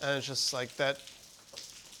 Mm-hmm. And it's just like that.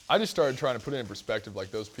 I just started trying to put it in perspective,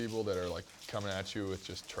 like those people that are like coming at you with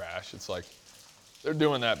just trash. It's like They're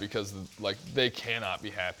doing that because like they cannot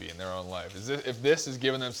be happy in their own life. If this is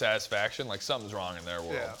giving them satisfaction, like something's wrong in their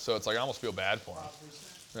world. Yeah. So it's like I almost feel bad for them.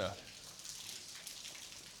 Yeah.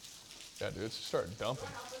 Yeah, dude, it's just starting dumping.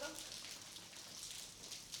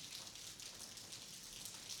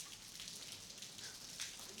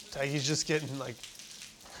 He's just getting like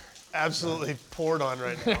absolutely poured on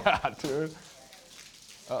right now. Yeah, dude.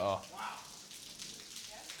 Uh-oh.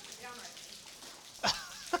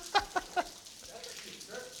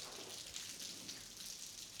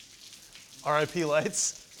 R.I.P.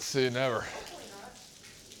 lights. See, never.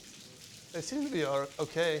 They seem to be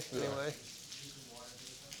okay anyway.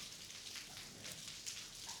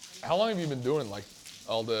 How long have you been doing like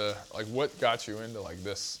all the like what got you into like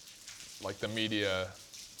this, like the media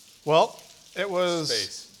Well, it was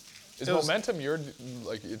space? Is it was- Momentum your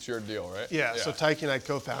like it's your deal, right? yeah. So Tyke and I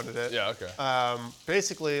co-founded it. Yeah, okay.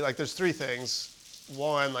 Basically, like there's three things.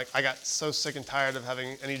 One, like I got so sick and tired of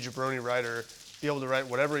having any jabroni writer be able to write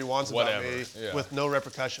whatever he wants about me yeah. with no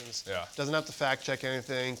repercussions. Yeah. Doesn't have to fact check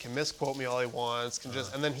anything, can misquote me all he wants, can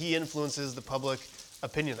just, and then he influences the public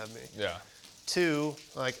opinion of me. Yeah. Two,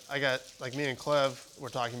 like I got, like me and Clev were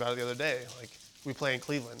talking about it the other day, like we play in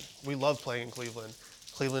Cleveland. We love playing in Cleveland.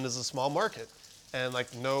 Cleveland is a small market. And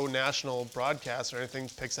like no national broadcast or anything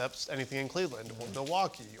picks up anything in Cleveland, or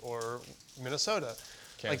Milwaukee or Minnesota.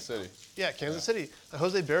 Kansas City. Yeah, Kansas City.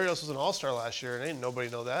 Jose Barrios was an all-star last year, and ain't nobody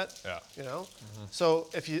know that. Yeah. You know? So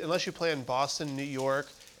unless you play in Boston, New York,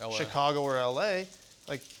 LA. Chicago, or LA,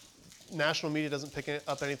 like national media doesn't pick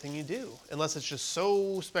up anything you do. Unless it's just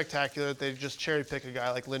so spectacular that they just cherry pick a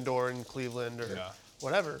guy like Lindor in Cleveland or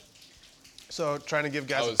whatever. So trying to give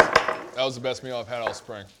guys That was the best meal I've had all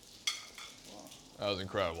spring. That was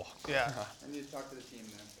incredible. yeah. I need to talk to the team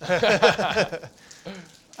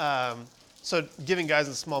then. So giving guys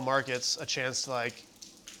in small markets a chance to like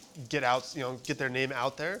get out, get their name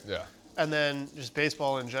out there. Yeah. And then just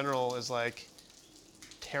baseball in general is like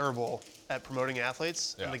terrible at promoting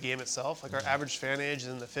athletes and the game itself. Like our average fan age is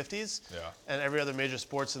in the 50s. Yeah. And every other major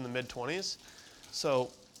sport's in the mid 20s. So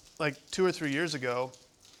like 2 or 3 years ago,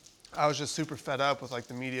 I was just super fed up with like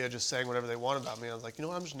the media just saying whatever they want about me. I was like, you know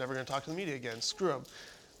what, I'm just never going to talk to the media again. Screw them.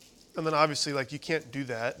 And then obviously like you can't do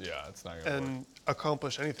that. Yeah, it's not gonna work. And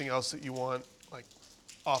accomplish anything else that you want like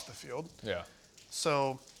off the field. Yeah.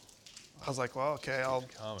 So I was like, well, okay, I'll.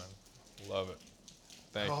 Coming. Love it.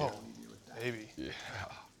 Thank Oh, baby. you. Yeah.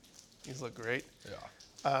 These look great.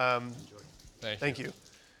 Yeah. Thank you. Thank you.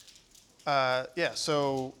 Yeah,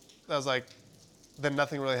 so I was like, then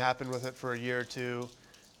nothing really happened with it for a year or two.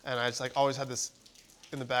 And I just like always had this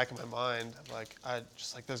in the back of my mind. Like,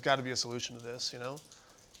 there's got to be a solution to this, you know?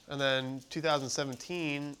 And then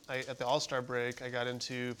 2017, at the All-Star break, I got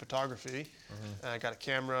into photography. And I got a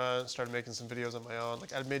camera, started making some videos on my own.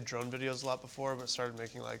 Like I'd made drone videos a lot before, but started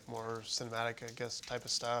making like more cinematic, I guess, type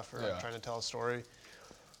of stuff, or trying to tell a story.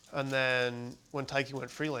 And then when Tyke went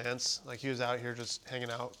freelance, like he was out here just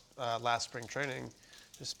hanging out last spring training,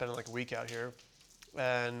 just spending like a week out here.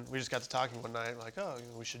 And we just got to talking one night, like, oh,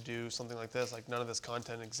 we should do something like this. Like none of this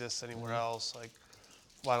content exists anywhere else. Like,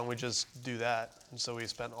 why don't we just do that? And so we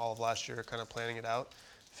spent all of last year kind of planning it out,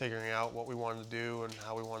 figuring out what we wanted to do and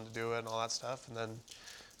how we wanted to do it and all that stuff, and then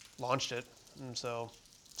launched it. And so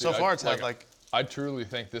far it's had like I truly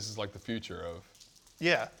think this is like the future of.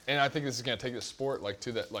 Yeah. And I think this is gonna take the sport like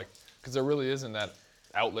to that, like, because there really isn't that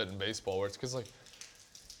outlet in baseball where it's because like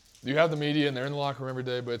you have the media and they're in the locker room every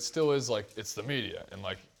day, but it still is like it's the media, and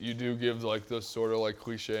like you do give like those sort of like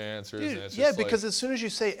cliche answers. Dude, and it's yeah, just, because like, as soon as you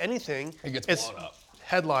say anything, it gets it's blown up.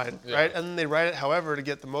 headline, Yeah. right? And then they write it however to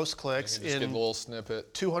get the most You clicks can just get a in little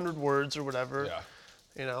snippet. 200 words or whatever, Yeah.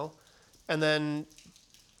 you know? And then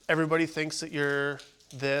everybody thinks that you're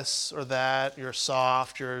this or that, you're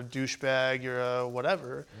soft, you're a douchebag, you're a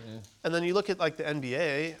whatever. And then you look at like the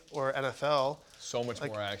NBA or NFL, So much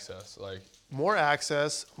Like- more access. Like, more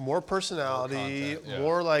access, more personality, content, yeah.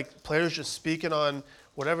 more like players just speaking on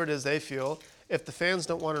whatever it is they feel. If the fans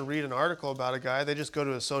don't want to read an article about a guy, they just go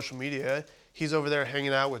to his social media. He's over there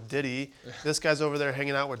hanging out with Diddy. This guy's over there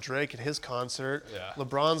hanging out with Drake at his concert. Yeah.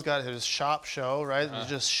 LeBron's got his shop show, right? He's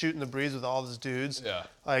just shooting the breeze with all his dudes. Yeah.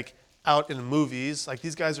 Like out in movies. Like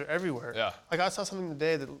these guys are everywhere. Yeah. Like I saw something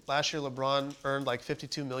today that last year LeBron earned like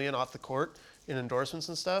 $52 million off the court in endorsements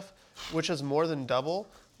and stuff, which is more than double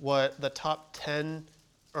what the top 10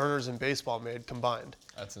 earners in baseball made combined,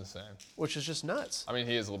 that's insane. which is just nuts. I mean,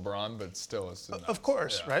 he is LeBron, but still, it's nuts. Of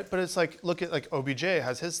course, Yeah. right? But it's like, look at like OBJ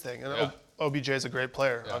has his thing, and Yeah. OBJ is a great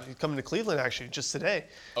player. Yeah. He's coming to Cleveland actually just today.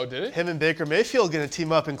 Oh, did it? Him and Baker Mayfield going to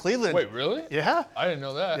team up in Cleveland. Wait, really? Yeah. I didn't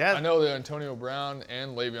know that. Yeah. I know that Antonio Brown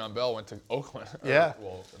and Le'Veon Bell went to Oakland. Yeah.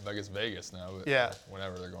 Well, I guess Vegas now. But Yeah.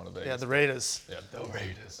 Whenever they're going to Vegas. Yeah, the Raiders. Yeah, the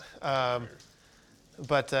Raiders.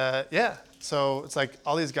 But yeah, so it's like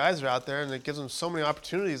all these guys are out there, and it gives them so many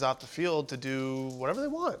opportunities off the field to do whatever they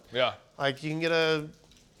want. Yeah. Like you can get a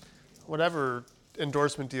whatever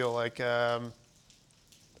endorsement deal. Like I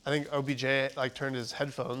think OBJ like turned his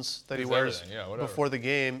headphones that he It's wears everything, yeah, whatever. before the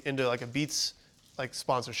game into like a Beats like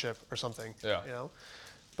sponsorship or something. Yeah. You know,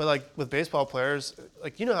 but like with baseball players,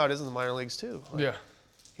 like you know how it is in the minor leagues too. Like, Yeah.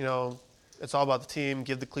 You know, it's all about the team.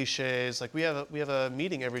 Give the cliches. Like we have a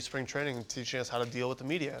meeting every spring training teaching us how to deal with the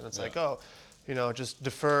media, and it's like, oh, you know, just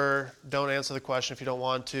defer. Don't answer the question if you don't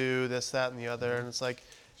want to. This, that, and the other. And it's like, So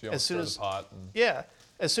you don't as soon stir as the pot and yeah,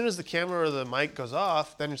 as soon as the camera or the mic goes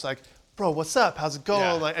off, then it's like, bro, what's up? How's it going?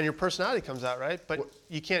 Yeah. Like, and your personality comes out, right? But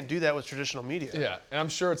you can't do that with traditional media. Yeah, and I'm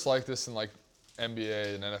sure it's like this in like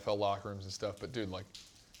NBA and NFL locker rooms and stuff. But dude, like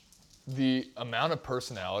the amount of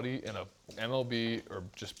personality in a MLB or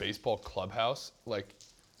just baseball clubhouse, like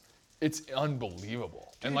it's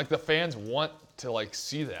unbelievable. And like the fans want to like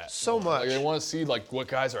see that So more. Like much. they want to see like what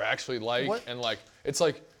guys are actually like, What- and like it's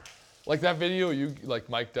like that video you like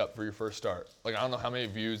mic'd up for your first start. Like I don't know how many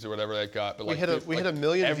views or whatever that got, but We like hit a dude, we like, hit a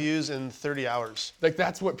million every- views in 30 hours. Like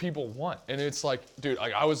that's what people want, and it's like, dude,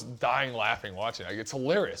 like I was dying laughing watching it. Like it's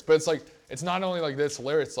hilarious, but it's like it's not only like this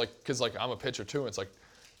hilarious. It's like because like I'm a pitcher too, and it's like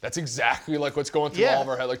that's exactly like what's going through Yeah. all of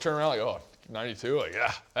our head. Like turn around, like 92, like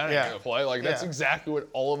that ain't Yeah. gonna play. Like that's Yeah. exactly what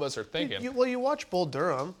all of us are thinking. You watch Bull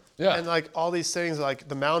Durham, Yeah. and like all these things, like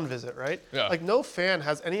the mound visit, right? Yeah. Like no fan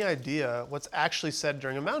has any idea what's actually said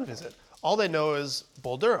during a mound visit. All they know is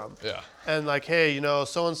Bull Durham. Yeah. And like, hey, you know,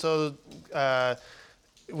 so and so,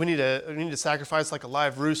 we need to sacrifice like a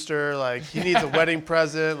live rooster. Like he needs a wedding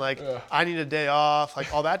present. Like I need a day off.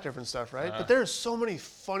 Like all that different stuff, right? But there's so many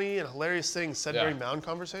funny and hilarious things said Yeah. during mound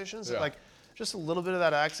conversations. That, Yeah. like just a little bit of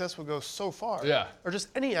that access would go so far. Yeah. Or just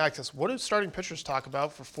any access. What do starting pitchers talk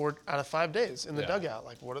about for 4 out of 5 days in the Yeah. dugout?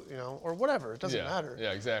 Like what, you know, or whatever. It doesn't Yeah. matter.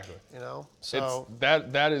 Yeah, exactly. You know. So It's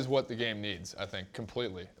that is what the game needs, I think,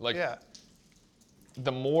 completely. Like yeah.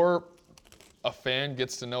 the more a fan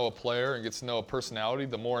gets to know a player and gets to know a personality,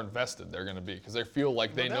 the more invested they're going to be because they feel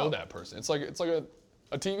like they know doubt. that person. It's like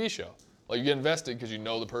a TV show. Like you get invested because you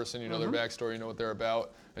know the person, you know Mm-hmm. their backstory, you know what they're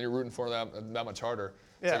about, and you're rooting for them that much harder.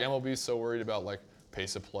 It's Yeah. like MLB is so worried about like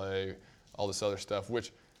pace of play, all this other stuff.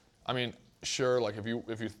 Which, I mean, sure, like if you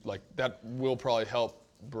like that will probably help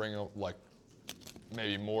bring like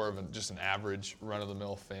maybe more of just an average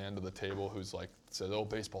run-of-the-mill fan to the table who's like says, "Oh,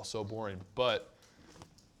 baseball's so boring," but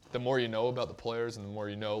the more you know about the players and the more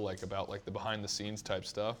you know like about like the behind the scenes type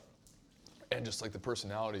stuff and just like the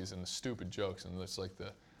personalities and the stupid jokes and just like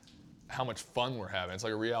the how much fun we're having. It's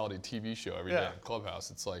like a reality TV show every day Yeah. in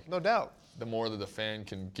Clubhouse. It's like No doubt. the more that the fan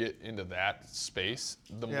can get into that space,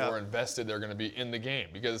 the Yeah. more invested they're going to be in the game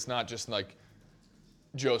because it's not just like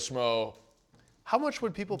Joe Schmo How much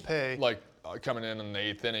would people pay? like coming in the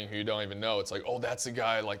 8th inning who you don't even know. It's like, oh, that's the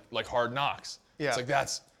guy like Hard Knocks. Yeah. It's like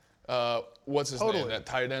that's what's his Totally. name? That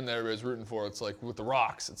tight end that everybody's rooting for. It's like with the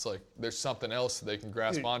Rocks. It's like there's something else that they can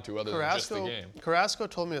grasp Dude, onto other than just the game. Carrasco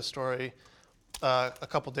told me a story a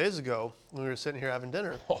couple days ago when we were sitting here having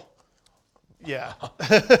dinner. Oh, Yeah.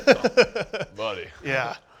 buddy.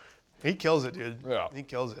 Yeah. He kills it, dude. Yeah. He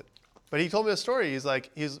kills it. But he told me a story. He's like,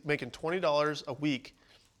 he's making $20 a week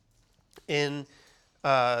in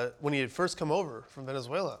when he had first come over from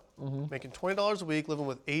Venezuela. Making $20 a week, living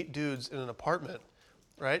with 8 dudes in an apartment,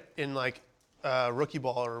 right? In like rookie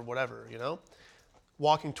ball or whatever, you know?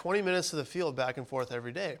 Walking 20 minutes to the field back and forth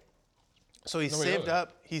every day. So he Nobody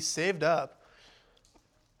knows saved up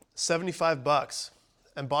 $75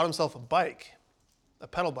 and bought himself a bike, a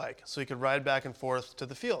pedal bike, so he could ride back and forth to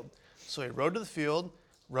the field. So he rode to the field,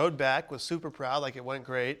 rode back, was super proud, like it went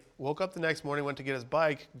great. Woke up the next morning, went to get his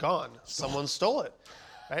bike, gone. Someone stole it,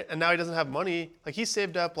 right? And now he doesn't have money. Like he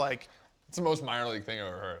saved up like, It's the most minor league thing I've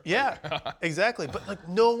ever heard. yeah, exactly. But like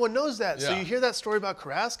no one knows that. So Yeah. you hear that story about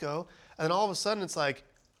Carrasco, and then all of a sudden it's like,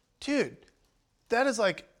 dude, that is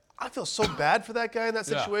like, I feel so bad for that guy in that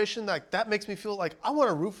Yeah. situation. Like that makes me feel like I want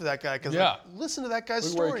to root for that guy because Yeah. like, listen to that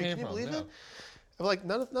guy's Look where he story. came Can you from, believe yeah. it? I'm like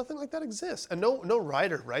nothing like that exists, and no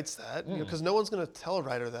writer writes that because no one's gonna tell a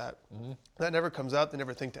writer that. That never comes out. They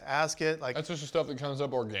never think to ask it. Like That's just the stuff that comes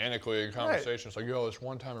up organically in conversation. It's like, yo, this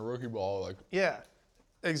one time in rookie ball, like, yeah,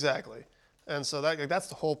 exactly. And so that's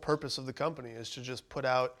the whole purpose of the company is to just put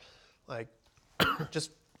out, like,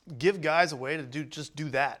 just give guys a way to do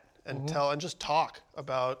that and tell and just talk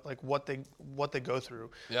about like what they go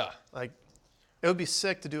through. yeah. Like it would be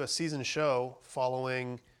sick to do a season show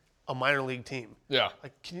following a minor league team. Yeah.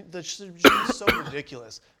 Like, that's just so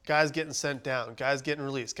ridiculous. Guys getting sent down, guys getting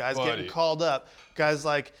released, guys getting called up, guys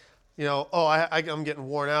like, I'm getting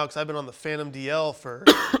worn out because I've been on the Phantom DL for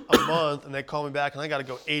a month, and they call me back, and I got to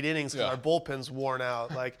go 8 innings because our bullpen's worn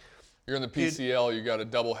out. Like, you're in the PCL, you got a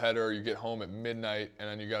double header, you get home at midnight, and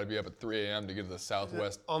then you got to be up at 3 a.m. to get to the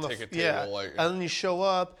Southwest ticket table. And then you show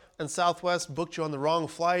up, and Southwest booked you on the wrong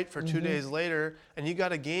flight for 2 days later, and you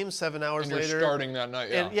got a game 7 hours and later. You're starting that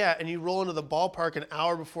night, And you roll into the ballpark an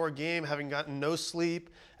hour before a game, having gotten no sleep,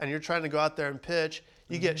 and you're trying to go out there and pitch.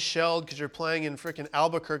 You get shelled because you're playing in freaking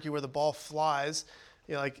Albuquerque where the ball flies.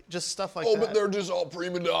 Like just stuff like that. Oh, but they're just all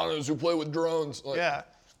prima donnas who play with drones. Like, Yeah.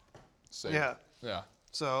 Yeah.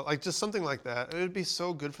 So, like, just something like that. It would be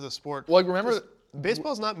so good for the sport. Like, remember,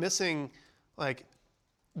 baseball's not missing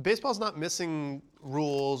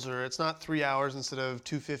rules, or it's not 3 hours instead of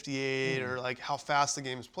 258, or like how fast the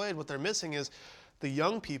game's played. What they're missing is the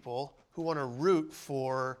young people who want to root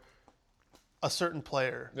for a certain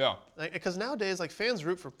player. Yeah. Because nowadays, like, fans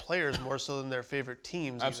root for players more so than their favorite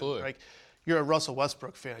teams. Absolutely. Even. Like, you're a Russell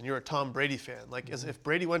Westbrook fan. You're a Tom Brady fan. Like, if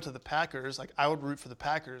Brady went to the Packers, like, I would root for the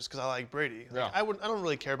Packers because I like Brady. Like, I don't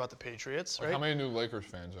really care about the Patriots, right? How many new Lakers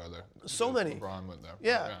fans are there? So many. LeBron went there.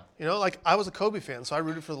 Yeah. Like, I was a Kobe fan, so I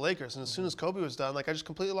rooted for the Lakers. And as soon as Kobe was done, like, I just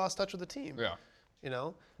completely lost touch with the team.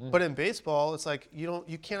 Yeah. But in baseball, it's like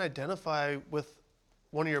you can't identify with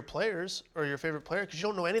one of your players or your favorite player because you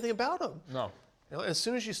don't know anything about them. No. As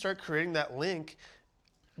soon as you start creating that link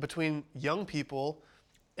between young people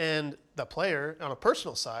and the player on a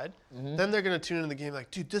personal side, then they're going to tune into the game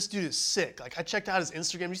like, dude, this dude is sick. Like, I checked out his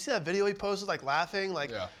Instagram. You see that video he posted, like, laughing?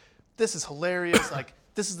 Like, this is hilarious. Like,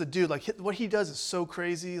 this is the dude. Like, what he does is so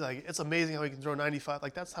crazy. Like, it's amazing how he can throw 95.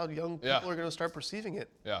 Like, that's how young people are going to start perceiving it.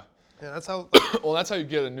 Yeah. Yeah, that's how. Well, that's how you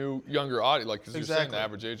get a new, younger audience. Like, because you're saying the Exactly.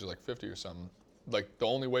 average age is like 50 or something. Like, the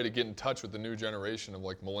only way to get in touch with the new generation of,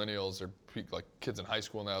 like, millennials or, like, kids in high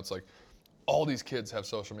school now, it's like all these kids have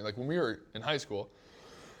social media. Like, when we were in high school,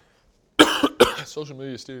 social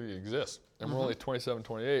media still exists. And we're only 27,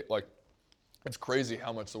 28. Like, it's crazy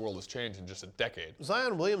how much the world has changed in just a decade.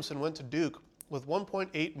 Zion Williamson went to Duke with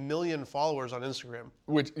 1.8 million followers on Instagram.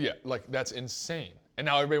 Which, like, that's insane. And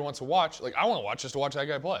now everybody wants to watch. Like, I want to watch just to watch that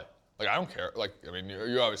guy play. Like, I don't care. Like, I mean,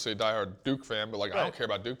 you're obviously a diehard Duke fan, but, like, I don't care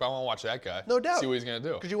about Duke, but I want to watch that guy. No doubt. See what he's going to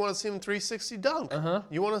do. Because you want to see him 360 dunk.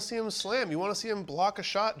 You want to see him slam. You want to see him block a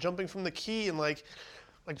shot jumping from the key and, like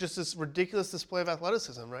just this ridiculous display of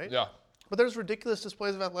athleticism, right? Yeah. But there's ridiculous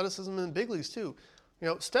displays of athleticism in the big leagues, too.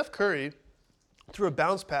 Steph Curry threw a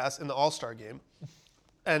bounce pass in the All-Star game,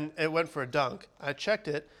 and it went for a dunk. I checked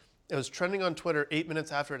it. It was trending on Twitter 8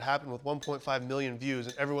 minutes after it happened with 1.5 million views,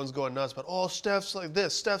 and everyone's going nuts. But, Steph's like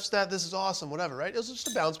this, Steph's that, this is awesome, whatever, right? It was just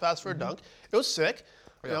a bounce pass for a dunk. It was sick,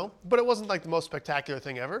 but it wasn't like the most spectacular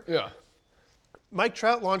thing ever. Yeah. Mike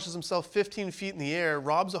Trout launches himself 15 feet in the air,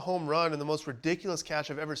 robs a home run, and the most ridiculous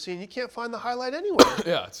catch I've ever seen. You can't find the highlight anywhere.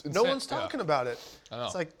 Yeah, it's insane. No one's talking about it. I know.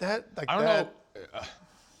 It's like that. I don't know.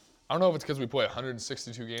 I don't know if it's because we play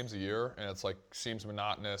 162 games a year, and it's like seems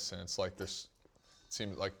monotonous, and it's like this. It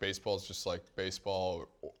seems like baseball is just like baseball,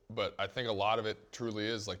 but I think a lot of it truly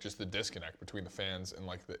is like just the disconnect between the fans and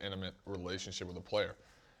like the intimate relationship with the player,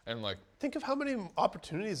 and like think of how many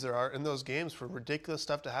opportunities there are in those games for ridiculous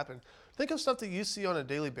stuff to happen. Think of stuff that you see on a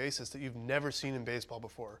daily basis that you've never seen in baseball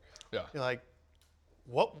before. Yeah. You're like,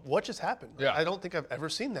 what just happened? Yeah. I don't think I've ever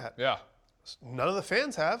seen that. Yeah. None of the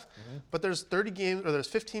fans have, but there's 30 games or there's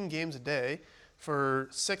 15 games a day for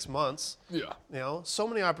 6 months. Yeah. So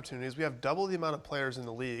many opportunities. We have double the amount of players in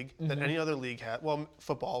the league that any other league had. Well,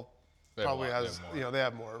 football probably has, they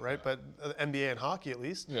have more, right? Yeah. But NBA and hockey at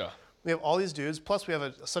least. Yeah. We have all these dudes. Plus, we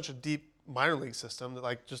have such a deep minor league system that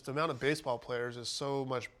like just the amount of baseball players is so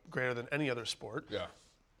much greater than any other sport. Yeah.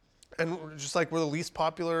 And we're just like we're the least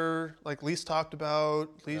popular, like least talked about,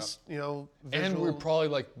 least visual. And we're probably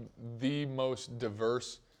like the most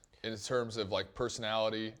diverse in terms of like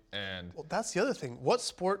personality and. Well, that's the other thing. What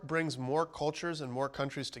sport brings more cultures and more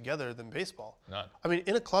countries together than baseball? None. I mean,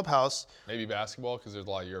 in a clubhouse. Maybe basketball because there's a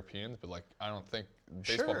lot of Europeans, but like I don't think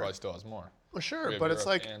baseball probably still has more. Well, sure, but it's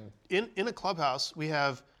like in a clubhouse we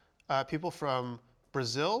have people from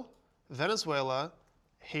Brazil, Venezuela,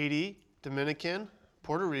 Haiti, Dominican,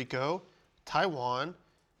 Puerto Rico, Taiwan,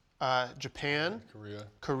 Japan,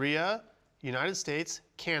 Korea, United States,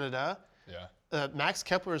 Canada. Yeah. Max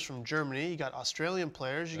Kepler is from Germany. You got Australian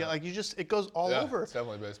players. You got it goes all over. It's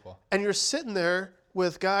definitely baseball. And you're sitting there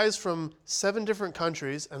with guys from 7 different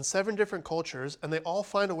countries and 7 different cultures, and they all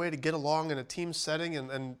find a way to get along in a team setting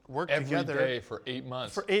and work together. Every day for 8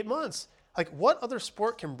 months. For 8 months. Like, what other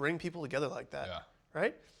sport can bring people together like that? Yeah.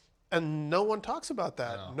 Right? And no one talks about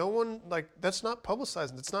that. No. No one, like, that's not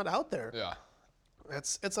publicized. It's not out there. Yeah.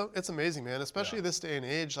 It's amazing, man. Especially this day and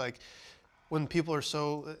age, like, when people are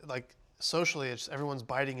so, like, socially, it's everyone's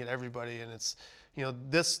biting at everybody, and it's, you know,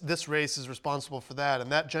 this race is responsible for that, and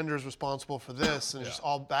that gender is responsible for this, and just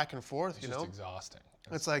all back and forth. It's you just know, exhausting.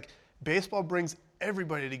 it's like baseball brings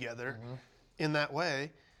everybody together in that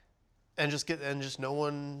way, and just no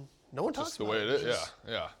one talks Just the about way it is. It's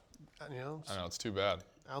Yeah. Yeah. just, you know, I know, it's too bad.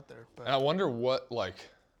 out there. But And I wonder what, like,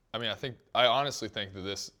 I honestly think that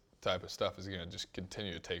this type of stuff is going to just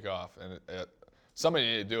continue to take off. And somebody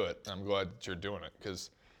need to do it. And I'm glad that you're doing it,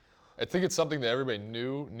 because I think it's something that everybody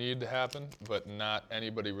knew needed to happen, but not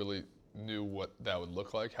anybody really knew what that would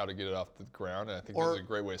look like, how to get it off the ground. And I think this is a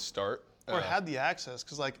great way to start. or had the access,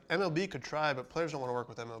 because like MLB could try, but players don't want to work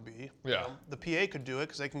with MLB. You Yeah. know? The PA could do it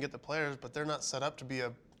because they can get the players, but they're not set up to be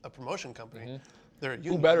a promotion company. They're a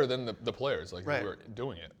union. Who better than the players, like, Right. who are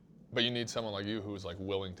doing it? But you need someone like you who's like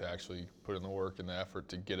willing to actually put in the work and the effort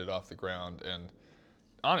to get it off the ground. And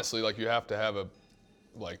honestly, like, you have to have a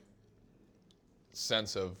like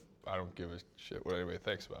sense of, I don't give a shit what anybody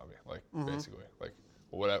thinks about me, like, basically, like,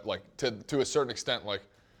 whatever, like, to a certain extent, like,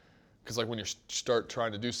 because like when you start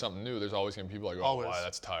trying to do something new, there's always gonna be people like, oh, Always. why,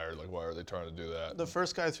 that's tired, like, why are they trying to do that? The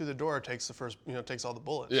first guy through the door takes takes all the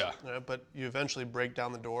bullets. Yeah. You know, but you eventually break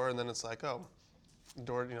down the door, and then it's like, oh, the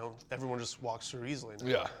door, everyone just walks through easily now.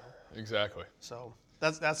 Yeah, exactly. So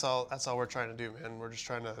that's all we're trying to do, man. We're just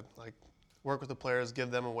trying to like work with the players, give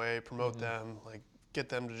them away, promote them, like get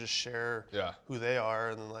them to just share Yeah. who they are,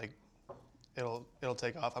 and then like it'll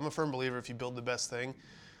take off. I'm a firm believer if you build the best thing,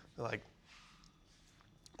 like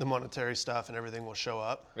the monetary stuff and everything will show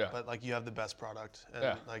up. Yeah. But like you have the best product, and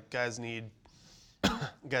Yeah. like guys need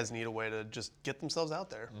a way to just get themselves out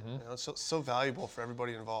there. You know, it's so valuable for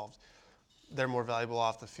everybody involved. They're more valuable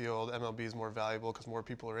off the field. MLB is more valuable because more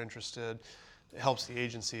people are interested. It helps the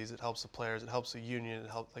agencies. It helps the players. It helps the union. It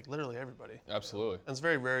helps like literally everybody. Absolutely. And it's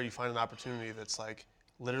very rare you find an opportunity that's like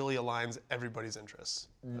literally aligns everybody's interests.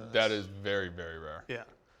 That is very, very rare. Yeah.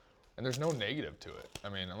 And there's no negative to it. I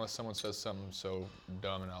mean, unless someone says something so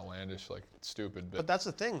dumb and outlandish, like stupid. But that's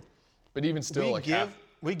the thing. But even still,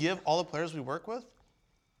 We give all the players we work with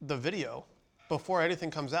the video before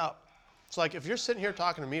anything comes out. So like if you're sitting here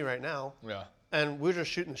talking to me right now, yeah, and we're just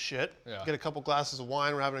shooting the shit, Yeah. get a couple glasses of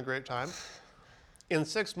wine, we're having a great time. In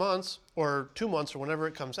 6 months or 2 months or whenever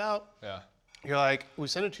it comes out, yeah. you're like, we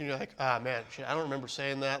send it to you, and you're like, ah man, shit, I don't remember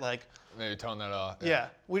saying that. Like, Maybe tone that off. yeah,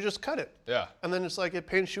 we just cut it. Yeah. And then it's like it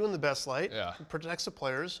paints you in the best light, Yeah. it protects the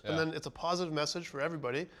players, Yeah. and then it's a positive message for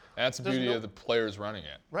everybody. And that's the There's beauty no- of the players running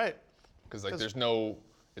it. Right. Because like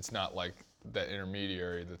it's not like that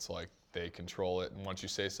intermediary that's like they control it. And once you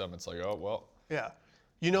say something, it's like, oh, well. Yeah.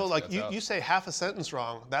 You know, like that's out. you say half a sentence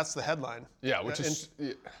wrong, that's the headline. Yeah, which is,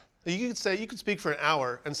 You could speak for an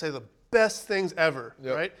hour and say the best things ever,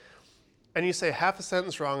 Yep. right? And you say half a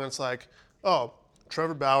sentence wrong, and it's like, oh,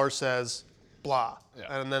 Trevor Bauer says blah.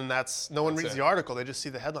 Yeah. And then no one That's reads it. the article, they just see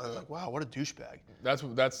the headline, they're like, wow, what a douchebag.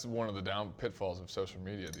 that's one of the pitfalls of social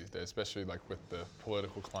media these days, especially like with the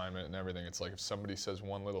political climate and everything. It's like if somebody says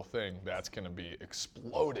one little thing, that's going to be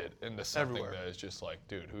exploded into something Everywhere. that is just like,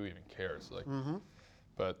 dude, who even cares? Like,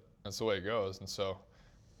 but that's the way it goes. And so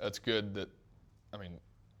that's good that, I mean,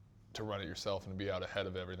 to run it yourself and to be out ahead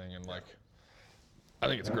of everything. And like, I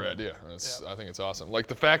think it's a great idea. I think it's awesome. Like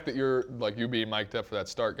the fact that you being mic'd up for that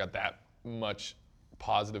start got that much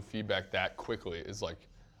positive feedback that quickly is like,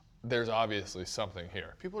 there's obviously something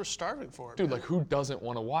here. People are starving for it. Dude, man. like who doesn't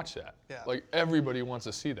want to watch that? Yeah. Like everybody wants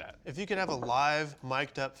to see that. If you could have a live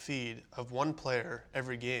mic'd up feed of one player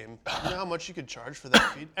every game, you know how much you could charge for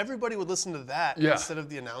that feed? Everybody would listen to that Yeah. instead of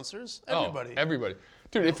the announcers. Everybody. Oh, everybody.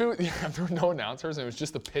 Dude, if there were no announcers and it was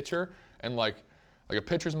just the pitcher and like a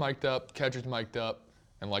pitcher's mic'd up, catcher's mic'd up,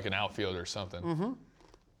 and like an outfielder or something.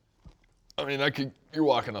 I mean, you're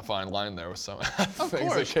walking a fine line there with some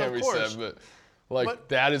things that can't be said, but like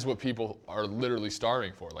that is what people are literally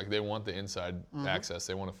starving for. Like they want the inside access.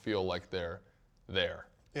 They want to feel like they're there.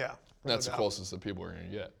 Yeah. That's the no doubt. closest that people are going to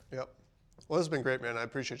get. Yep. Well, this has been great, man. I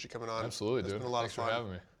appreciate you coming on. Absolutely, dude. It's been a lot Thanks of fun. for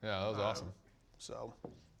having me. Yeah, that was awesome. So,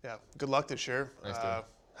 yeah, good luck this year. Thanks, dude.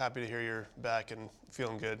 Happy to hear you're back and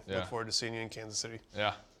feeling good. Yeah. Look forward to seeing you in Kansas City.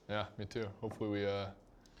 Yeah, me too. Hopefully we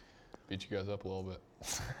beat you guys up a little bit.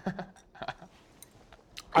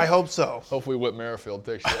 I hope so. Hopefully Whit Merrifield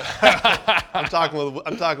takes you. I'm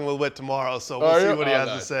talking with Whit tomorrow, so we'll see what he has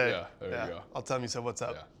to say. Yeah, there you go. I'll tell him you said what's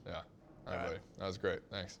up. Yeah. All right, buddy. That was great.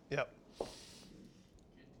 Thanks. Yep. Good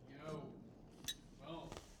to go. Boom.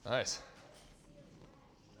 Nice.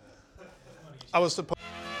 I was supposed.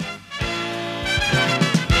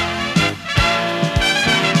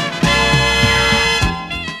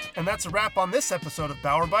 That's a wrap on this episode of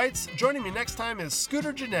Bauer Bytes. Joining me next time is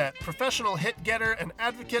Scooter Jeanette, professional hit getter and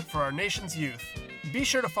advocate for our nation's youth. Be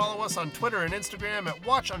sure to follow us on Twitter and Instagram at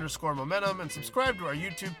watch_momentum and subscribe to our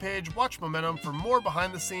YouTube page, Watch Momentum, for more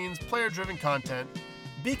behind-the-scenes, player-driven content.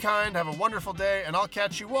 Be kind, have a wonderful day, and I'll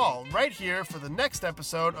catch you all right here for the next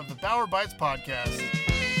episode of the Bauer Bytes podcast.